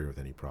my career with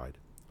any pride.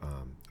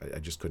 I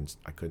just couldn't.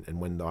 I couldn't. And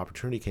when the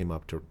opportunity came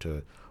up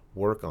to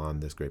work on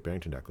this Great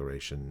Barrington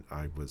Declaration,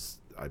 it's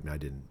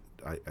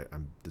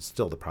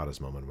still the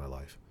proudest moment of my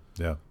life.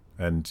 Yeah,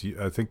 and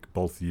I think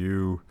both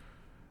you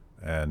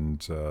and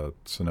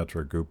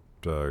Sunetra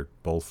Gupta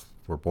both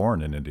were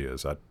born in India.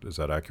 Is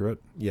that accurate?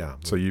 Yeah.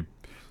 So you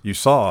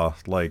saw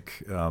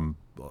like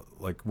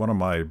one of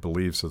my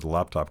beliefs of the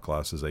laptop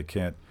class is they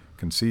can't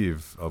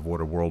conceive of what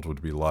a world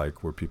would be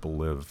like where people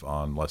live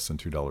on less than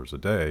 $2 a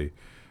day,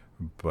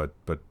 but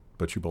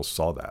you both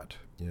saw that.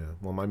 Yeah.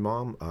 Well, my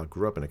mom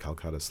grew up in a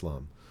Calcutta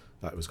slum.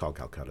 It was called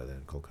Calcutta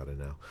then, Kolkata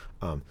now.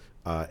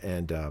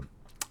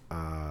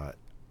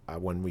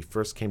 When we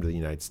first came to the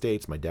United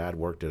States, my dad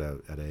worked at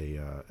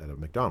a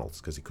McDonald's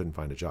because he couldn't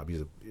find a job.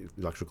 He's an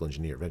electrical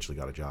engineer. Eventually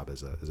got a job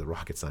as a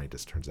rocket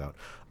scientist, turns out.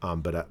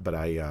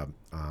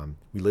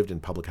 We lived in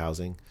public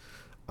housing.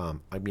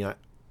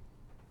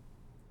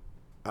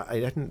 I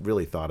hadn't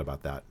really thought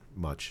about that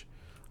much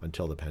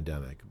until the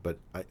pandemic, but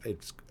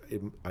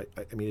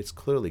it's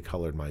clearly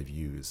colored my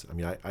views. I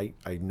mean,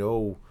 I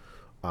know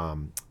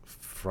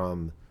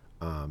from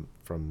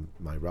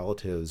my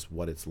relatives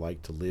what it's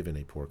like to live in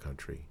a poor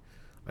country.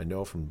 I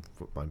know from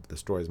the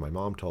stories my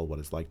mom told what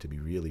it's like to be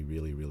really,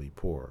 really, really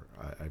poor.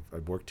 I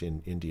worked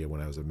in India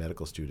when I was a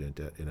medical student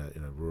in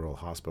a rural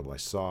hospital. I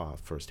saw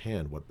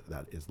firsthand what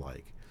that is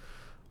like.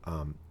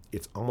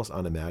 It's almost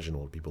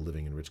unimaginable to people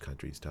living in rich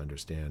countries to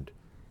understand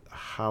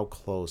how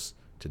close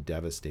to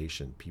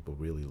devastation people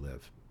really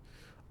live.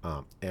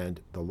 And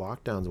the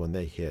lockdowns, when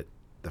they hit,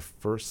 the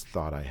first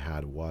thought I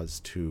had was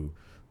to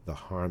the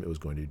harm it was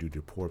going to do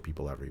to poor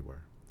people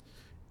everywhere.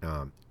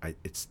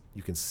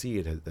 You can see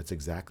it. That's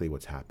exactly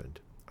what's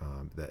happened.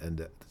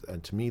 And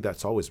to me,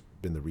 that's always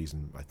been the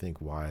reason I think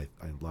why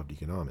I loved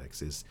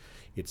economics. Is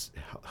it's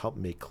helped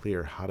make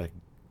clear how to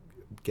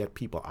get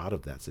people out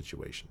of that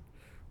situation,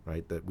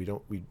 right? That we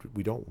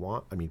don't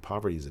want. I mean,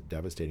 poverty is a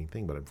devastating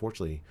thing, but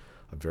unfortunately,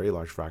 a very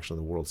large fraction of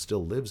the world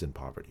still lives in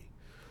poverty.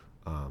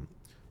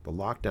 The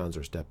lockdowns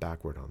are a step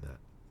backward on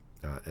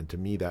that. And to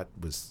me, that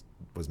was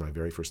my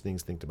very first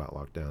things thinking about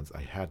lockdowns.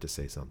 I had to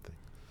say something.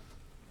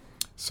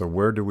 So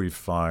where do we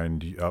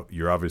find,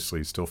 you're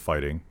obviously still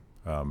fighting.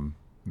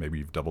 Maybe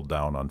you've doubled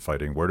down on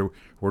fighting. Where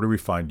do we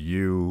find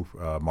you,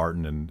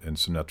 Martin and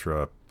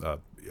Sunetra?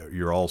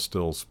 You're all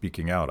still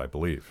speaking out, I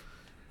believe.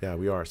 Yeah,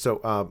 we are.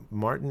 So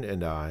Martin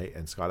and I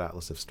and Scott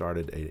Atlas have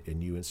started a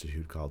new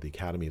institute called the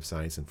Academy of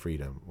Science and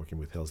Freedom, working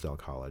with Hillsdale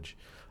College.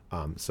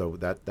 So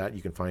that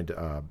you can find,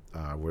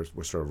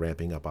 we're sort of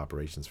ramping up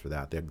operations for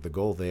that. The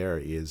goal there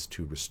is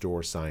to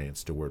restore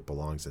science to where it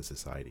belongs in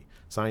society.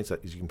 Science,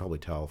 as you can probably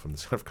tell from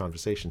this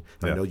conversation,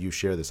 I know you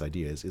share this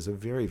idea, is a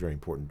very, very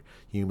important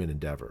human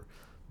endeavor.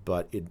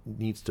 But it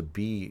needs to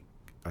be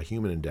a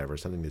human endeavor,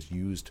 something that's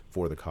used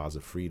for the cause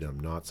of freedom,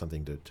 not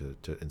something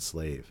to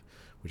enslave,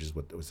 which is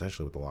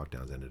essentially what the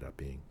lockdowns ended up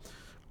being.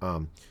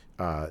 And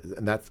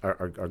that's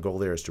our goal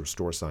there is to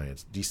restore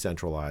science,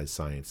 decentralize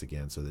science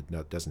again, so that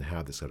it doesn't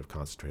have this sort of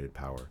concentrated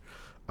power.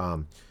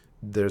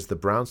 There's the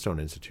Brownstone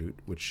Institute,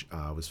 which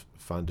was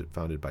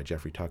founded by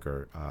Jeffrey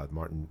Tucker.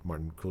 Martin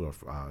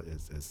Kulov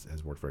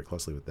has worked very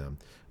closely with them,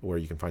 where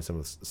you can find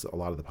a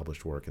lot of the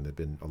published work, and there've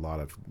been a lot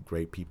of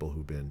great people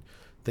who've been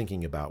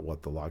thinking about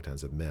what the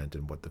lockdowns have meant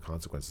and what the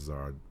consequences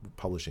are,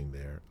 publishing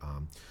there.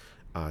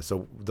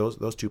 So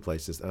those two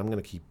places, and I'm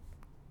going to keep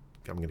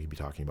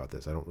talking about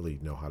this. I don't really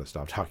know how to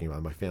stop talking about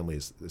it. My family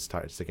is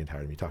sick and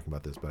tired of me talking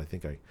about this, but I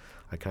think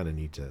I kind of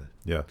need to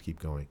keep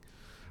going.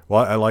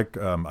 Well, I like.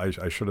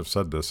 I should have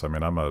said this. I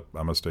mean, I'm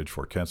a stage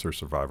 4 cancer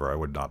survivor. I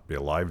would not be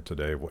alive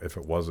today if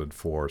it wasn't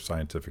for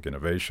scientific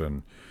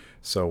innovation.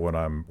 So when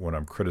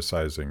I'm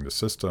criticizing the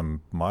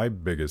system, my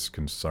biggest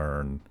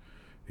concern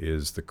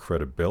is the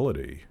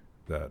credibility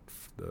that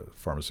the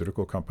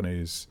pharmaceutical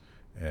companies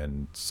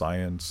and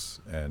science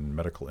and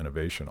medical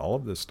innovation, all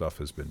of this stuff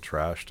has been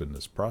trashed in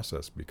this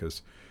process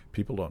because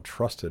people don't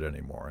trust it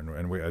anymore.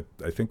 And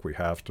I think we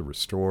have to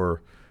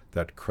restore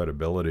that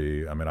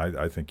credibility. I mean,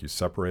 I think you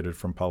separate it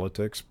from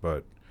politics,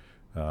 but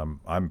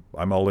I'm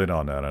all in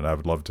on that. And I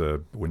would love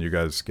to, when you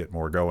guys get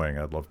more going,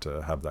 I'd love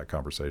to have that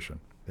conversation.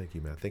 Thank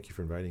you, Matt. Thank you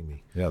for inviting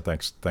me. Yeah,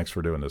 thanks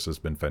for doing this. It's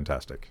been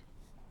fantastic.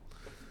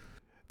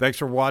 Thanks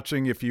for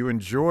watching. If you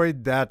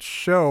enjoyed that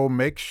show,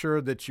 make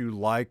sure that you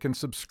like and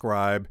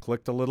subscribe.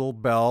 Click the little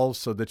bell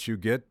so that you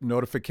get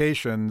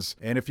notifications.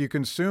 And if you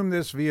consume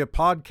this via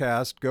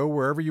podcast, go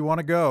wherever you want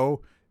to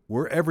go.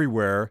 We're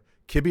everywhere.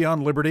 Kibbe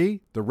on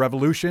Liberty. The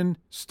revolution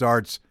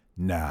starts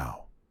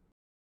now.